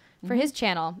subs for his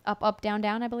channel. Up, down,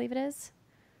 down, I believe it is.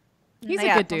 He's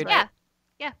Yeah, a good dude. right.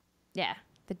 Yeah,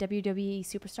 the WWE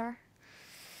superstar.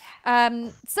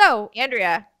 So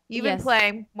Andrea, you've been Yes.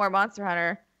 playing more Monster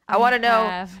Hunter. I want to know,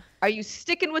 have- are you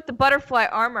sticking with the butterfly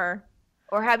armor,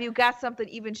 or have you got something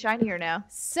even shinier now?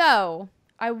 So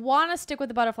I want to stick with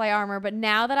the butterfly armor, but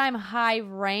now that I'm high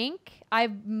rank,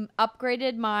 I've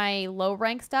upgraded my low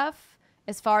rank stuff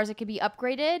as far as it could be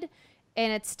upgraded,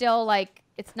 and it's still like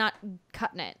it's not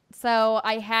cutting it. So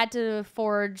I had to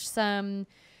forge some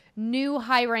new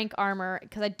high rank armor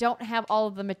because I don't have all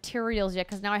of the materials yet,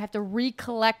 because now I have to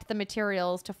recollect the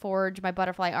materials to forge my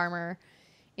butterfly armor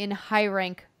in high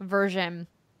rank version.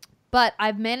 But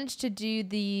I've managed to do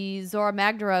the Zora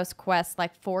Magdaros quest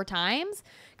like 4 times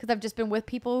because I've just been with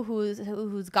people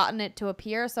who's gotten it to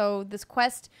appear. So this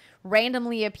quest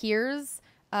randomly appears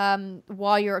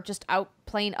while you're just out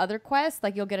playing other quests.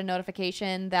 Like you'll get a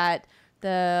notification that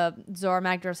the Zora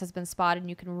Magdaros has been spotted and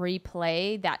you can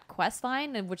replay that quest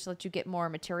line, and which lets you get more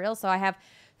material. So I have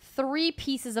 3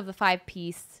 pieces of the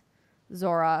 5-piece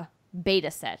Zora beta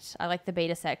set. I like the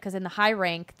beta set because in the high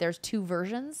rank there's 2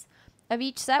 versions of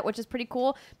each set, which is pretty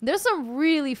cool. There's some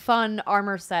really fun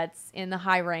armor sets in the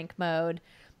high rank mode,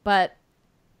 but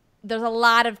there's a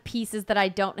lot of pieces that I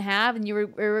don't have, and it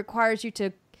requires you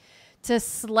to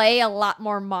slay a lot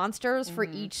more monsters for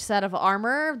each set of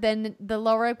armor than the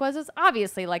low rank was. It's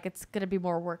obviously like it's gonna be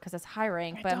more work because it's high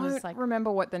rank. But I I'm just don't like,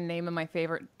 remember what the name of my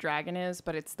favorite dragon is,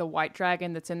 but it's the white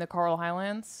dragon that's in the Coral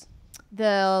Highlands.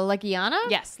 the Legiana.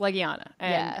 Yes, Legiana.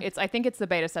 And Yeah. I think it's the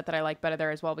beta set that I like better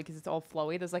there as well because it's all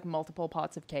flowy. There's like multiple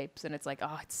pots of capes and it's like,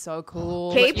 oh, it's so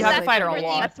cool. Capes? You have to That's fight her a really-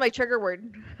 lot. That's my trigger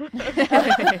word.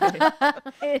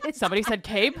 Somebody said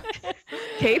cape?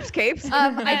 Capes.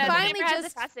 I finally Amber has a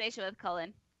just fascination with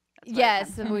Cullen.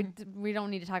 That's what yes, we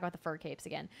don't need to talk about the fur capes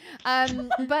again.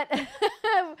 But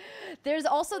there's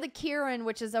also the Kieran,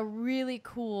 which is a really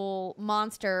cool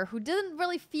monster who doesn't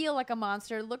really feel like a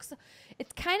monster.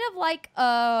 It's kind of like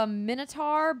a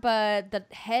minotaur, but the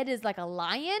head is like a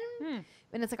lion.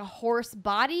 And it's like a horse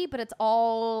body, but it's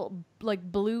all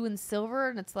like blue and silver,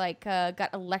 and it's like got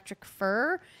electric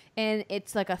fur, and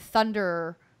it's like a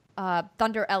thunder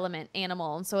element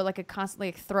animal, and so like it constantly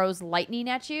like, throws lightning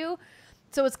at you.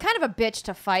 So it's kind of a bitch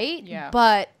to fight, Yeah.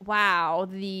 but wow,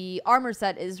 the armor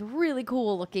set is really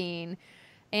cool looking,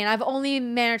 and I've only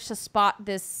managed to spot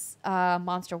this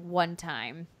monster 1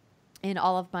 time in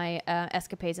all of my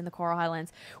escapades in the Coral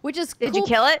Highlands, which is Did cool. you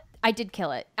kill it? I did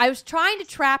kill it. I was trying to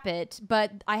trap it,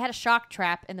 but I had a shock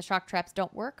trap, and the shock traps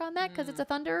don't work on that because it's a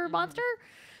thunder monster.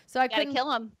 So I Gotta couldn't kill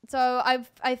him. So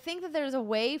I think that there's a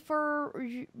way for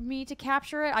me to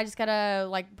capture it. I just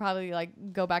gotta probably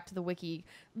go back to the wiki.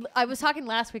 I was talking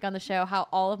last week on the show how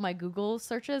all of my Google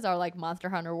searches are like Monster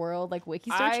Hunter World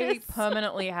wiki searches. I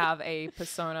permanently have a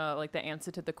persona, like the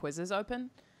answer to the quizzes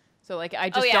open. So like I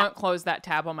just yeah. don't close that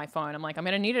tab on my phone. I'm like, I'm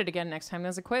gonna need it again next time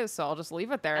there's a quiz, so I'll just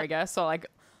leave it there, I guess. So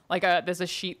there's a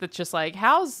sheet that's just like,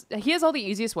 here's all the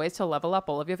easiest ways to level up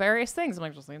all of your various things. I'm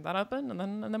like, just leave that open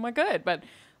and then we're good. But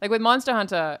like with Monster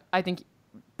Hunter, I think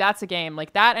that's a game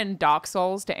like that, and Dark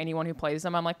Souls, to anyone who plays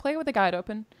them, I'm like, play with the guide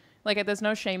open. Like there's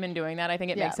no shame in doing that. I think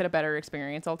it makes it a better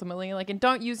experience ultimately. Like, and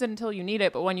don't use it until you need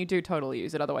it, but when you do, totally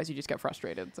use it. Otherwise you just get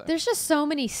frustrated. So. There's just so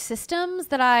many systems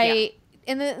that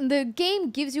and the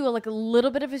game gives you a little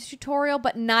bit of a tutorial,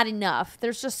 but not enough.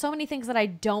 There's just so many things that I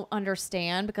don't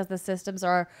understand because the systems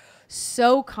are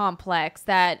so complex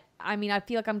that I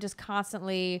feel like I'm just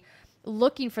constantly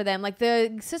looking for them. Like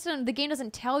the game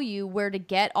doesn't tell you where to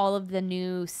get all of the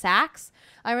new sacks.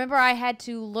 I remember I had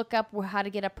to look up how to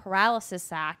get a paralysis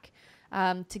sack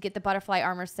to get the butterfly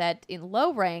armor set in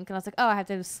low rank, and I was like, oh, I have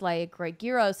to slay a Great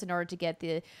Gyros in order to get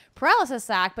the paralysis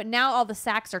sack. But now all the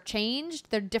sacks are changed;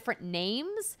 they're different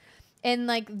names, and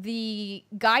the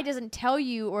guide doesn't tell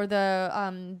you, or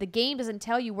the game doesn't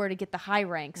tell you where to get the high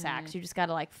rank sacks. You just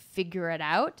gotta figure it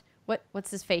out. What's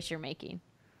this face you're making?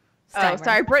 Oh,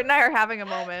 sorry. Britt and I are having a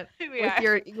moment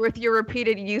with your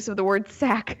repeated use of the word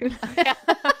sack.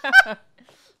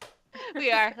 We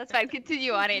are. That's fine.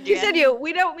 Continue on, Andrea. Continue.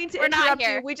 We don't mean to We're not interrupt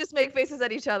here. you. We just make faces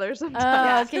at each other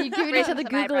sometimes. Okay, you give Raise each other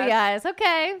some googly eyebrows.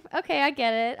 eyes. Okay, I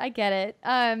get it.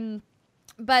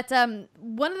 But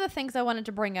one of the things I wanted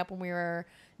to bring up when we were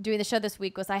doing the show this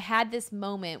week was I had this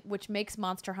moment which makes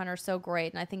Monster Hunter so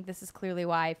great, and I think this is clearly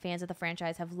why fans of the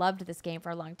franchise have loved this game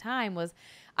for a long time, was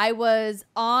I was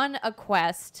on a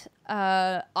quest,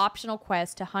 optional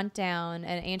quest to hunt down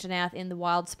an Anjanath in the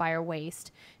Wildspire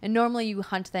Waste, and normally you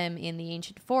hunt them in the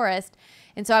Ancient Forest,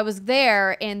 and so I was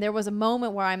there, and there was a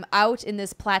moment where I'm out in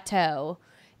this plateau,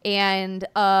 and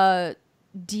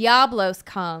Diablos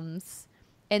comes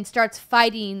and starts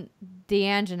fighting the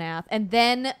Anjanath, and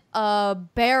then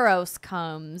Barros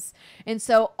comes, and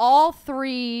so all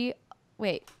three.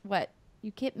 Wait, what?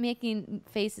 You keep making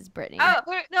faces, Brittany. Oh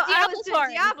no, I was doing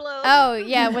Diablo. Oh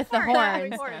yeah, with the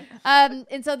horns. Horns.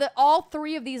 And so all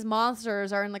three of these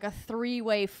monsters are in like a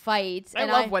 3-way fight. I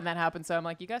and love when that happens. So I'm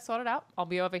like, you guys sort it out. I'll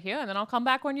be over here, and then I'll come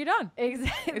back when you're done.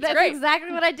 Exactly. It's That's great.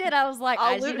 exactly what I did. I was like, I'll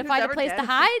I just loot need to who's find a ever place to dead.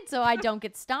 hide so I don't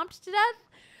get stomped to death.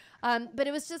 But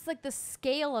it was just like the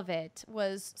scale of it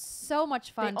was so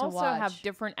much fun They to also watch. have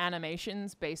different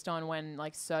animations based on when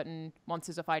like certain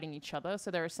monsters are fighting each other. So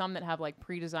there are some that have like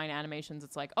pre-designed animations.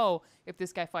 It's like, oh, if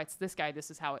this guy fights this guy, this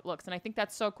is how it looks. And I think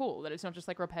that's so cool that it's not just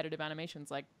like repetitive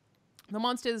animations. Like the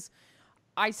monsters,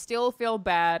 I still feel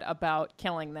bad about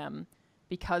killing them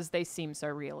because they seem so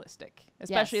realistic.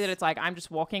 Especially Yes. that it's like, I'm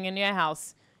just walking into your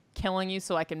house, killing you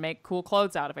so I can make cool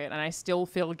clothes out of it, and I still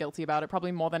feel guilty about it,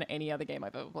 probably more than any other game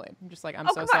I've ever played. I'm just like, I'm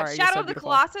Oh, so come sorry. on. You're Shadow so of the beautiful.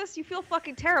 Colossus, you feel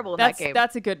fucking terrible in that game.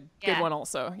 That's a good Yeah. one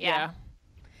also. Yeah.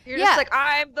 You're Yeah. just like,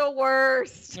 I'm the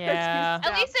worst. Yeah.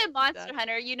 At least in Monster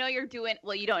Hunter, you know you're doing,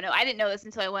 well, you don't know. I didn't know this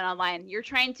until I went online. You're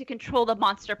trying to control the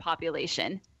monster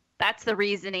population. That's the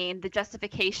reasoning, the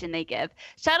justification they give.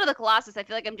 Shadow of the Colossus, I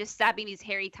feel like I'm just stabbing these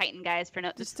hairy Titan guys for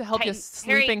no. Just to help your hairy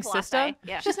sleeping colossi. sister.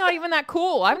 Yeah. She's not even that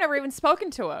cool. I've never even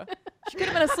spoken to her. She could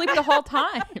have been asleep the whole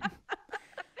time.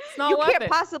 It's not You worth can't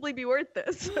it. possibly be worth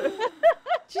this.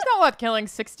 She's not worth killing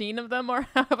 16 of them or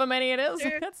however many it is.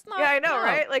 Dude, That's not. yeah, I know, no.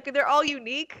 right? Like they're all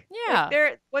unique. Yeah.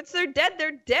 Like, once they're dead,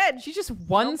 they're dead. She's just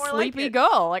one more like sleepy it.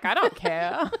 girl. Like, I don't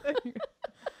care.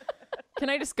 Can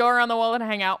I just go around the wall and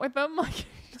hang out with them? Like,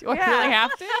 do I Yeah. really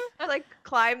have to? I like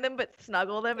climb them but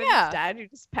snuggle them Yeah. instead. You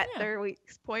just pet Yeah. their weak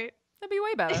point. That'd be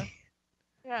way better.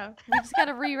 Yeah. We just got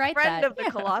to rewrite Friend that. of the Yeah.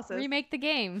 Colossus. Remake the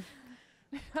game.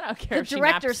 I don't care The if she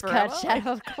director's naps cut, forever.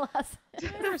 Shadow of the Colossus.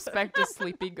 I respect a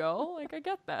sleepy girl. Like, I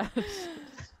get that.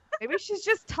 Maybe she's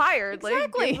just tired.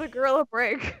 Exactly. Like, give the girl a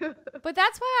break. But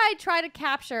that's why I try to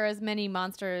capture as many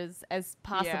monsters as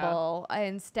possible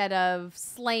instead of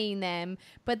slaying them.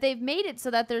 But they've made it so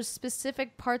that there's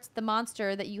specific parts of the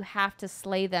monster that you have to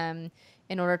slay them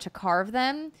in order to carve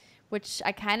them, which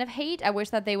I kind of hate. I wish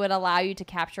that they would allow you to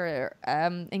capture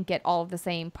and get all of the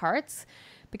same parts,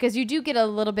 because you do get a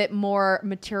little bit more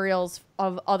materials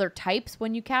of other types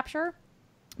when you capture.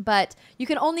 But you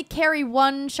can only carry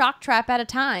one shock trap at a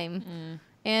time.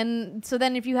 And so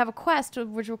then if you have a quest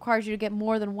which requires you to get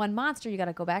more than one monster, you got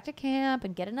to go back to camp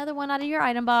and get another one out of your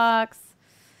item box.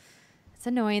 It's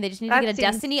annoying. They just need to That get a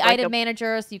seems Destiny like item a-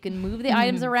 manager so you can move the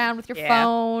items around with your Yeah.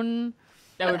 phone.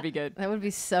 That would be good. That would be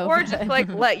so or good. just like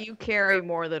let you carry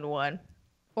more than one.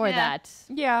 Or Yeah. that.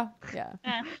 Yeah. Yeah.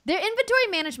 Eh. Their inventory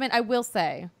management, I will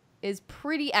say, is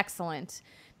pretty excellent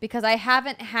because I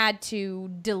haven't had to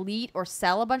delete or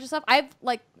sell a bunch of stuff. I've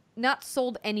like not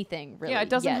sold anything really. Yeah, it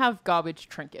doesn't yet. have garbage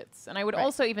trinkets. And I would Right.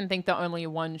 also even think the only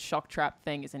one shock trap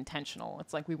thing is intentional.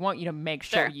 It's like, we want you to make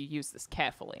sure Sure. you use this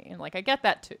carefully. And like, I get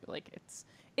that too. Like,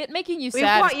 it making you We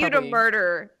sad. want is you to probably-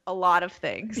 murder a lot of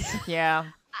things. Yeah.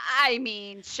 I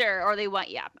mean, sure. Or they want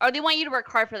you to work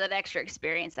hard for that extra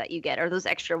experience that you get, or those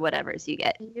extra whatevers you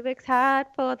get. He works hard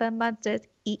for the monsters.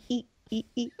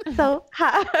 So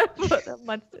hard for the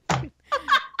monsters.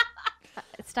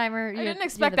 Steimer, I didn't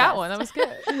expect that one. That was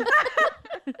good.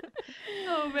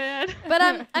 Oh man. But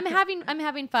I'm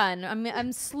having fun.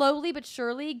 I'm slowly but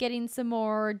surely getting some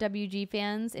more WG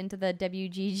fans into the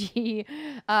WGG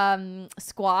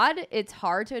squad. It's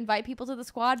hard to invite people to the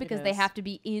squad because they is. have to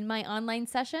be in my online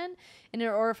session. And in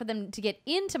order for them to get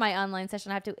into my online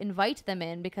session, I have to invite them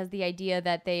in because the idea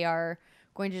that they are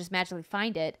going to just magically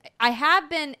find it. I have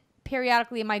been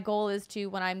periodically, and my goal is to,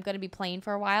 when I'm going to be playing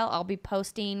for a while, I'll be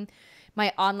posting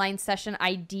my online session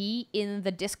ID in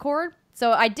the Discord.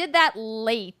 So I did that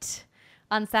late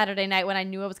on Saturday night when I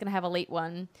knew I was going to have a late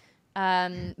one.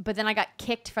 But then I got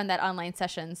kicked from that online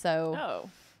session. So Oh.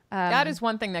 That is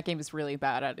one thing that game is really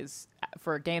bad at, is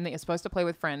for a game that you're supposed to play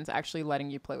with friends, actually letting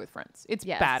you play with friends. It's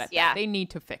Yes. bad at Yeah. that. They need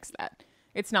to fix that.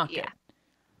 It's not Yeah. good.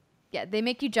 yeah, they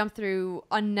make you jump through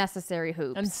unnecessary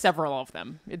hoops. And several of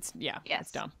them. It's Yes.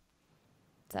 it's dumb.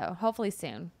 So hopefully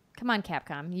soon. Come on,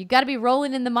 Capcom. You got to be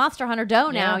rolling in the Monster Hunter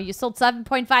dough now. Yeah. You sold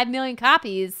 7.5 million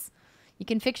copies. You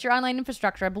can fix your online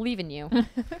infrastructure. I believe in you.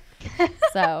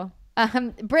 So,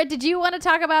 Britt, did you want to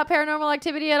talk about Paranormal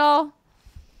Activity at all?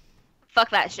 Fuck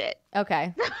that shit.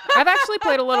 Okay. I've actually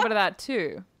played a little bit of that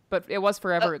too, but it was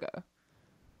forever ago.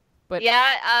 But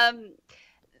yeah,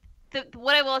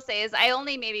 what I will say is I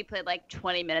only maybe played like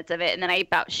 20 minutes of it, and then I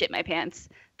about shit my pants.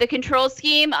 The control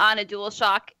scheme on a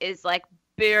DualShock is like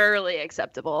barely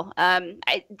acceptable. The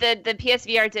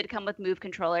PSVR did come with Move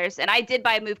controllers, and I did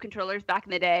buy Move controllers back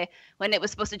in the day when it was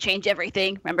supposed to change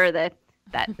everything. Remember that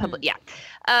public? Yeah.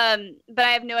 But I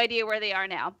have no idea where they are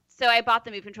now. So I bought the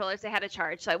Move controllers. They had a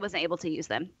charge, so I wasn't able to use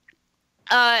them.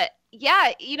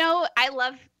 Yeah, you know, I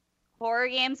love horror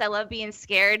games. I love being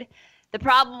scared. The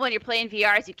problem when you're playing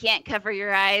VR is you can't cover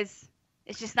your eyes.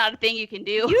 It's just not a thing you can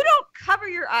do. You don't cover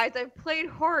your eyes. I've played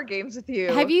horror games with you.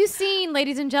 Have you seen,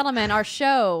 ladies and gentlemen, our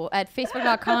show at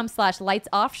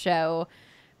facebook.com/lightsoffshow,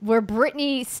 where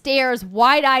Brittany stares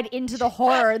wide-eyed into the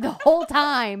horror the whole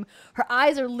time? Her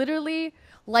eyes are literally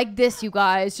like this, you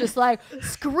guys, just like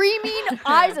screaming,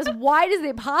 eyes as wide as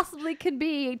they possibly can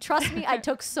be. Trust me, I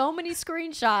took so many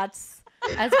screenshots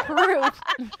as proof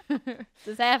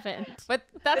this happened. But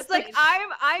that's it's like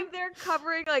I'm there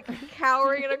covering, like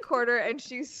cowering in a corner, and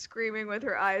she's screaming with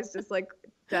her eyes just like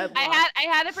deadlocked. I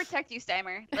had to protect you,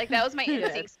 Steimer. Like that was my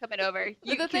instincts coming over.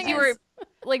 The thing is,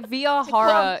 like VR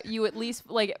horror, you at least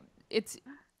like it's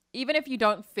even if you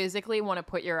don't physically want to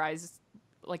put your eyes,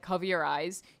 like cover your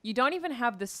eyes, you don't even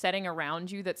have the setting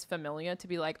around you that's familiar to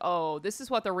be like, oh, this is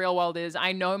what the real world is.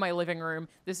 I know my living room.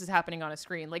 This is happening on a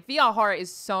screen. Like VR horror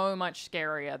is so much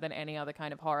scarier than any other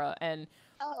kind of horror. And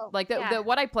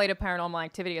what I played of Paranormal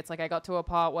Activity, it's like I got to a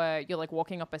part where you're like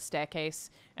walking up a staircase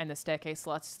and the staircase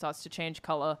starts to change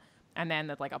color. And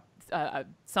then like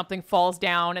something falls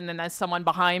down and then there's someone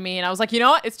behind me. And I was like, you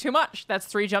know what? It's too much. That's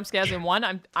 3 jump scares in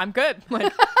one. I'm good.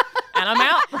 Like, and I'm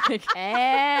out. Like,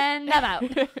 and I'm out.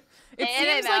 It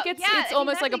seems like it's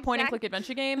almost like a point-and-click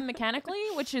adventure game mechanically,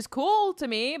 which is cool to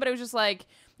me. But it was just like,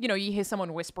 you know, you hear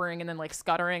someone whispering and then like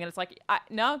scuttering, and it's like,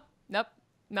 nope,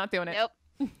 not doing it. Nope.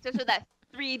 Just with that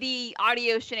 3D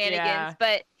audio shenanigans. Yeah.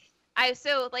 But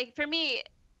like for me,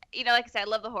 you know, like I said, I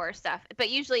love the horror stuff. But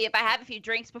usually if I have a few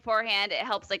drinks beforehand, it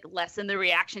helps like lessen the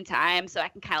reaction time, so I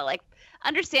can kind of like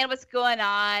understand what's going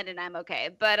on and I'm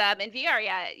okay. But in VR,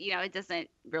 yeah, you know, it doesn't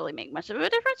really make much of a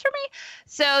difference for me.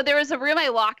 So there was a room I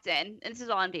walked in, and this is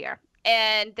all in VR.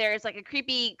 And there's like a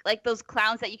creepy, like those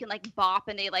clowns that you can like bop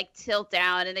and they like tilt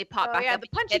down and they pop back up. The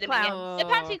punchy clowns. The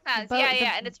punchy clowns.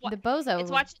 Yeah. And it's the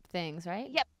bozo things, right?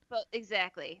 Yep.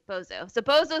 Exactly. Bozo. So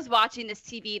Bozo's watching this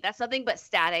TV. That's nothing but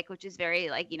static, which is very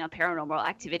like, you know, Paranormal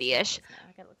Activity-ish.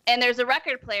 And there's a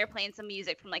record player playing some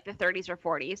music from like the 30s or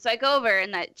 40s. So I go over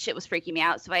and that shit was freaking me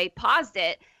out. So I paused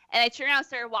it and I turned around and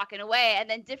started walking away, and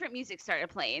then different music started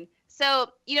playing. So,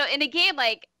 you know, in a game,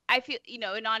 like I feel, you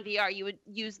know, in non-VR, you would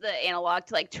use the analog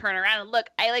to like turn around and look.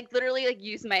 I like literally like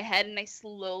used my head and I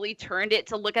slowly turned it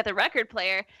to look at the record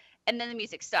player, and then the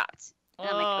music stopped. And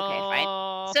I'm like, okay,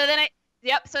 fine.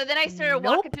 So then I started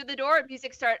walking through the door, and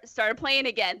music started playing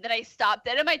again. Then I stopped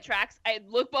dead in my tracks. I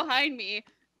looked behind me,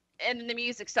 and then the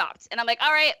music stopped. And I'm like,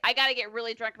 all right, I got to get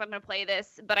really drunk if I'm going to play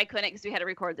this. But I couldn't because we had to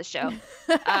record the show.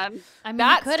 I mean,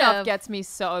 that stuff gets me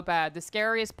so bad. The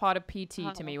scariest part of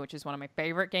PT to me, which is one of my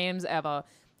favorite games ever,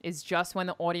 is just when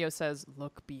the audio says,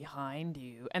 look behind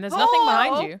you. And there's nothing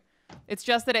behind you. It's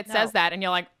just that it says that, and you're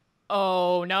like,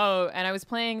 oh, no. And I was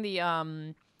playing the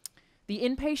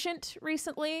Inpatient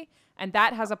recently, and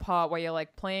that has a part where you're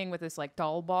like playing with this like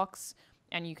doll box,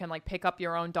 and you can like pick up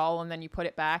your own doll and then you put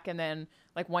it back, and then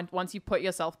like once you put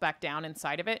yourself back down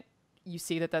inside of it, you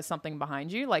see that there's something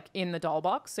behind you, like in the doll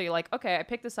box. So you're like, okay, I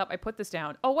picked this up, I put this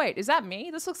down. Oh wait, is that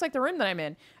me? This looks like the room that I'm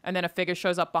in. And then a figure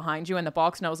shows up behind you in the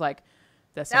box, and I was like,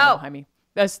 there's someone behind me.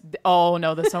 There's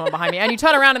someone behind me. And you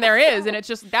turn around and there is, and it's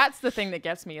just, that's the thing that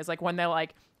gets me, is like when they're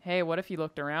like, hey, what if you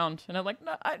looked around? And I'm like,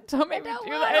 no, don't make me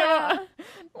do that.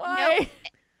 Why? Nope.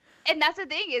 And that's the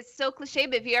thing, it's so cliche,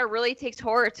 but VR really takes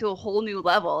horror to a whole new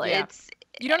level. Yeah.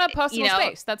 You don't have personal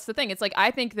space. That's the thing. It's like, I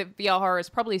think that VR horror is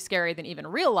probably scarier than even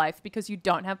real life because you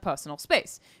don't have personal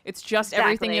space. It's just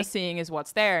everything you're seeing is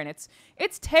what's there, and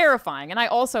it's terrifying. And I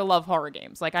also love horror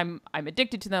games. Like I'm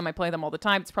addicted to them. I play them all the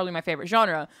time. It's probably my favorite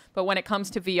genre. But when it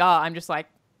comes to VR, I'm just like,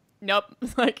 nope.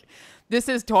 Like, this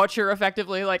is torture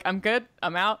effectively. Like, I'm good.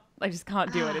 I'm out. I just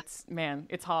can't do it.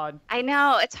 It's hard. I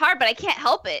know. It's hard, but I can't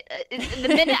help it. The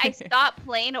minute I stop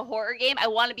playing a horror game, I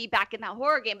want to be back in that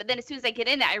horror game. But then as soon as I get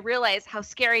in it, I realize how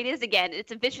scary it is again.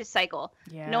 It's a vicious cycle.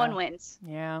 Yeah. No one wins.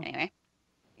 Yeah. Anyway.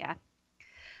 Yeah.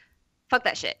 Fuck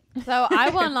that shit. So I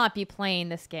will not be playing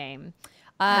this game.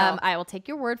 No. I will take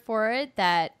your word for it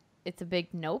that it's a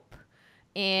big nope.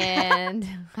 and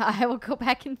I will go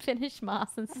back and finish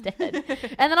Moss instead.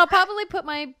 And then I'll probably put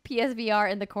my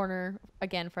PSVR in the corner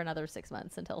again for another 6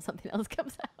 months until something else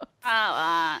comes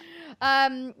out.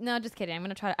 No, just kidding. I'm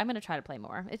gonna try to play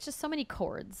more. It's just so many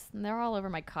chords, and they're all over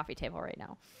my coffee table right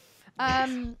now.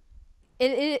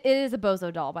 It is a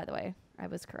Bozo doll, by the way. I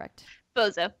was correct.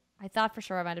 Bozo. I thought for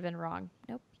sure I might have been wrong.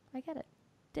 Nope, I get it.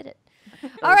 Did it.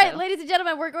 All right, ladies and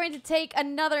gentlemen, we're going to take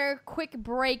another quick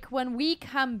break. When we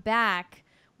come back,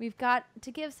 we've got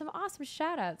to give some awesome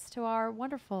shout-outs to our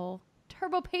wonderful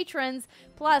Turbo patrons.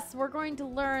 Plus, we're going to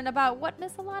learn about what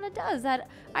Miss Alanah does at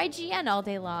IGN all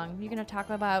day long. You're going to talk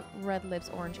about Red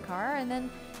Lips Orange Car, and then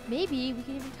maybe we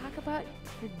can even talk about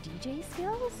your DJ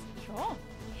skills. Sure.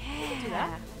 Yeah. We can do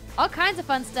that. All kinds of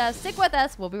fun stuff. Stick with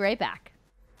us. We'll be right back.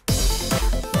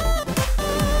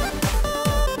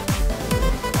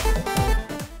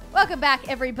 Welcome back,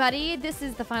 everybody. This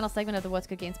is the final segment of the What's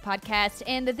Good Games podcast,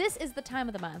 and this is the time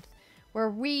of the month where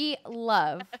we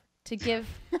love to give...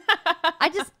 come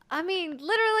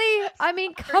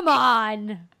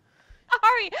on.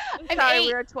 Sorry. I'm sorry,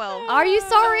 we're at 12. Are you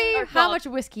sorry? Or How 12. much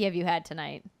whiskey have you had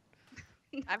tonight?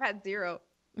 I've had 0,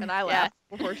 and I laughed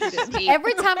before she did.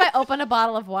 Every time I open a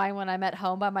bottle of wine when I'm at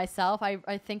home by myself, I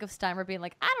think of Steimer being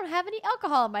like, I don't have any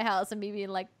alcohol in my house, and me being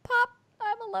like, Pop,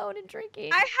 I'm alone and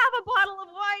drinking. I have a bottle of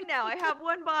wine now. I have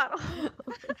 1 bottle.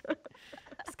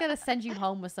 Just gotta send you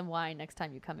home with some wine next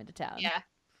time you come into town. Yeah.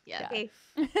 Okay.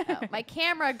 Oh, my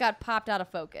camera got popped out of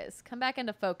focus. Come back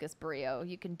into focus, Brio.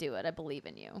 You can do it. I believe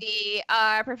in you. We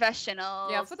are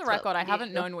professionals. Yeah, for the record, I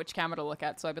haven't known which camera to look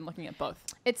at, so I've been looking at both.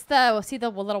 It's the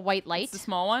little white light? It's the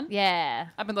small one? Yeah.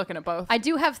 I've been looking at both. I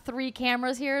do have 3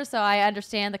 cameras here, so I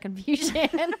understand the confusion.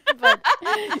 But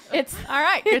it's all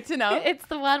right. Good to know. It's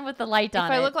the one with the light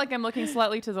on If it. I look like I'm looking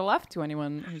slightly to the left to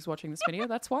anyone who's watching this video,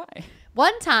 that's why.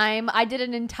 One time, I did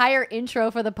an entire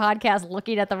intro for the podcast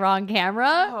looking at the wrong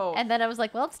camera, Oh. and then I was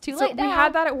like, well, it's too So late now. we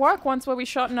had that at work once where we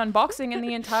shot an unboxing, and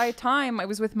the entire time I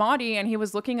was with Marty, and he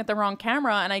was looking at the wrong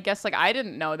camera, and I guess I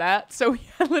didn't know that, so we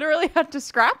literally had to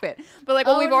scrap it. But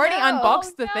well, Oh, we've already no.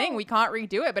 unboxed the Oh, thing, no. we can't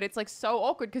redo it. But it's so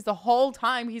awkward because the whole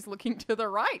time he's looking to the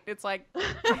right. It's like,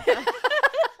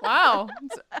 wow.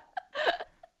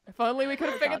 If only we could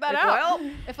have figured that out.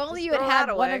 Well, If only Just you had throw had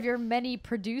that one away. of your many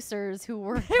producers who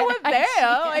were They were there.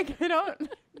 IGN.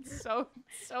 It's so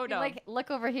You're dumb. like, look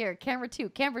over here, camera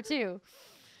 2.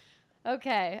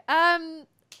 Okay.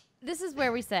 This is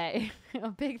where we say a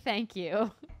big thank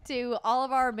you to all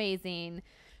of our amazing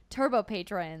Turbo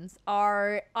patrons,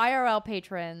 our IRL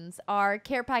patrons, our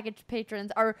Care Package patrons,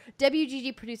 our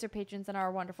WGG producer patrons, and our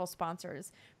wonderful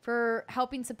sponsors for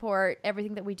helping support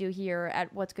everything that we do here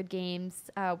at What's Good Games.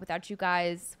 Without you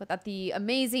guys, without the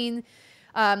amazing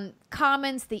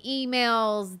comments, the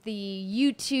emails, the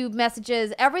YouTube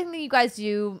messages, everything that you guys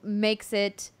do makes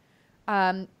it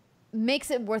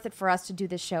worth it for us to do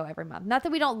this show every month. Not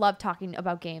that we don't love talking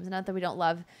about games, not that we don't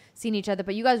love seeing each other,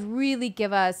 but you guys really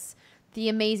give us the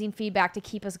amazing feedback to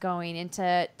keep us going and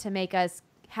to make us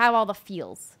have all the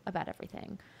feels about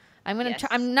everything.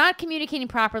 I'm not communicating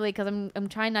properly because I'm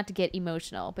trying not to get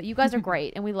emotional, but you guys are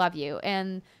great and we love you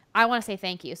and I want to say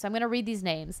thank you. So I'm going to read these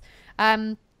names.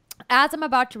 As I'm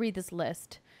about to read this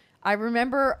list, I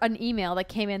remember an email that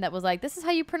came in that was like, this is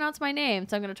how you pronounce my name.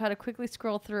 So I'm going to try to quickly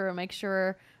scroll through and make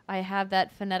sure I have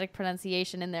that phonetic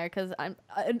pronunciation in there because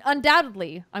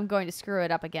undoubtedly I'm going to screw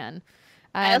it up again.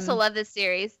 I also love this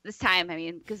series this time. I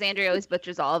mean, because Andrea always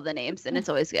butchers all of the names, and it's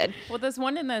always good. Well, there's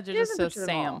one in there that just doesn't says butcher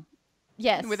them all. Sam.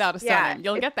 Yes. Without a Yeah, surname.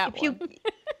 You'll get that one.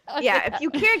 If you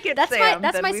can't get That's Sam,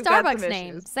 that's then my we've got some Starbucks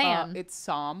name, issues. Sam. It's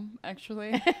Sam,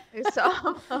 actually. So,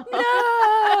 No!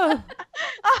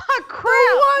 oh, crap.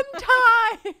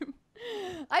 For one time!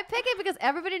 I pick it because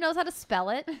everybody knows how to spell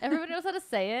it. Everybody knows how to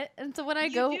say it. And so when I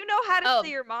You go... do know how to Oh.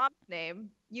 say your mom's name.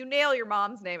 You nail your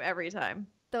mom's name every time.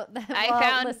 I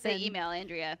found the email,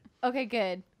 Andrea. Okay,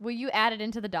 good. Will you add it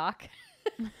into the doc?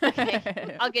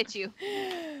 Okay, I'll get you.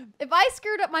 If I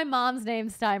screwed up my mom's name,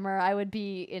 Steimer, I would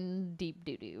be in deep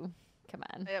doo-doo. Come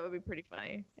on. That would be pretty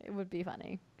funny. It would be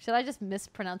funny. Should I just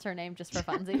mispronounce her name just for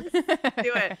funsies? Do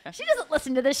it. She doesn't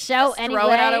listen to this show anyway.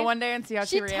 Throw it at her one day and see how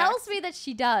she She reacts. tells me that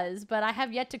she does, but I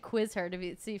have yet to quiz her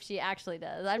to see if she actually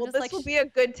does. I'm Well, just this like, will be a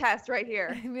good test right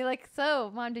here. I'd be like,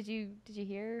 so, Mom, did you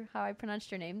hear how I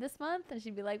pronounced your name this month? And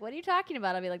she'd be like, what are you talking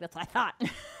about? I'd be like, that's what I thought.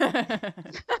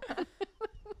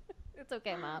 It's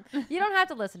okay, Mom. You don't have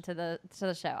to listen to the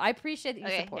show. I appreciate that you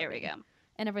Okay, support here we me go.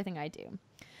 and everything I do.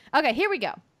 Okay, here we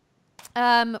go.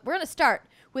 We're going to start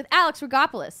with Alex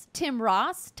Rogopoulos, Tim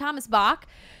Ross, Thomas Bach,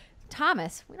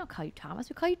 Thomas. We don't call you Thomas.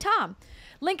 We call you Tom.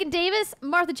 Lincoln Davis,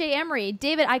 Martha J. Emery,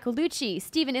 David Icolucci,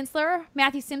 Stephen Insler,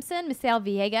 Matthew Simpson, Misael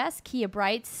Villegas, Kia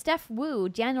Bright, Steph Wu,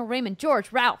 Daniel Raymond,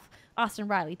 George, Ralph, Austin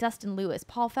Riley, Dustin Lewis,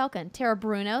 Paul Falcon, Tara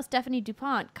Bruno, Stephanie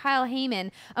DuPont, Kyle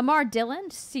Heyman, Amar Dillon,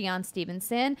 Sion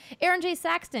Stevenson, Aaron J.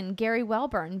 Saxton, Gary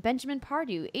Welburn, Benjamin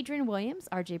Pardue, Adrian Williams,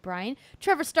 RJ Bryan,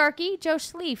 Trevor Starkey, Joe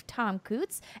Schleif, Tom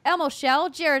Coots, Elmo Shell,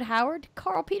 Jared Howard,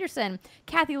 Carl Peterson,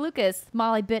 Kathy Lucas,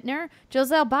 Molly Bittner,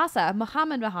 Joselle Bassa,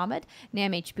 Muhammad Muhammad,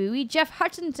 Nam H. Bowie, Jeff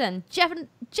Hutchinson, Jennifer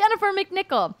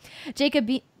McNichol, Jacob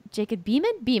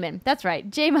Beeman. That's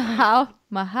right. Jay Mahai.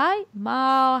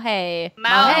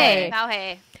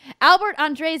 Albert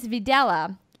Andres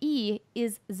Videla.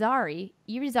 Irizarry.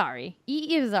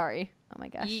 Oh my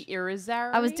gosh.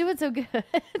 Irizarry. I was doing so good.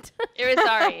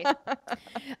 Irizarry.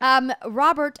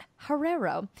 Robert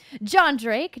Herrero. John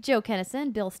Drake, Joe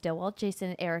Kennison, Bill Stillwell,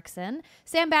 Jason Erickson,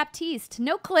 Sam Baptiste,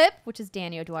 No Clip, which is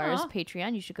Danny O'Dwyer's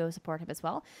Patreon. You should go support him as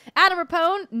well. Adam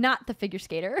Rapone, not the figure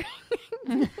skater.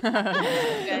 Kevin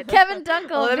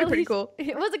Dunkel. Oh, that'd be pretty cool.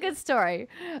 It was a good story.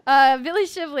 Billy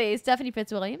Shively, Stephanie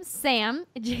Fitzwilliams, Sam,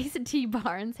 Jason T.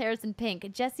 Barnes, Harrison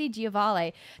Pink, Jesse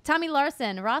Giovanni, Tommy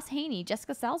Larson, Ross Haney,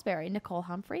 Jessica Salisbury, Nicole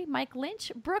Humphrey, Mike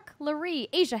Lynch, Brooke Laree,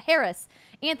 Asia Harris,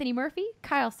 Anthony Murphy,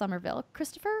 Kyle Somerville,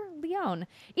 Christopher Leone,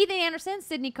 Ethan Anderson,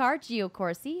 Sydney Carr, Gio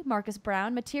Corsi, Marcus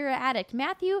Brown, Materia Addict,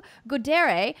 Matthew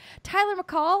Godere, Tyler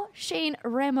McCall, Shane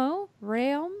Reom,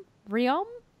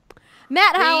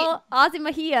 Matt Howell, Ozzy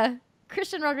Mejia,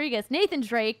 Christian Rodriguez, Nathan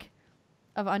Drake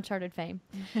of Uncharted fame,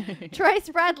 Troy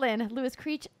Spradlin, Louis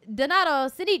Creech, Donato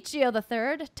Sinicio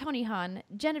III, Tony Hahn,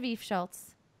 Genevieve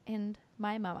Schultz, and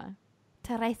my mama,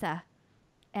 Teresa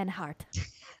Enhart.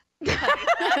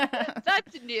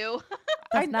 That's new.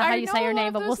 That's not how you say your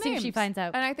name, but we'll see if she names. finds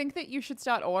out. And I think that you should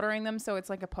start ordering them so it's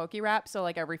like a Poke Rap, so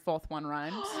like every fourth one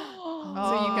rhymes.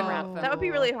 So you can rap them. That would be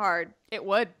really hard. It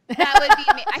would. That would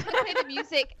be me. I could play the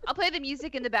music. I'll play the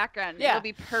music in the background. Yeah. It'll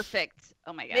be perfect.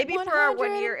 Oh my god. Maybe for our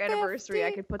 1 year anniversary, I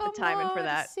could put the time in for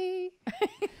that.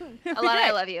 Alana,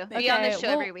 I love you. Be on the show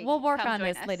every week. We'll work Come on join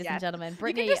this, us. ladies and Yes. gentlemen. You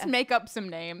Brittany, can just make up some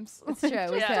names. it's true.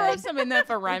 We Yeah. Throw could. some in there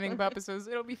for rhyming purposes.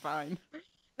 It'll be fine.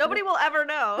 Nobody will ever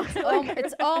know.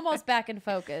 It's almost back in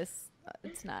focus.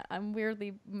 It's not. I'm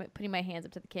weirdly putting my hands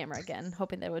up to the camera again,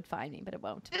 hoping that it would find me, but it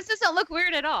won't. This doesn't look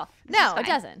weird at all. This No, is it fine.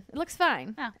 doesn't. It looks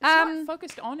fine. Oh. It's not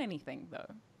focused on anything though.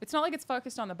 It's not like it's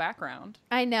focused on the background.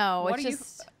 I know. What It's are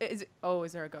just is it, oh,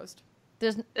 is there a ghost?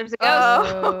 there's There's a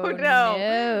ghost. Oh, no.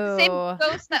 no. Same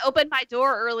ghost that opened my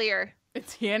door earlier.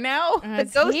 It's here now.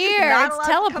 It's ghost is here. not It's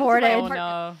allowed to come to my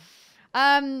teleported.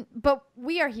 Oh no. But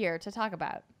we are here to talk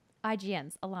about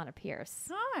IGN's Alanah Pearce.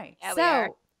 Hi. Yeah, we are.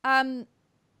 So,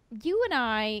 you and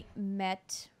I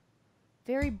met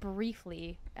very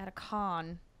briefly at a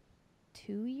con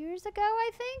 2 years ago, I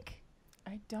think.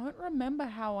 I don't remember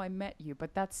how I met you,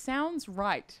 but that sounds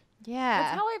right. Yeah,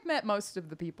 That's how I've met most of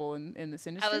the people in this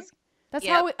industry. that's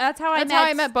Yep. how I That's how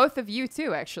I met both of you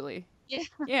too, actually. Yeah.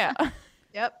 Yeah.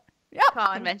 Yep. Yep.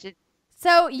 Con. Convention.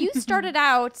 So you started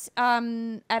out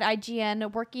at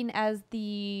IGN working as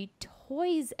the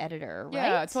toys editor, right?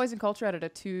 Yeah, toys and culture editor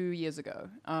 2 years ago.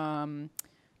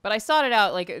 But I started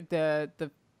out like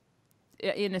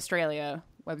in Australia.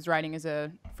 I was writing as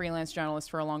a freelance journalist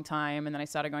for a long time, and then I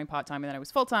started going part-time, and then I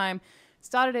was full-time.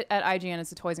 Started it at IGN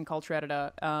as a toys and culture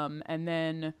editor, and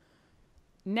then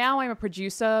now I'm a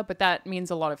producer, but that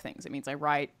means a lot of things. It means I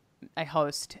write, I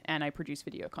host, and I produce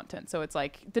video content. So it's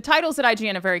like the titles at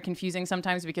IGN are very confusing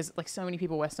sometimes because like so many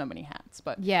people wear so many hats.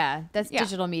 But Yeah, that's Yeah.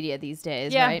 digital media these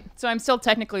days, yeah, right? so I'm still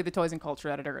technically the toys and culture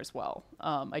editor as well.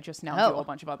 I just now do Oh. a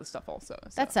bunch of other stuff also. So.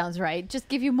 That sounds right. Just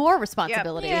give you more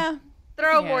responsibility. Yeah,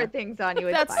 Throw Yeah. more things on you.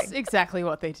 It's that's fine. exactly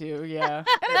what they do. Yeah, and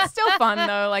it's still fun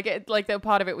though. Like the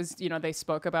part of it was, you know, they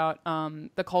spoke about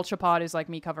the culture part is like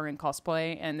me covering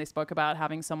cosplay, and they spoke about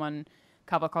having someone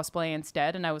cover cosplay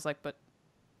instead, and I was like, but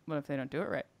what if they don't do it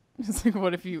right? It's like,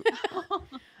 what if you?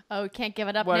 Oh, can't give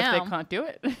it up What now. if they can't do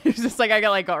it? It's just like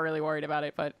I got really worried about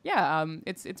it. But yeah,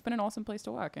 it's been an awesome place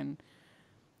to work, and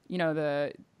you know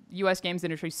the U.S. games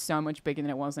industry is so much bigger than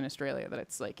it was in Australia that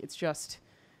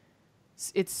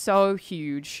it's so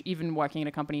huge. Even working at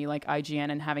a company like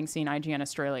IGN and having seen IGN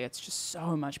Australia, it's just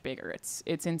so much bigger. It's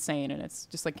insane, and it's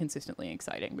just like consistently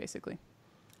exciting, basically.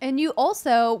 And you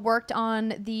also worked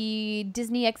on the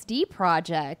Disney XD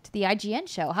project, the IGN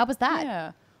show. How was that?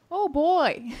 Yeah. Oh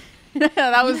boy.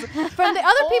 That was From the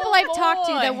other people I've talked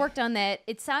to that boy. worked on that,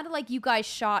 it sounded like you guys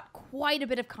shot quite a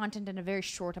bit of content in a very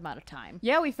short amount of time.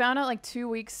 Yeah, we found out like 2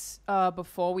 weeks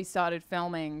before we started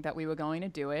filming that we were going to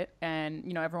do it. And,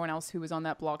 you know, everyone else who was on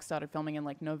that block started filming in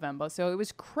like November. So it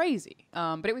was crazy.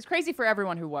 But it was crazy for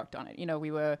everyone who worked on it. You know, we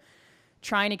were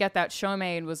trying to get that show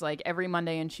made was like every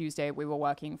Monday and Tuesday we were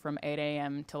working from 8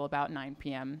 a.m. till about 9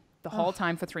 p.m. the whole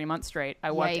time for 3 months straight.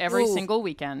 I worked every single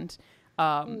weekend.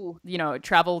 You know,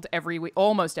 traveled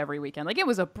almost every weekend. Like, it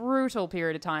was a brutal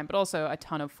period of time, but also a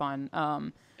ton of fun.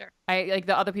 Sure. I like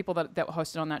the other people that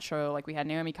hosted on that show. Like, we had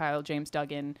Naomi Kyle, James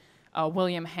Duggan,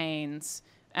 William Haynes,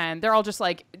 and they're all just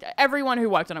like, everyone who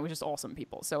worked on it was just awesome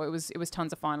people. So it was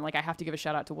tons of fun. Like, I have to give a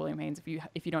shout out to William Haynes.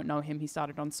 If you don't know him, he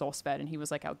started on SourceFed, and he was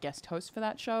like our guest host for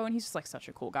that show, and he's just like such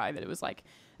a cool guy that it was like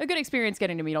a good experience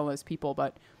getting to meet all those people,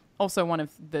 but also one of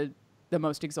the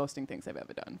most exhausting things I've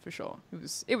ever done, for sure.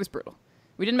 It was brutal.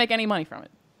 We didn't make any money from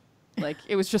it. Like,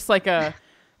 it was just like a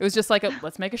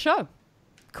let's make a show.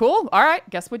 Cool. All right.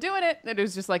 Guess we're doing it. It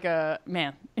was just like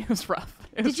man, it was rough.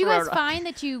 Did you guys find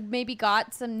that you maybe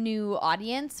got some new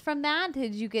audience from that?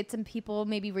 Did you get some people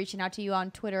maybe reaching out to you on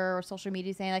Twitter or social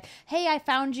media saying like, hey, I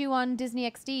found you on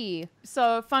Disney XD?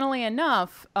 So funnily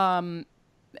enough,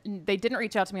 they didn't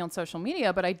reach out to me on social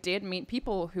media, but I did meet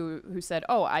people who said,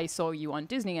 oh, I saw you on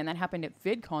Disney, and that happened at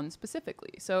VidCon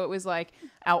specifically. So it was like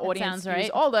our audience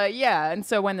is older. Yeah. And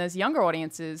so when there's younger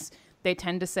audiences, they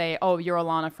tend to say, oh, you're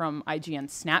Alanah from IGN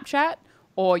Snapchat,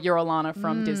 or you're Alanah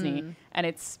from Disney. And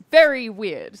it's very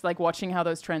weird, like watching how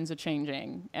those trends are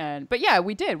changing. But yeah,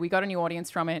 we got a new audience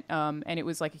from it. And it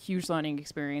was like a huge learning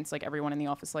experience. Like, everyone in the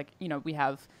office, like, you know,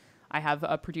 I have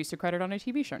a producer credit on a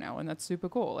TV show now, and that's super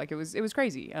cool. Like, it was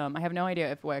crazy. I have no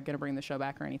idea if we're going to bring the show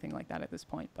back or anything like that at this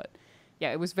point. But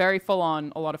yeah, it was very full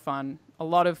on, a lot of fun, a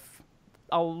lot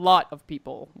of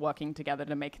people working together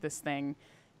to make this thing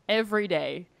every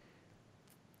day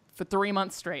for 3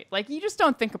 months straight. Like, you just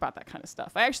don't think about that kind of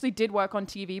stuff. I actually did work on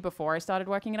TV before I started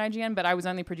working at IGN, but I was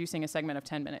only producing a segment of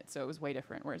 10 minutes, so it was way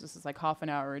different. Whereas this is like half an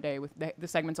hour a day with the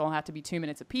segments all had to be 2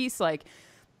 minutes apiece. Like,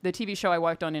 the TV show I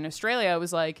worked on in Australia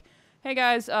was like, hey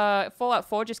guys, Fallout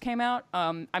 4 just came out.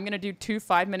 I'm going to do 2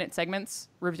 5-minute segments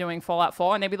reviewing Fallout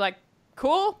 4. And they'd be like,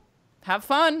 cool, have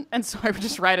fun. And so I would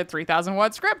just write a 3,000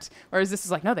 word script. Whereas this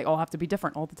is like, no, they all have to be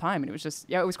different all the time. And it was just,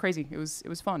 yeah, it was crazy. It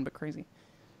was fun, but crazy.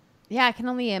 Yeah, I can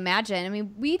only imagine. I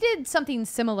mean, we did something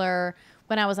similar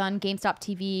when I was on GameStop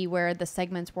TV, where the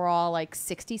segments were all like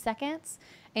 60 seconds.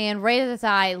 And right as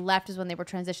I left is when they were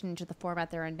transitioning to the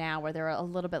format they're in now, where they're a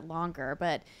little bit longer.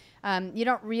 But you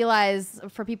don't realize,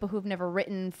 for people who've never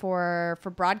written for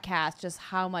broadcast, just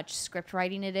how much script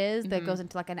writing it is that goes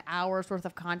into like an hour's worth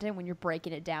of content when you're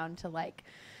breaking it down to like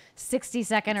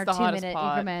 60-second or 2-minute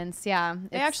increments. Yeah,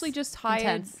 they actually just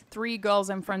hired 3 girls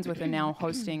I'm friends with and now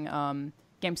hosting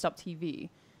GameStop TV.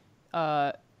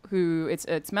 Who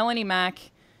it's Melanie Mack.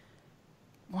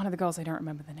 One of the girls I don't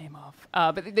remember the name of.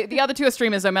 But the other 2 are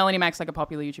streamers. So Melanie Mack's like a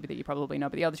popular YouTuber that you probably know.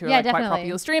 But the other 2 are like quite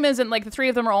popular streamers. And like the 3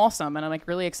 of them are awesome. And I'm like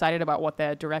really excited about what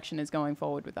their direction is going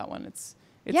forward with that one. It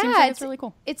seems like it's really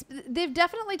cool. They've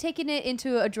definitely taken it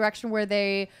into a direction where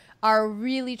they are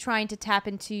really trying to tap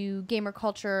into gamer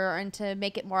culture and to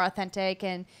make it more authentic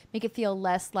and make it feel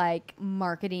less like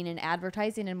marketing and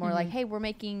advertising and more like, hey, we're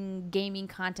making gaming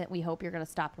content we hope you're going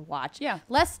to stop and watch. Yeah.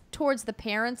 Less towards the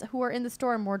parents who are in the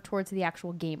store and more towards the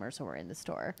actual gamers who are in the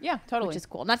store. Yeah, totally. Which is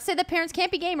cool. Not to say that parents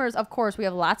can't be gamers. Of course, we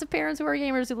have lots of parents who are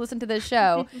gamers who listen to this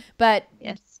show. But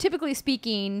typically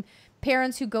speaking,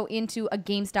 parents who go into a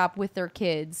GameStop with their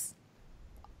kids,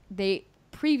 they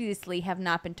previously have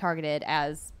not been targeted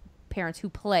as parents who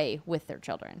play with their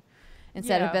children.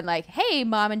 Instead of been like, hey,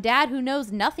 mom and dad who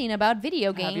knows nothing about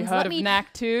video games. Have you heard of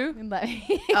Knack 2? Let me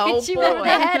hit you over the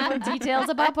head with details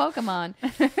about Pokemon.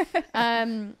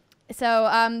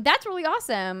 So that's really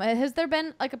awesome. Has there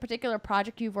been like a particular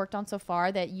project you've worked on so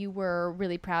far that you were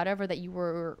really proud of or that you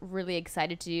were really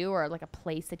excited to do, or like a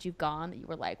place that you've gone that you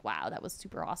were like, wow, that was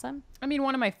super awesome? I mean,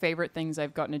 one of my favorite things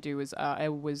I've gotten to do is I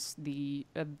was the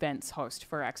events host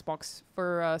for Xbox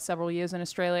for several years in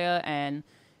Australia, and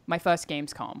my first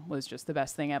Gamescom was just the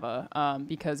best thing ever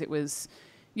because it was,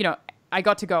 you know, I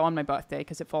got to go on my birthday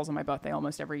because it falls on my birthday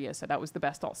almost every year. So that was the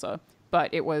best also.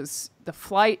 But it was the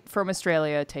flight from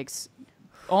Australia takes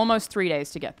almost 3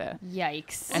 days to get there.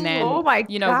 Yikes. And then,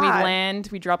 we land,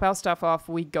 we drop our stuff off.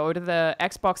 We go to the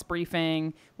Xbox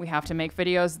briefing. We have to make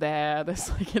videos there. There's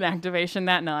like an activation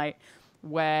that night.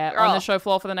 We're on the show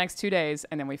floor for the next 2 days.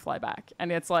 And then we fly back.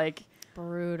 And it's like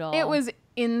brutal. It was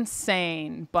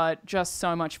insane, but just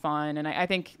so much fun. And I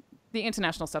think the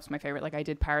international stuff's my favorite. Like I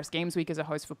did Paris Games Week as a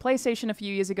host for PlayStation a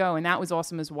few years ago, and that was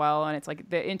awesome as well. And it's like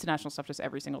the international stuff just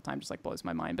every single time just like blows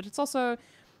my mind. But it's also,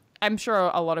 I'm sure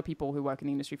a lot of people who work in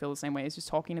the industry feel the same way. It's just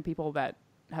talking to people that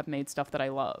have made stuff that I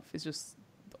love is just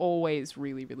always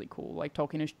really, really cool. Like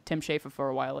talking to Tim Schafer for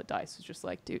a while at DICE was just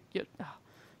like, dude, you're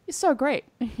so great.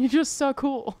 You're just so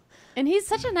cool. And he's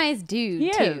such a nice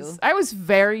dude, too. I was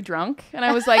very drunk, and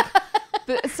I was like,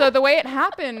 So the way it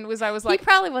happened was I was like, he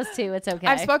probably was too. It's okay.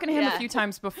 I've spoken to him a Yeah. few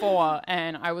times before,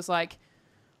 and I was like,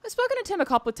 I've spoken to Tim a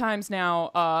couple of times now,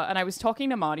 and I was talking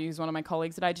to Marty, who's one of my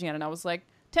colleagues at IGN, and I was like,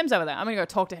 Tim's over there. I'm going to go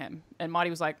talk to him. And Marty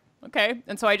was like, okay.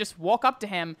 And so I just walk up to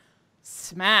him,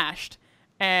 smashed.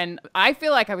 And I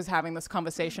feel like I was having this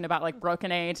conversation about like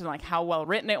Broken Age and like how well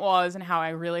written it was and how I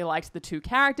really liked the two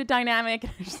character dynamic.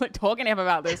 And I was just like talking to him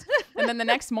about this. And then the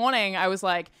next morning I was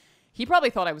like, he probably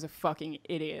thought I was a fucking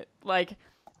idiot. Like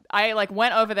I like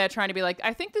went over there trying to be like,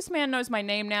 I think this man knows my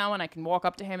name now and I can walk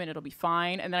up to him and it'll be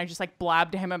fine. And then I just like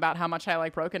blabbed to him about how much I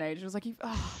like Broken Age. It was like,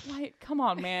 like, come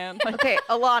on, man. Like, Okay,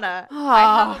 Alana,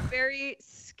 I have a very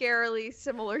scarily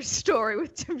similar story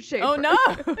with Tim Schafer. oh no.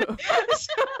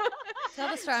 Tell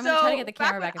the story. I'm going to try to get the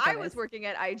camera back in when I focus. was working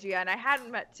at IGN. I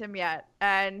hadn't met Tim yet,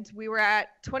 and we were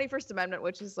at 21st Amendment,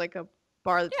 which is like a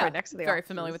bar that's right next to the very offices.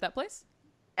 familiar with that place.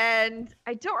 And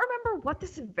I don't remember what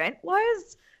this event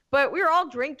was, but we were all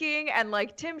drinking, and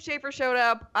like Tim Schafer showed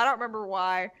up. I don't remember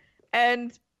why,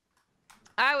 and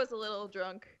I was a little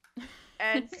drunk.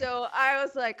 And so I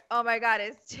was like, oh my God,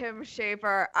 it's Tim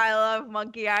Schafer. I love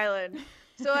Monkey Island.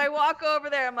 So I walk over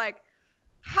there. I'm like,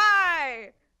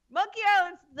 hi, Monkey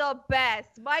Island's the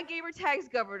best. My gamer tag's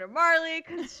Governor Marley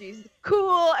because she's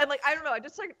cool. And like, I don't know. I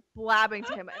just started blabbing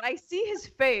to him. And I see his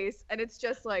face, and it's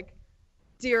just like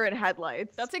deer in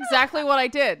headlights. That's exactly what I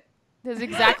did. That's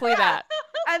exactly that.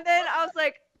 And then I was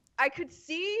like, I could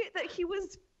see that he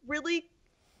was really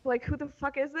like, who the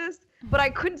fuck is this? But I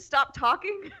couldn't stop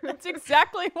talking. That's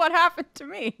exactly what happened to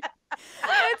me. It's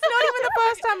not even the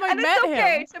first time I And met it's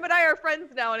okay. him. Tim and I are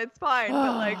friends now, and it's fine.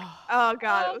 But like, oh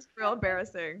God, it was real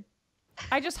embarrassing.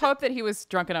 I just hope that he was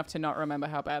drunk enough to not remember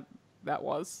how bad that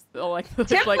was. Like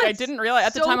Tim like I was didn't realize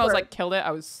at the time. I was sober. like, killed it.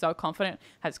 I was so confident.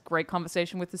 Had this great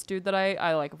conversation with this dude that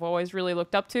I like have always really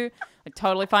looked up to. Like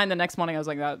totally fine. The next morning I was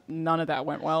like, none of that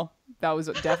went well. That was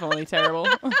definitely terrible.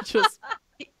 Just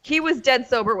He was dead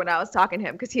sober when I was talking to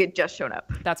him because he had just shown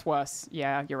up. that's worse.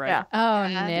 Yeah, you're right. Yeah. Oh,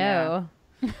 Yeah. no.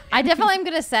 I definitely am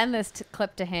going to send this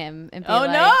clip to him and be Oh,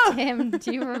 like, no. Tim,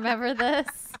 do you remember this?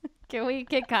 Can we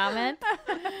get comment?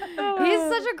 He's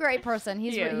such a great person.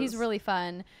 He's He he's is. really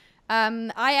fun.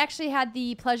 I actually had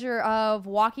the pleasure of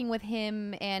walking with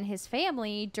him and his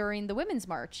family during the Women's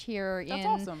March here That's in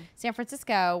awesome. San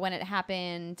Francisco when it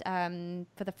happened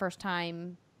for the first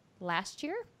time last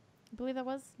year. I believe that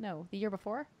was. No, the year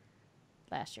before.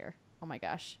 Last year. Oh my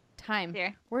gosh. Time.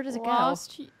 Here. Where does it go?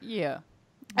 Last year.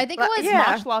 I think it was Yeah.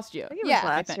 March last year. I think it Yeah,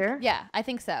 was I last think. year. Yeah, I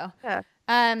think so. Yeah.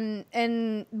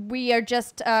 And we are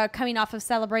just coming off of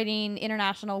celebrating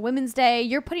International Women's Day.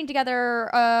 You're putting together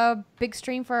a big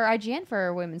stream for IGN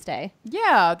for Women's Day.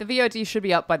 Yeah, the VOD should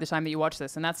be up by the time that you watch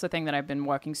this, and that's the thing that I've been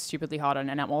working stupidly hard on,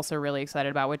 and I'm also really excited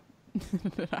about. I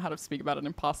don't know how to speak about it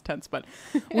in past tense, but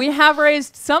we have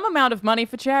raised some amount of money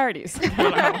for charities. I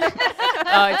don't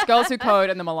know. It's Girls Who Code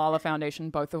and the Malala Foundation,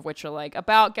 both of which are like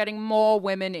about getting more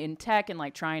women in tech and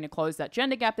like trying to close that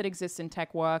gender gap that exists in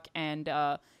tech work. And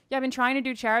yeah, I've been trying to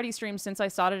do charity streams since I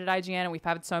started at IGN, and we've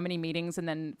had so many meetings, and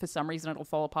then for some reason it'll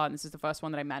fall apart. And this is the first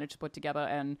one that I managed to put together,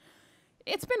 and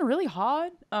it's been really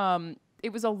hard.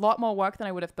 It was a lot more work than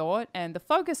I would have thought, and the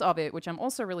focus of it, which I'm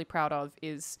also really proud of,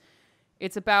 is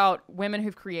it's about women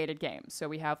who've created games. So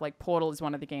we have like Portal is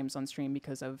one of the games on stream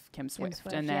because of Kim Swift.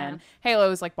 And then Halo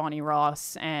is like Bonnie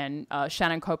Ross and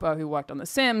Shannon Copo, who worked on The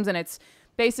Sims. And it's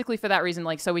basically for that reason,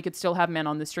 like, so we could still have men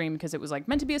on the stream because it was like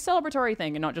meant to be a celebratory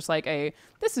thing and not just like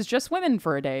this is just women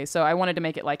for a day. So I wanted to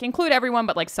make it like include everyone,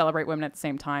 but like celebrate women at the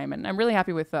same time. And I'm really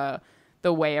happy with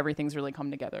the way everything's really come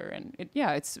together. And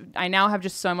I now have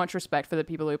just so much respect for the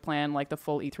people who plan like the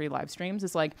full E3 live streams.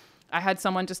 It's like, I had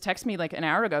someone just text me like an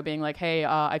hour ago being like, hey,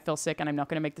 I feel sick and I'm not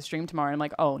going to make the stream tomorrow. And I'm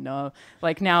like, oh no.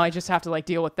 Like now I just have to like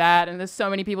deal with that. And there's so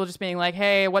many people just being like,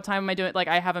 hey, what time am I doing? Like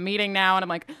I have a meeting now. And I'm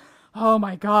like, oh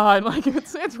my God. Like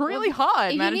it's really hard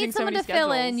If you managing need so someone many to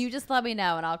fill in, schedules. you just let me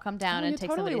know and I'll come down and You're take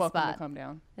totally somebody's welcome spot. to come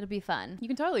down. It'll be fun. You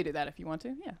can totally do that if you want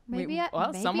to. Yeah. Maybe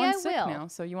someone's I sick will. now.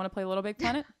 So you want to play Little Big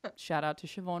Planet? Shout out to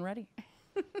Siobhan Reddy.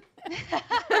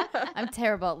 I'm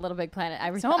terrible at Little Big Planet.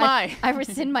 So am I. I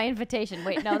rescind my invitation.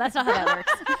 Wait, no, that's not how that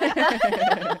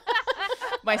works.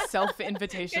 My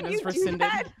self-invitation Can is you do rescinded.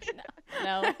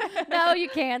 that? No, you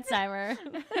can't, Steimer.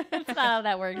 That's not how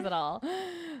that works at all.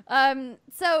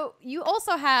 So you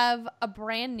also have a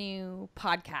brand new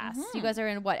podcast. You guys are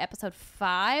in what, episode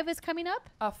 5 is coming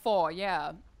up? 4,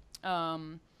 yeah.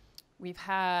 We've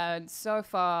had so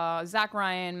far Zach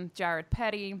Ryan, Jared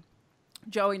Petty,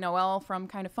 Joey Noel from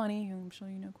Kind of Funny, who I'm sure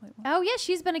you know quite well. Oh, yeah,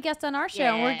 she's been a guest on our show.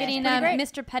 And we're Yeah. getting Pretty great.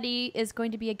 Mr. Petty is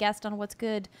going to be a guest on What's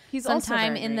Good He's also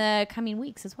sometime very in great. the coming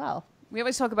weeks as well. We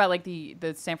always talk about like the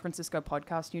San Francisco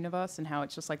podcast universe and how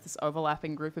it's just like this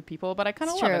overlapping group of people, but I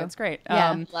kind of love it. It's great.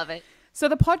 Yeah. Love it. So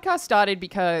the podcast started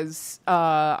because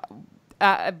at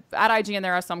IGN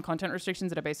there are some content restrictions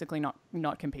that are basically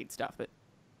not compete stuff. But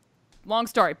long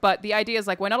story, but the idea is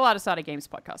like we're not allowed to start a games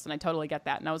podcast, and I totally get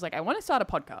that. And I was like, I want to start a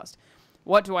podcast.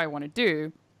 What do I want to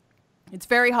do? It's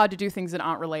very hard to do things that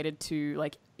aren't related to,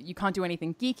 like, you can't do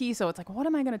anything geeky. So it's like, what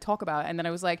am I going to talk about? And then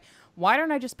I was like, why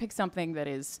don't I just pick something that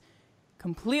is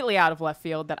completely out of left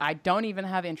field that I don't even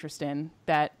have interest in,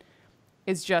 that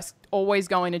is just always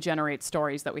going to generate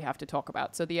stories that we have to talk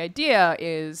about. So the idea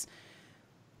is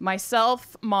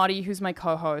myself, Marty, who's my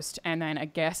co-host, and then a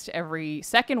guest every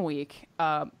second week,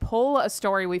 pull a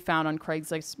story we found on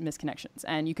Craigslist Misconnections.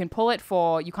 And you can pull it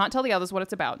you can't tell the others what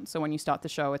it's about. So when you start the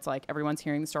show, it's like everyone's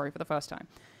hearing the story for the first time.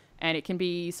 And it can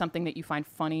be something that you find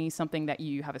funny, something that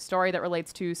you have a story that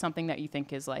relates to, something that you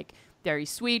think is like very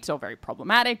sweet or very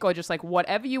problematic, or just like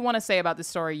whatever you want to say about the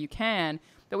story you can,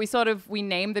 that we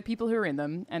name the people who are in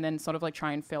them and then sort of like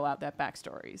try and fill out their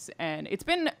backstories. And it's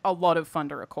been a lot of fun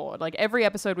to record. Like every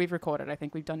episode we've recorded, I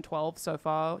think we've done 12 so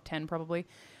far, 10 probably,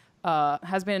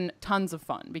 has been tons of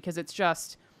fun because it's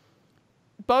just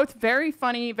both very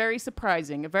funny, very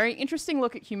surprising, a very interesting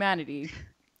look at humanity,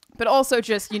 but also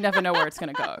just you never know where it's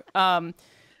going to go.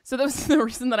 So that was the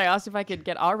reason that I asked if I could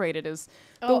get R-rated is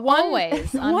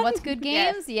always on What's Good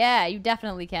Games. Yes. Yeah, you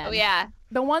definitely can. Oh yeah.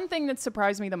 The one thing that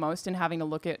surprised me the most in having to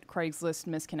look at Craigslist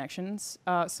Misconnections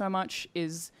so much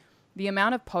is the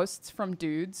amount of posts from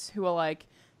dudes who are like,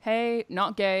 hey,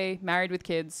 not gay, married with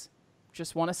kids,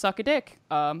 just want to suck a dick.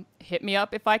 Hit me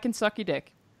up if I can suck your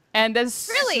dick. And there's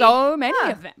Really? so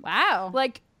many of them. Wow.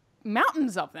 Like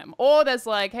mountains of them. Or there's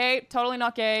like, hey, totally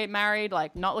not gay, married,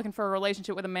 like not looking for a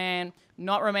relationship with a man,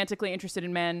 not romantically interested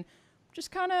in men, just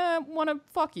kind of want to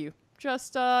fuck you.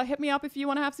 Just hit me up if you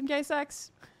want to have some gay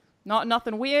sex.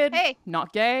 Nothing weird. Hey.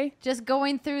 Not gay. Just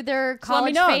going through their Just let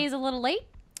me college know. phase a little late.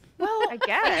 Well, I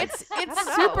guess.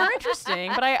 it's super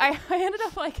interesting, but I ended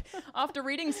up like after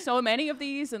reading so many of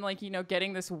these and like, you know,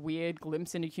 getting this weird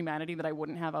glimpse into humanity that I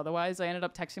wouldn't have otherwise, I ended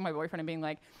up texting my boyfriend and being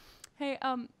like, hey,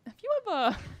 have you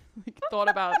ever like thought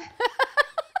about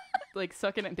like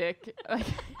sucking a dick?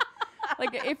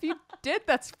 Like if you did,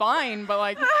 that's fine, but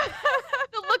like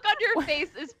The look on your face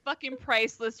is fucking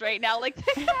priceless right now. Like,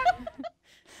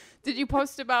 did you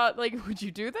post about like would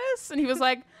you do this? And he was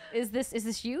like, Is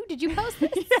this you? Did you post this?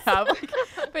 yeah,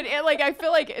 but like I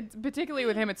feel like particularly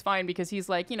with him it's fine because he's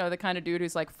like, you know, the kind of dude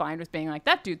who's like fine with being like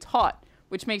that dude's hot,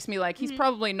 which makes me like he's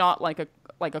probably not like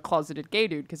a closeted gay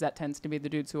dude because that tends to be the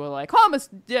dudes who are like, oh,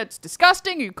 it's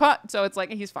disgusting, you can't. So it's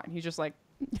like he's fine. He's just like,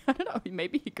 I don't know,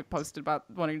 maybe he could post about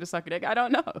wanting to suck a dick. I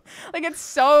don't know. Like it's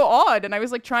so odd, and I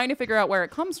was like trying to figure out where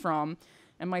it comes from,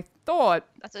 and my thought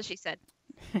that's what she said.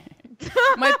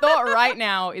 my thought right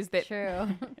now is that True.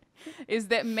 is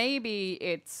that maybe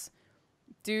it's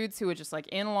dudes who are just like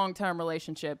in long-term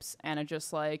relationships and are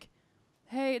just like,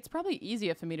 hey, it's probably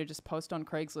easier for me to just post on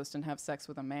Craigslist and have sex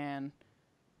with a man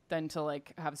than to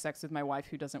like have sex with my wife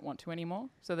who doesn't want to anymore.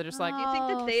 So they're just like, Do you think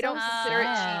that they so don't consider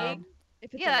sad. it cheating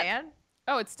if it's Yeah. a man?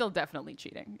 oh, it's still definitely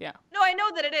cheating. Yeah. No, I know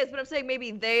that it is, but I'm saying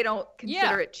maybe they don't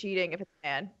consider it cheating if it's a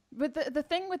man. But the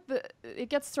thing with it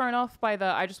gets thrown off by the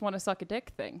I just want to suck a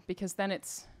dick thing because then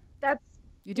it's That's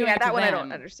you're doing yeah, it to that one I them.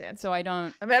 don't understand. So I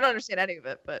don't. I mean, I don't understand any of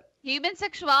it, but Human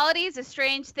sexuality is a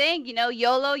strange thing. You know,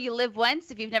 YOLO, you live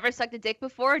once. If you've never sucked a dick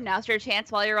before, now's your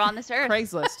chance while you're on this earth.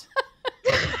 Craigslist.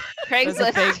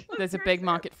 Craigslist. There's a big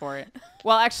market for it.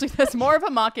 Well, actually, there's more of a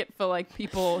market for like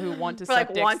people who want to For, suck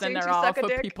like, dicks than wanting there to are suck a for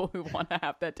dick? people who want to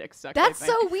have their dicks sucked. I That's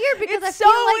think. so weird because It's I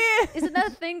feel so like weird. isn't that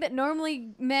a thing that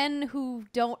normally men who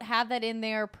don't have that in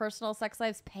their personal sex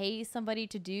lives pay somebody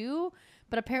to do?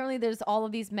 But apparently there's all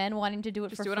of these men wanting to do it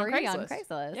Just for do it on free on Craigslist.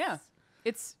 Craigslist. Yeah,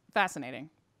 it's fascinating,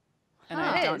 and Huh.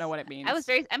 I It don't is. know what it means.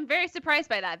 I'm very surprised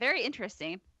by that. Very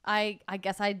interesting. I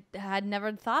guess I had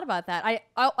never thought about that.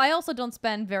 I also don't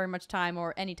spend very much time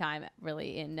or any time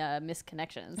really in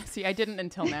misconnections. See, I didn't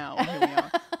until now. Here we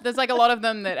are. There's like a lot of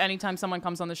them that anytime someone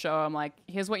comes on the show, I'm like,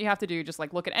 here's what you have to do. Just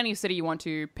like look at any city you want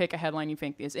to, pick a headline you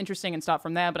think is interesting and start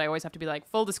from there. But I always have to be like,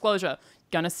 full disclosure,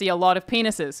 gonna see a lot of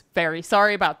penises. Very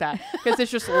sorry about that. Because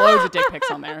there's just loads of dick pics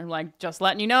on there. Like, just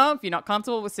letting you know, if you're not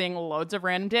comfortable with seeing loads of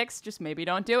random dicks, just maybe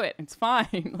don't do it. It's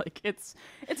fine. Like, it's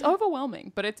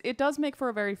overwhelming. But it does make for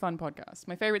a very fun podcast.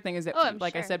 My favorite thing is that, I'm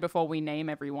like I sure. said before, we name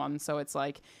everyone. So it's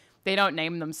like, they don't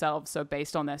name themselves, so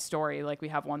based on their story, like we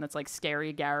have one that's like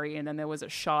Scary Gary, and then there was a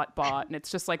Shot Bot, and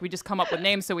it's just like we just come up with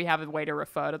names so we have a way to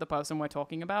refer to the person we're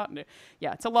talking about. And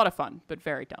yeah, it's a lot of fun, but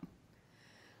very dumb.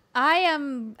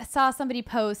 I saw somebody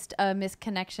post a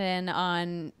misconnection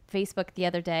on Facebook the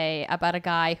other day about a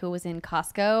guy who was in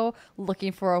Costco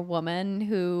looking for a woman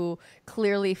who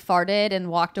clearly farted and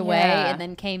walked away and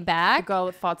then came The back. girl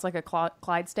that farts like a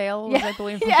Clydesdale, Yeah. I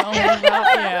believe. From Yeah.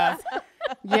 yeah.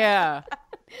 Yeah.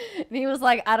 And he was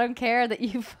like, I don't care that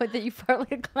you fart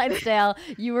like a Clydesdale.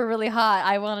 You were really hot.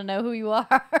 I want to know who you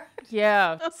are.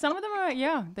 Yeah. Some of them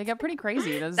are, they get pretty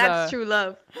crazy. That's true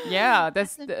love. Yeah.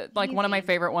 That's like one of my amazing.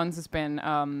 favorite ones has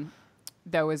been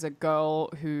there was a girl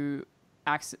who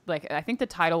I think the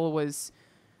title was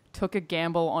Took a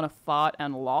Gamble on a Fart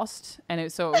and Lost.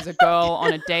 And so it was a girl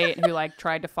on a date who like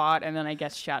tried to fart and then I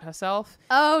guess shat herself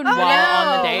Oh, no. while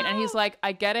on the date. And he's like,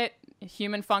 I get it.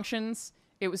 Human functions.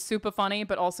 It was super funny,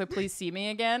 but also please see me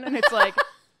again. And it's like,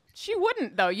 she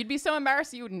wouldn't though. You'd be so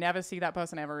embarrassed you would never see that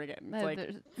person ever again. It's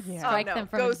like, Strike Oh, no. them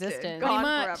from Ghosted. existence. Gone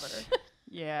Pretty much. forever.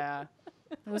 yeah.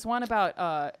 There was one about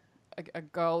a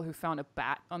girl who found a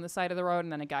bat on the side of the road,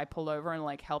 and then a guy pulled over and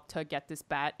like helped her get this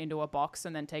bat into a box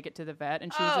and then take it to the vet.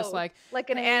 And she was just like,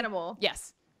 an animal.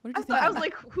 yes. What did you I think? was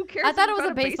like, who cares? I if thought you it was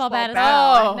got a baseball bat as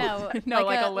well. Oh, No, no,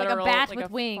 like like a a literal bat like with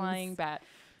a wings. flying bat.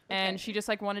 And she just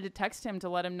like wanted to text him to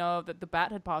let him know that the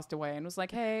bat had passed away and was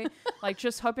like, hey, like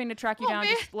just hoping to track you down,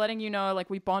 man. just letting you know, like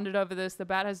we bonded over this. The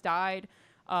bat has died.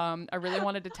 I really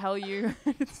wanted to tell you.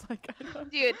 It's like, I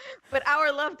don't, Dude, But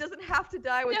our love doesn't have to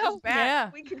die with No. this bat. Yeah.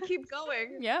 We can keep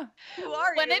going. yeah. Who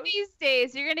are one you? of these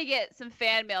days you're gonna get some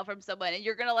fan mail from someone and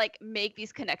you're gonna like make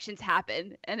these connections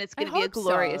happen and it's I gonna be a hope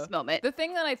glorious so. moment. The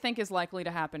thing that I think is likely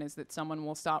to happen is that someone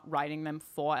will start writing them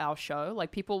for our show.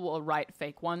 Like people will write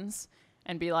fake ones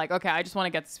and be like, okay, I just want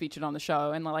to get this featured on the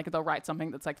show. And like they'll write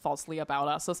something that's like falsely about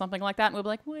us or something like that. And we'll be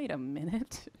like, wait a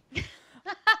minute.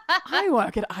 I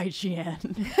work at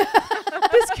IGN.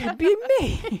 This could be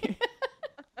me.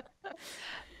 But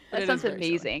That it sounds is very silly.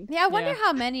 amazing. Yeah, I wonder Yeah.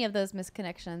 how many of those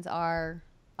misconnections are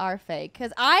fake.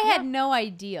 Because I had no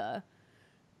idea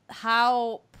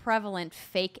how prevalent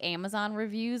fake Amazon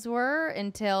reviews were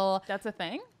until That's a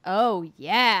thing? oh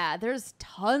yeah, there's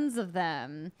tons of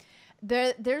them.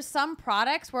 There's some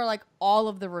products where like all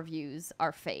of the reviews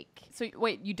are fake. So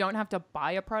wait, you don't have to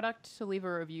buy a product to leave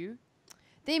a review?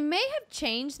 They may have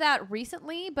changed that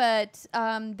recently, but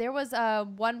there was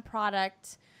one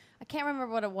product. I can't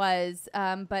remember what it was,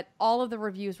 but all of the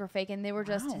reviews were fake, and they were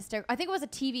just Wow. hysterical. I think it was a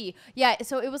TV. Yeah,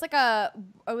 so it was like a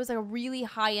really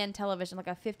high end television, like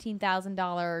a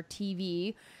 $15,000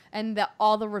 TV, and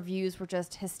all the reviews were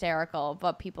just hysterical.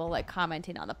 But people like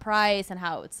commenting on the price and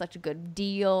how it's such a good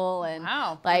deal, and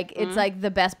Wow. like it's like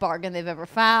the best bargain they've ever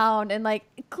found, and like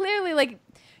clearly like.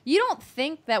 You don't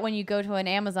think that when you go to an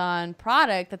Amazon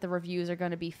product that the reviews are going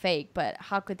to be fake, but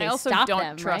how could they I also stop don't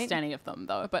them, trust right? any of them,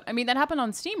 though. But I mean, that happened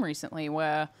on Steam recently,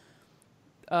 where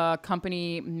a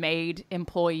company made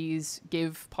employees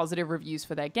give positive reviews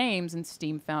for their games, and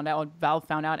Valve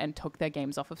found out, and took their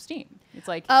games off of Steam. It's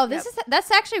like, Oh,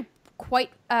 that's actually quite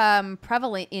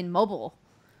prevalent in mobile,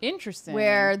 interesting.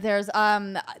 where there's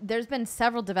been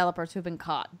several developers who've been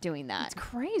caught doing that. it's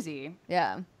crazy.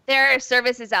 Yeah. There are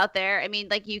services out there. I mean,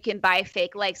 like you can buy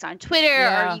fake likes on Twitter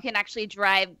Yeah. or you can actually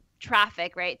drive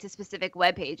traffic, right, to specific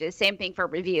web pages. Same thing for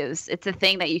reviews. It's a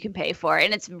thing that you can pay for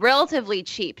and it's relatively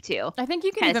cheap too. I think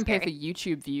you can Kinda even pay for scary.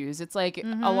 YouTube views. It's like a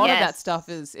lot of that Yes. stuff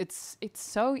is it's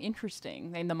so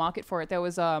interesting in the market for it. There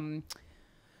was I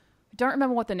don't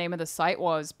remember what the name of the site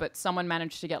was, but someone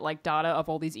managed to get like data of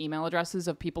all these email addresses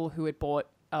of people who had bought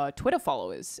Twitter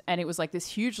followers, and it was like this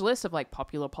huge list of like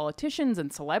popular politicians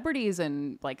and celebrities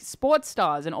and like sports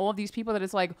stars and all of these people that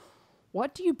it's like,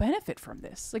 what do you benefit from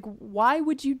this? Like, why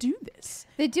would you do this?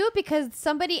 They do it because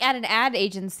somebody at an ad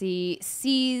agency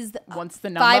sees Wants the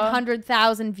number?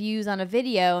 500,000 views on a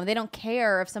video, and they don't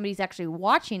care if somebody's actually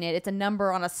watching it. It's a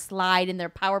number on a slide in their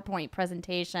PowerPoint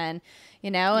presentation,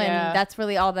 you know, Yeah. and that's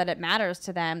really all that it matters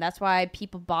to them. That's why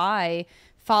people buy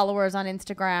followers on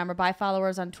Instagram or buy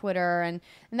followers on Twitter, and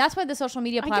that's why the social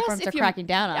media platforms are cracking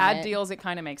down on ad it. deals, it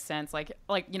kind of makes sense. Like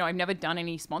you know, I've never done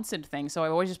any sponsored thing, so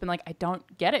I've always just been like, I don't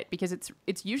get it, because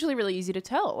it's usually really easy to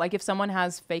tell. Like if someone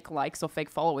has fake likes or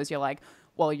fake followers, you're like,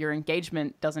 well, your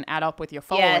engagement doesn't add up with your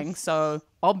following, Yes. so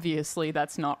obviously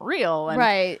that's not real. And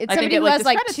Right. It's I think somebody it, who like, has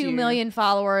like discredits 2 you. million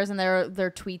followers and their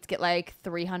tweets get like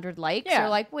 300 likes. Yeah. You're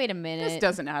like, wait a minute. This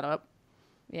doesn't add up.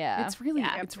 Yeah. It's really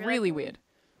Yeah. it's really weird.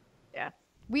 Yeah.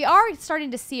 We are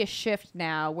starting to see a shift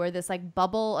now where this like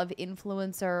bubble of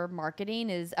influencer marketing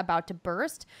is about to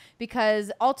burst,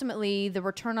 because ultimately the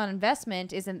return on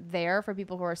investment isn't there for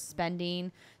people who are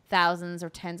spending thousands or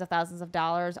tens of thousands of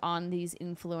dollars on these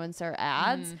influencer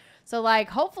ads. So like,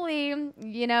 hopefully,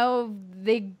 you know,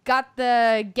 they got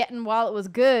the getting while it was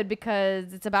good,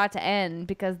 because it's about to end,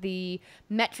 because the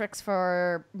metrics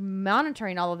for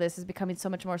monitoring all of this is becoming so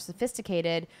much more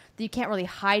sophisticated that you can't really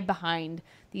hide behind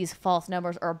these false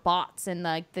numbers or bots, and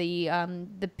like the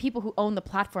people who own the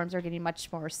platforms are getting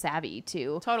much more savvy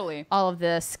to all of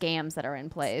the scams that are in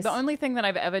place. The only thing that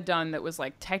I've ever done that was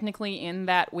like technically in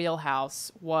that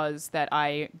wheelhouse was that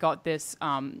I got this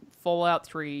Fallout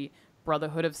 3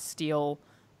 Brotherhood of Steel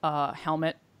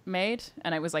helmet made,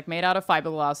 and it was like made out of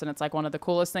fiberglass, and it's like one of the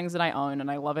coolest things that I own, and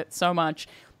I love it so much.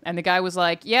 And the guy was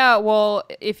like, yeah, well,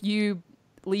 if you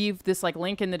leave this like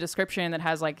link in the description that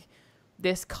has like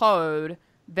this code,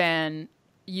 then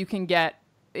you can get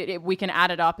it, we can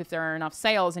add it up if there are enough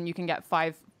sales, and you can get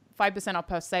 5% off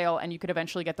per sale, and you could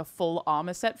eventually get the full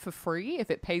armor set for free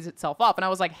if it pays itself off. And I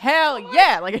was like, hell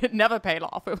yeah. Like, it never paid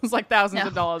off. It was like thousands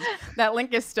of dollars. That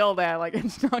link is still there. Like,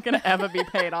 it's not going to ever be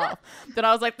paid off. Then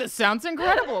I was like, this sounds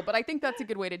incredible. But I think that's a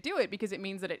good way to do it, because it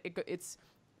means that it's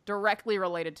directly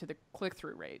related to the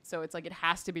click-through rate. So it's like it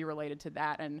has to be related to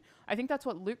that. And I think that's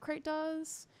what Loot Crate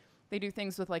does. They do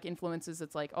things with like influences.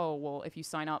 It's like, oh, well, if you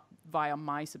sign up via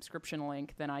my subscription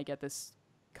link, then I get this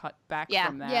cut back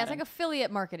from that. Yeah, it's like affiliate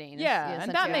marketing. Yeah,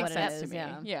 and that makes sense to me.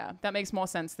 Yeah, that makes more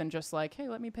sense than just like, hey,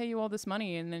 let me pay you all this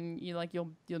money, and then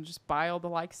you'll just buy all the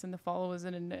likes and the followers,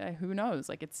 and who knows?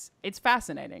 Like, it's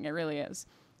fascinating. It really is.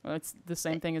 Well, it's the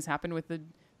same thing has happened with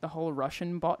the whole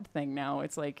Russian bot thing now.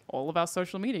 It's like all of our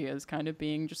social media is kind of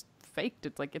being just faked.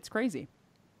 It's like, it's crazy.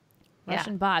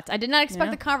 Russian bots. I did not expect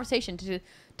the conversation to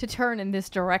turn in this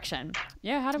direction.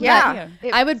 Yeah, how did we get here?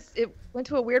 It went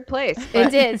to a weird place. It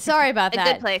did. Sorry about that.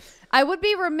 A good place. I would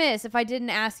be remiss if I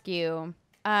didn't ask you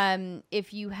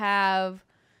if you have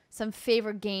some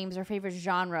favorite games or favorite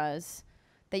genres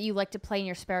that you like to play in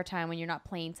your spare time when you're not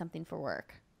playing something for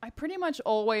work. I pretty much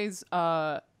always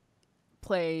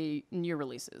play new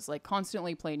releases, like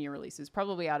constantly play new releases,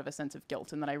 probably out of a sense of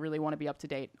guilt, and that I really want to be up to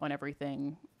date on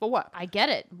everything for work. I get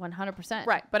it, 100%.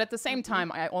 Right, but at the same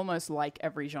time, I almost like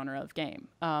every genre of game.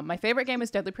 My favorite game is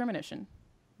Deadly Premonition.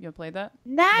 You ever played that?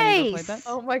 Nice. That?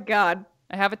 Oh my god.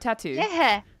 I have a tattoo.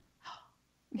 Yeah.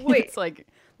 Wait. It's like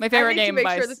my favorite game. I need to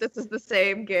make sure that this is the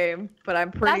same game, but I'm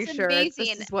pretty sure this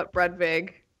is what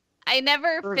Bredvig. I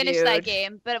never finished that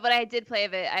game, but when I did play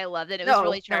of it, I loved it. It was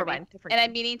really charming. And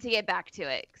I'm meaning to get back to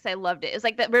it because I loved it. It's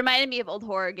like that reminded me of old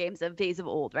horror games of Days of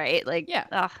Old, right? Like,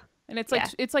 and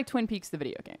it's like Twin Peaks, the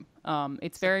video game.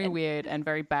 It's very weird and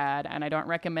very bad, and I don't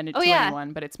recommend it to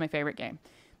anyone, but it's my favorite game.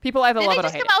 People either love it or hate it.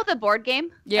 Did they just come out with a board game?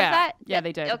 Yeah,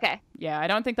 they did. Okay. Yeah, I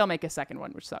don't think they'll make a second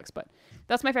one, which sucks, but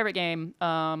that's my favorite game.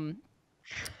 I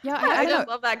just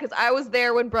love that because I was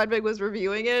there when Bredvig was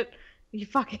reviewing it. You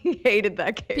fucking hated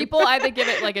that game. People either give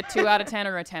it like a 2 out of 10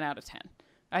 or a 10 out of 10.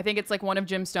 I think it's like one of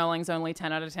Jim Sterling's only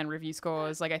 10 out of 10 review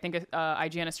scores. Like I think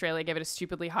IGN Australia gave it a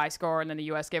stupidly high score, and then the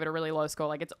US gave it a really low score.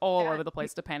 Like it's all over the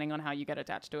place depending on how you get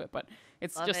attached to it. But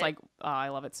it's I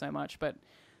love it so much. But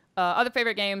other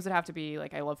favorite games would have to be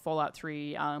like I love Fallout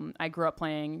 3. I grew up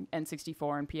playing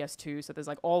N64 and PS2, so there's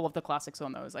like all of the classics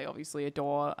on those. I obviously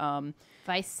adore.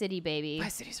 Vice City, baby.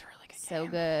 Vice City's a really good game. So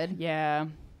good. Yeah.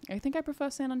 I think I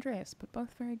prefer San Andreas, but both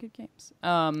very good games.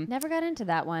 Never got into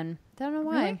that one. Don't know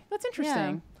why. Really? That's interesting.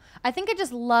 Yeah. I think I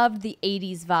just loved the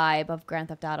 80s vibe of Grand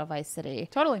Theft Auto Vice City.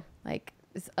 Totally. Like,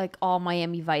 it's like all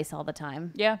Miami Vice all the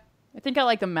time. Yeah. I think I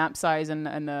like the map size and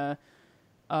the,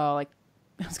 like,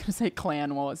 I was going to say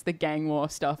clan wars, the gang war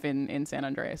stuff in San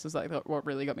Andreas is like what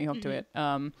really got me hooked to it.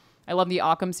 I love the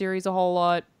Arkham series a whole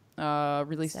lot.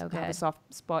 Really have a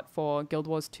soft spot for Guild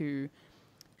Wars 2.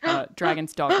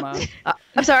 Dragon's Dogma.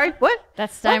 I'm sorry, what?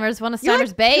 That's one of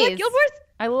Steimer's bays. You like Guild Wars?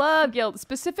 I love Guild,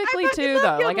 specifically 2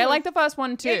 though. Like I like the first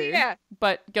one too. Yeah.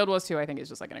 But Guild Wars 2 I think is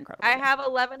just like an incredible I game. have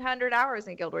 1,100 hours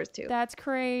in Guild Wars 2. That's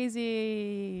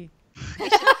crazy. We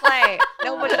should play.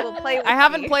 Nobody will play with I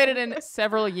haven't played it in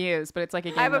several years, but it's like a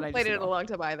game I haven't that played it in a long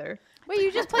time either. Wait,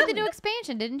 you just played the new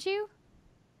expansion, didn't you?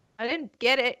 I didn't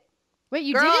get it. Wait,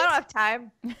 you Girl, didn't? I don't have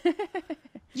time.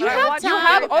 You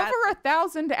have over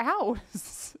 1,000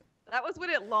 hours. That was when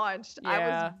it launched. Yeah. I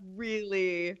was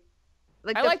really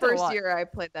like I the liked it a first lot. year I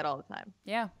played that all the time.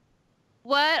 Yeah.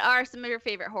 What are some of your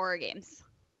favorite horror games?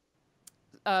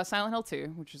 Silent Hill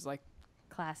 2, which is like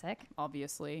classic,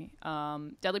 obviously.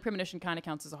 Deadly Premonition kind of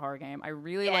counts as a horror game. I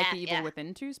really like the Evil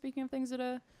Within 2, speaking of things that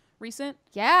are recent.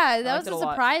 Yeah, that was a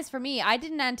surprise for me. I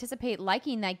didn't anticipate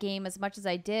liking that game as much as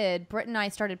I did. Britt and I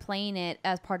started playing it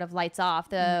as part of Lights Off,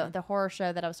 the horror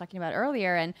show that I was talking about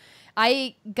earlier, and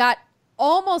I got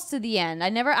almost to the end. I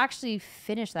never actually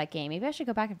finished that game. Maybe I should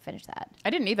go back and finish that. I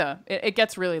didn't either. It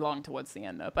gets really long towards the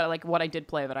end though. But like what I did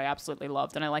play that I absolutely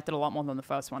loved, and I liked it a lot more than the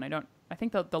first one. I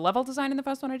think the level design in the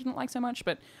first one I didn't like so much,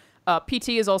 but PT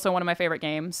is also one of my favorite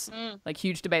games. Like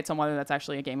huge debates on whether that's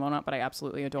actually a game or not, but I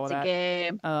absolutely adore that.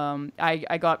 It's a game.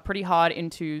 I got pretty hard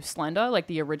into Slender, like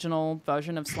the original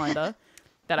version of Slender.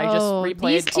 That I just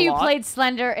replayed These two a lot. played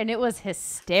Slender, and it was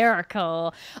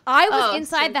hysterical. I was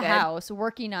inside so the good. house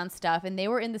working on stuff, and they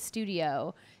were in the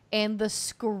studio, and the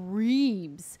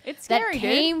screams It's that scary, dude.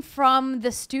 came from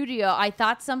the studio, I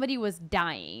thought somebody was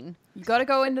dying. You got to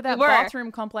go into that We were.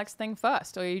 bathroom complex thing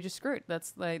first, or you just screwed.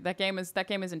 That's like that game is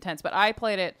intense. But I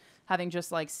played it having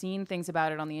just like seen things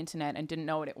about it on the internet and didn't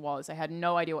know what it was. I had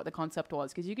no idea what the concept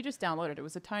was because you could just download it. It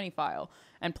was a tiny file,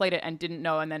 and played it and didn't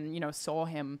know, and then saw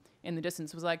him in the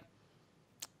distance. Was like,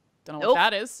 don't know what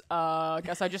that is.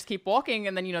 Guess I just keep walking,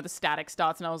 and then the static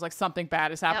starts, and I was like, something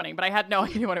bad is happening, but I had no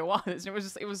idea what it was.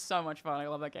 It was so much fun. I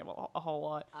love that game a whole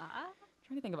lot.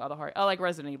 Trying to think of other horror. Like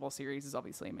Resident Evil series is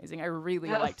obviously amazing. I really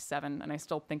liked 7, and I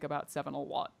still think about 7 a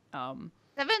lot.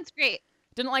 7's great.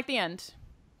 Didn't like the end,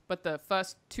 but the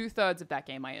first 2/3 of that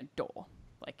game I adore.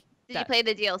 Like, Did you play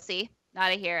the DLC?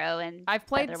 Not a Hero and I've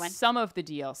played the other one? some of the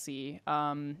DLC.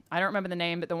 I don't remember the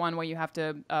name, but the one where you have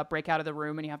to break out of the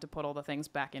room and you have to put all the things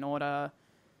back in order.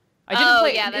 I didn't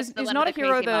play. Yeah, that's is the one Not a with the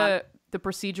Hero crazy mom. the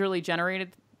procedurally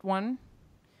generated one?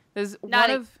 There's Not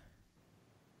one a- of.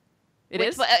 It Which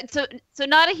is. one- so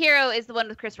Not a Hero is the one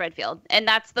with Chris Redfield, and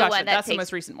that's the Gotcha, one that that's takes. the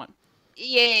most recent one.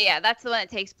 Yeah. That's the one that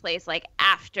takes place like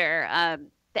after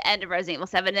the end of Resident Evil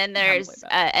 7. And there's played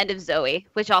that. End of Zoe,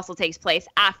 which also takes place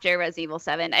after Resident Evil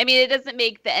 7. I mean, it doesn't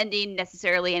make the ending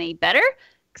necessarily any better,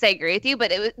 because I agree with you. But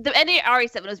the ending of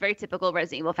RE7 was very typical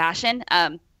Resident Evil fashion.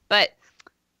 But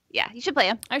yeah, you should play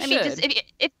them. I mean, just should.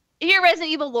 if you're a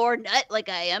Resident Evil lore nut like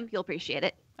I am, you'll appreciate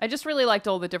it. I just really liked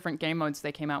all the different game modes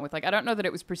they came out with. Like, I don't know that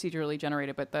it was procedurally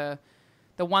generated, but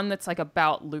the one that's like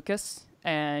about Lucas,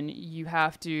 and you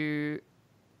have to,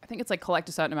 I think it's like collect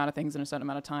a certain amount of things in a certain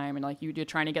amount of time, and like you're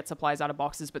trying to get supplies out of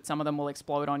boxes, but some of them will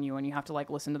explode on you, and you have to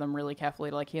like listen to them really carefully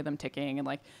to like hear them ticking, and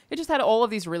like it just had all of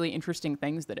these really interesting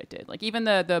things that it did. Like even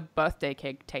the birthday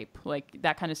cake tape, like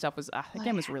that kind of stuff was that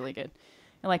game was really good.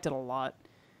 I liked it a lot.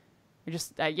 It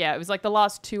just, it was like the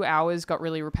last 2 hours got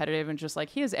really repetitive and just like,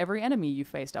 here's every enemy you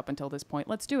faced up until this point.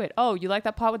 Let's do it. Oh, you like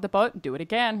that part with the boat? Do it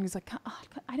again. He's like, oh,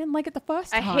 I didn't like it the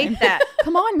first time. I hate that.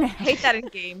 Come on, man. I hate that in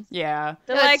games. Yeah.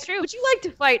 They're No, like, it's true. would you like to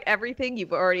fight everything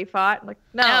you've already fought? I'm like,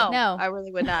 no, No. I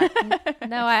really would not.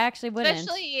 No, I actually wouldn't.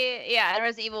 Especially, in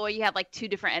Resident Evil where you have like 2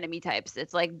 different enemy types.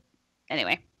 It's like,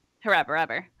 anyway,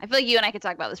 forever. I feel like you and I could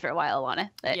talk about this for a while, Alana.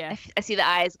 But Yeah. I see the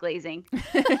eyes glazing.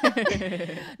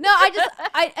 No,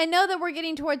 I know that we're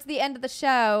getting towards the end of the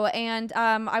show, and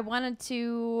I wanted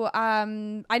to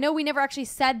I know we never actually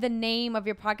said the name of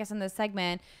your podcast in this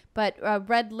segment, but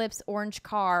Red Lips Orange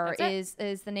Car is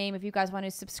the name if you guys want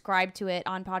to subscribe to it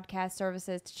on podcast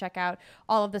services to check out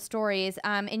all of the stories.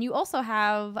 And you also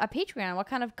have a Patreon. What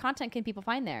kind of content can people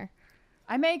find there?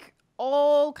 I make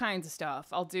all kinds of stuff.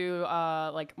 I'll do,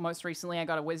 like, most recently I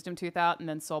got a wisdom tooth out and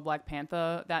then saw Black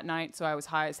Panther that night, so I was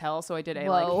high as hell, so I did a,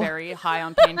 Whoa. like, very high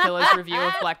on painkillers review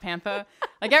of Black Panther.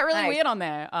 I get really Nice. weird on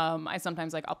there. I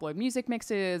sometimes, like, upload music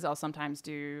mixes. I'll sometimes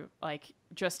do, like,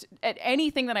 just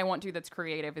anything that I want to that's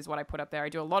creative is what I put up there. I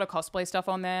do a lot of cosplay stuff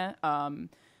on there, and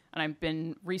I've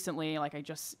been recently, like, I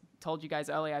just told you guys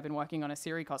earlier, I've been working on a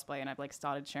Siri cosplay, and I've like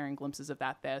started sharing glimpses of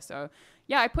that there. So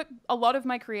yeah, I put a lot of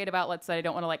my creative outlets that I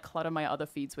don't want to like clutter my other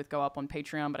feeds with go up on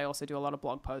Patreon, but I also do a lot of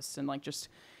blog posts and like just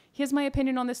here's my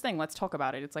opinion on this thing. Let's talk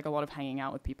about it. It's like a lot of hanging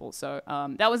out with people. So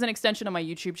that was an extension of my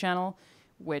YouTube channel,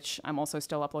 which I'm also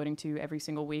still uploading to every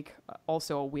single week.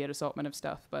 Also a weird assortment of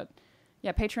stuff, but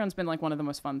yeah, Patreon's been like one of the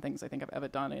most fun things I think I've ever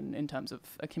done in terms of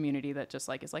a community that just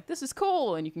like is like, this is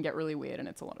cool, and you can get really weird, and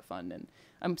it's a lot of fun, and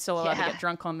I'm still allowed to get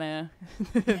drunk on there.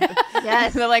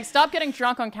 Yes. They're like, stop getting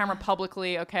drunk on camera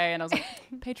publicly, okay? And I was like,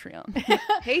 Patreon.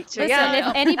 Hate you. Listen, Yeah.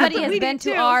 if anybody has We been do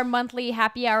to too. our monthly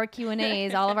happy hour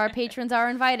Q&As, all of our patrons are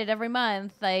invited every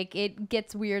month. Like, it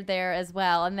gets weird there as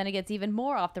well. And then it gets even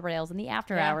more off the rails in the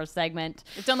after hours segment.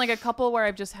 I've done like a couple where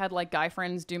I've just had like guy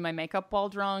friends do my makeup while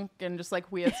drunk and just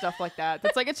like weird stuff like that.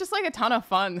 It's like, it's just like a ton of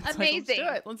fun. It's Amazing.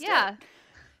 Like, let's do yeah. it.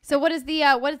 So what is the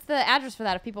address for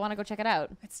that if people want to go check it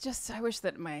out? It's just, I wish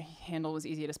that my handle was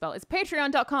easier to spell. It's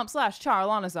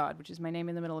patreon.com/CharAlanahZard, which is my name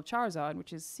in the middle of Charizard,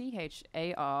 which is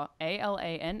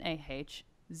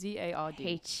CHARALANAHZARD.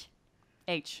 H.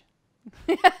 H.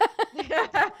 No,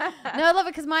 I love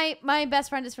it because my best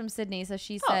friend is from Sydney, so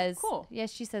she says, cool. Yeah,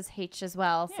 she says H as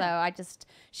well. Yeah. So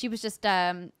she was just,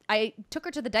 I took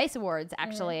her to the Dice Awards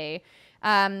actually.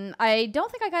 I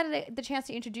don't think I got the chance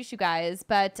to introduce you guys,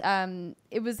 but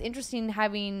it was interesting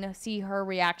see her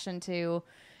reaction to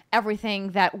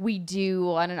everything that we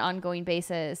do on an ongoing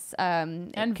basis.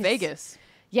 And Vegas.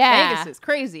 Yeah. Vegas is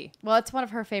crazy. Well, it's one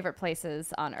of her favorite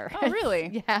places on earth. Oh,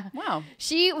 really? Yeah. Wow.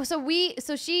 She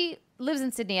lives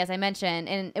in Sydney, as I mentioned,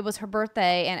 and it was her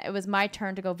birthday, and it was my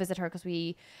turn to go visit her because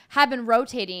we have been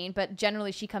rotating, but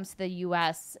generally she comes to the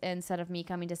U.S. instead of me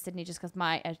coming to Sydney just because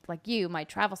my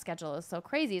travel schedule is so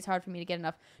crazy. It's hard for me to get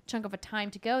enough chunk of a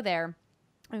time to go there.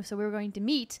 And so we were going to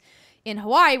meet in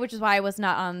Hawaii, which is why I was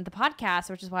not on the podcast,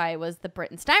 which is why it was the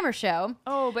Brit and Steimer show.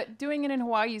 Oh, but doing it in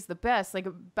Hawaii is the best. Like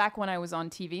back when I was on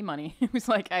TV Money, it was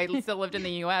like I still lived in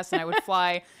the U.S. and I would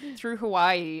fly through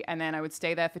Hawaii and then I would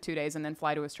stay there for 2 days and then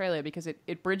fly to Australia because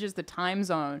it bridges the time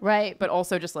zone, Right. But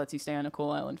also just lets you stay on a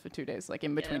cool island for 2 days, like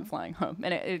in between flying home,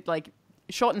 and it like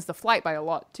shortens the flight by a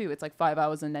lot too. It's like 5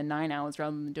 hours and then 9 hours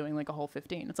rather than doing like a whole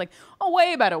 15. It's like a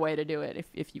way better way to do it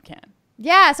if you can.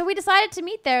 Yeah, so we decided to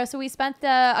meet there. So we spent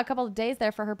a couple of days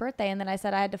there for her birthday. And then I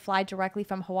said I had to fly directly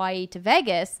from Hawaii to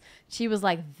Vegas. She was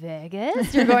like,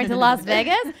 Vegas? You're going to Las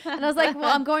Vegas? And I was like,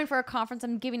 well, I'm going for a conference.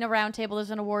 I'm giving a round table. There's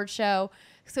an award show.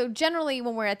 So generally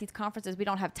when we're at these conferences, we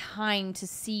don't have time to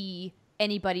see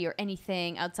anybody or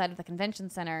anything outside of the convention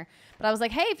center. But I was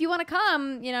like, hey, if you want to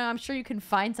come, I'm sure you can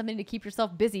find something to keep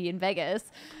yourself busy in Vegas.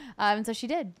 And so she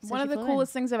did. So One of the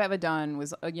coolest things I've ever done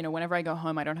was, whenever I go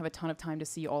home, I don't have a ton of time to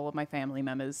see all of my family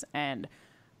members. And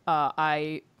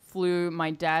I flew my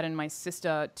dad and my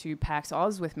sister to PAX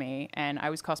Oz with me. And I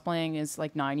was cosplaying as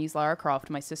like 90s Lara Croft.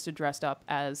 My sister dressed up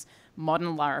as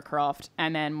modern Lara Croft.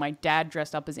 And then my dad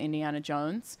dressed up as Indiana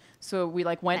Jones. So we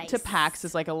like went to PAX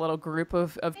as like a little group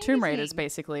of Tomb Raiders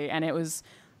basically. And it was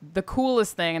the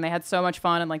coolest thing, and they had so much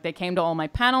fun, and like they came to all my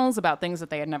panels about things that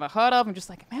they had never heard of. I'm just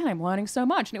like, man, I'm learning so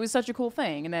much, and it was such a cool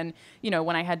thing. And then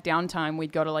when I had downtime,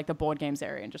 we'd go to like the board games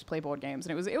area and just play board games,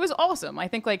 and it was awesome. I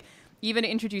think like even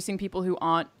introducing people who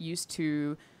aren't used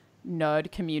to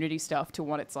nerd community stuff to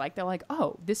what it's like, they're like,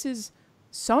 oh, this is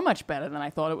so much better than I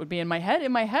thought it would be. In my head,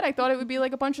 I thought it would be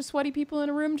like a bunch of sweaty people in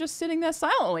a room just sitting there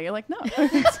silently. Like, no,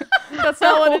 that's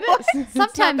not what it is.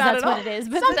 Sometimes that's what it is,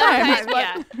 but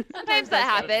sometimes that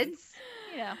happens.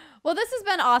 Yeah. Well, this has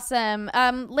been awesome.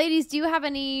 Ladies, do you have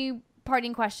any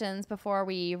parting questions before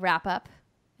we wrap up?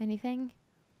 Anything?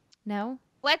 No?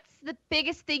 What's the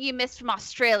biggest thing you missed from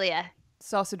Australia?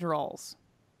 Sausage rolls.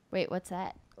 Wait, what's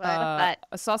that? A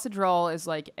sausage roll is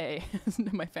like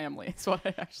my family. That's what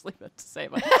I actually meant to say.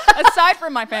 But aside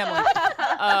from my family,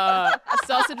 a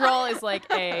sausage roll is like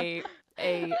a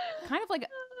kind of like,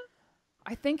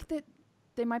 I think that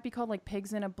they might be called like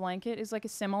pigs in a blanket is like a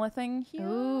similar thing here.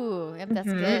 Ooh, yep, that's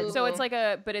good. So it's like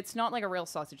but it's not like a real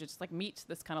sausage. It's like meat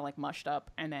that's kind of like mushed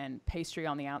up and then pastry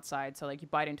on the outside. So like you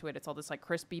bite into it, it's all this like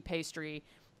crispy pastry.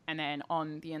 And then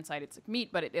on the inside, it's like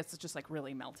meat, but it's just like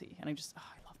really melty. And I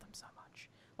love them so much.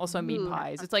 Also meat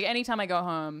pies. It's like anytime I go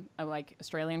home, I like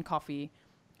Australian coffee,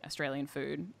 Australian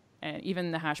food, and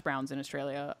even the hash browns in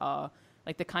Australia are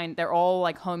like they're all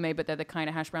like homemade, but they're the kind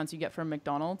of hash browns you get from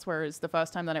McDonald's. Whereas the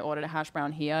first time that I ordered a hash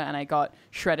brown here and I got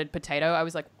shredded potato, I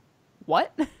was like,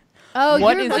 what? Oh,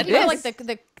 what you're is looking this? for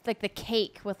like the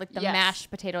cake with like the mashed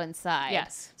potato inside.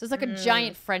 Yes. So it's like a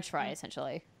giant French fry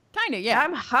essentially. Kind of, yeah.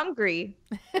 I'm hungry.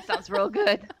 That sounds real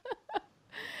good.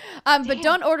 But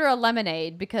don't order a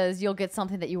lemonade because you'll get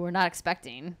something that you were not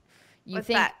expecting. What's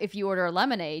that? If you order a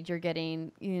lemonade, you're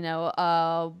getting,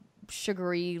 a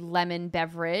sugary lemon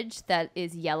beverage that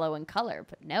is yellow in color.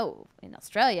 But no, in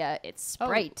Australia, it's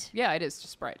Sprite. Oh, yeah, it is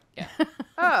just Sprite. Yeah.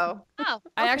 Oh.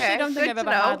 I actually don't think Good I've to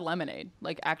ever know. had lemonade,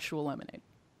 like actual lemonade.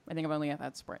 I think I've only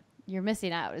had Sprite. You're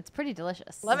missing out. It's pretty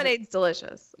delicious. Lemonade's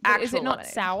delicious. But is it not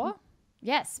lemonade. sour?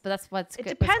 Yes, but that's what's It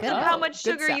good. depends on how Oh, much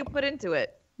good sugar you sour. put into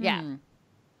it. Yeah.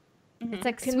 It's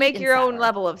like You can sweet make and your own sour.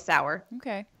 level of sour.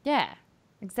 Okay. Yeah,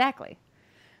 exactly.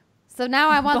 So now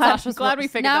I want sausage glad rolls. we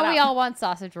figured now that we out. all want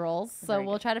sausage rolls. So Very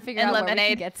we'll good. try to figure And out lemonade. where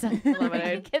we can get some.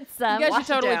 Lemonade. Get some. You guys Wash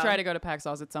should it totally down. try to go to PAX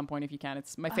Oz at some point if you can.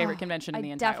 It's my favorite convention in the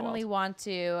I entire definitely world. want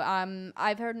to.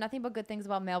 I've heard nothing but good things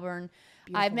about Melbourne.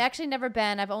 I've Beautiful. actually never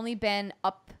been. I've only been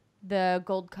up the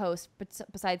Gold Coast, but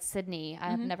besides Sydney, I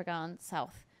have never gone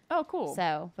south. Oh, cool.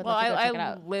 So, would well, love to go check it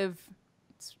I out.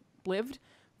 lived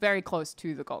very close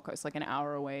to the Gold Coast, like an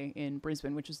hour away in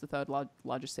Brisbane, which is the third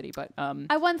largest city. But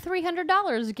I won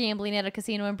 $300 gambling at a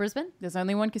casino in Brisbane. there's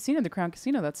only one casino, the Crown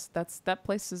Casino. That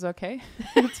place is okay.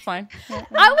 It's fine. I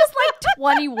was like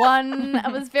 21. I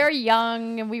was very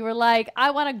young, and we were like,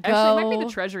 I want to go. Actually, it might be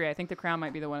the Treasury. I think the Crown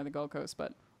might be the one at the Gold Coast,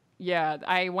 but yeah,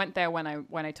 I went there when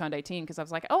I turned 18 because I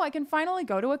was like, oh, I can finally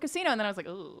go to a casino, and then I was like,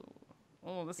 oh,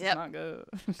 this is not good.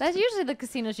 That's usually the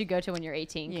casinos you go to when you're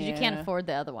 18 because you can't Yeah. afford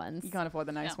the other ones. You can't afford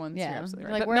the nice ones. Yeah. You're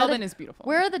absolutely Like, right. But where are Melbourne the- is beautiful.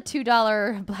 Where are the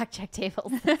 $2 blackjack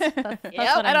tables? That's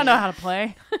what I don't know how to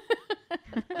play.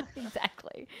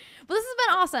 Exactly. Well, this has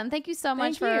been awesome. Thank you so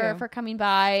much Thank you. for coming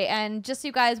by. And just so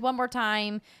you guys, one more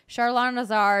time, Charlotte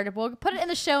Nazard. We'll put it in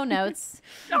the show notes.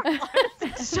 Char,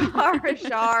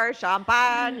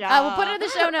 champagne. We'll put it in the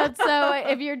show notes. So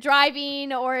if you're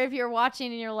driving or if you're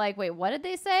watching and you're like, wait, what did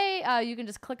they say? You can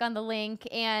just click on the link.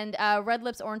 And Red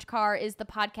Lips Orange Car is the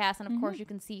podcast. And of course, you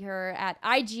can see her at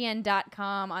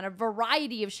IGN.com on a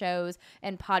variety of shows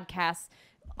and podcasts.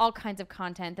 All kinds of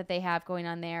content that they have going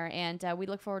on there. And we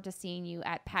look forward to seeing you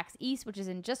at PAX East, which is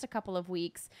in just a couple of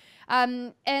weeks.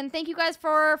 And thank you guys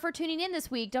for tuning in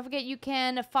this week. Don't forget you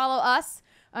can follow us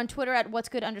on Twitter at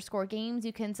whatsgood_games.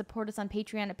 You can support us on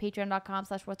Patreon at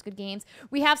patreon.com/whatsgoodgames.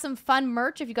 We have some fun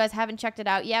merch if you guys haven't checked it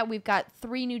out yet. We've got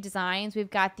 3 new designs. We've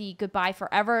got the Goodbye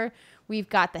Forever. We've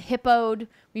got the Hippoed.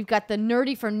 We've got the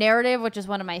Nerdy for Narrative, which is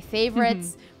one of my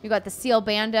favorites. We've got the Seal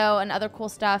Bando and other cool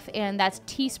stuff. And that's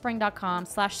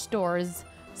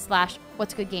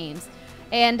teespring.com/stores/whatsgoodgames.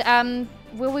 And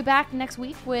we'll be back next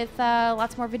week with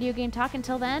lots more video game talk.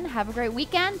 Until then, have a great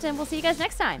weekend, and we'll see you guys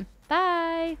next time.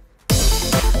 Bye.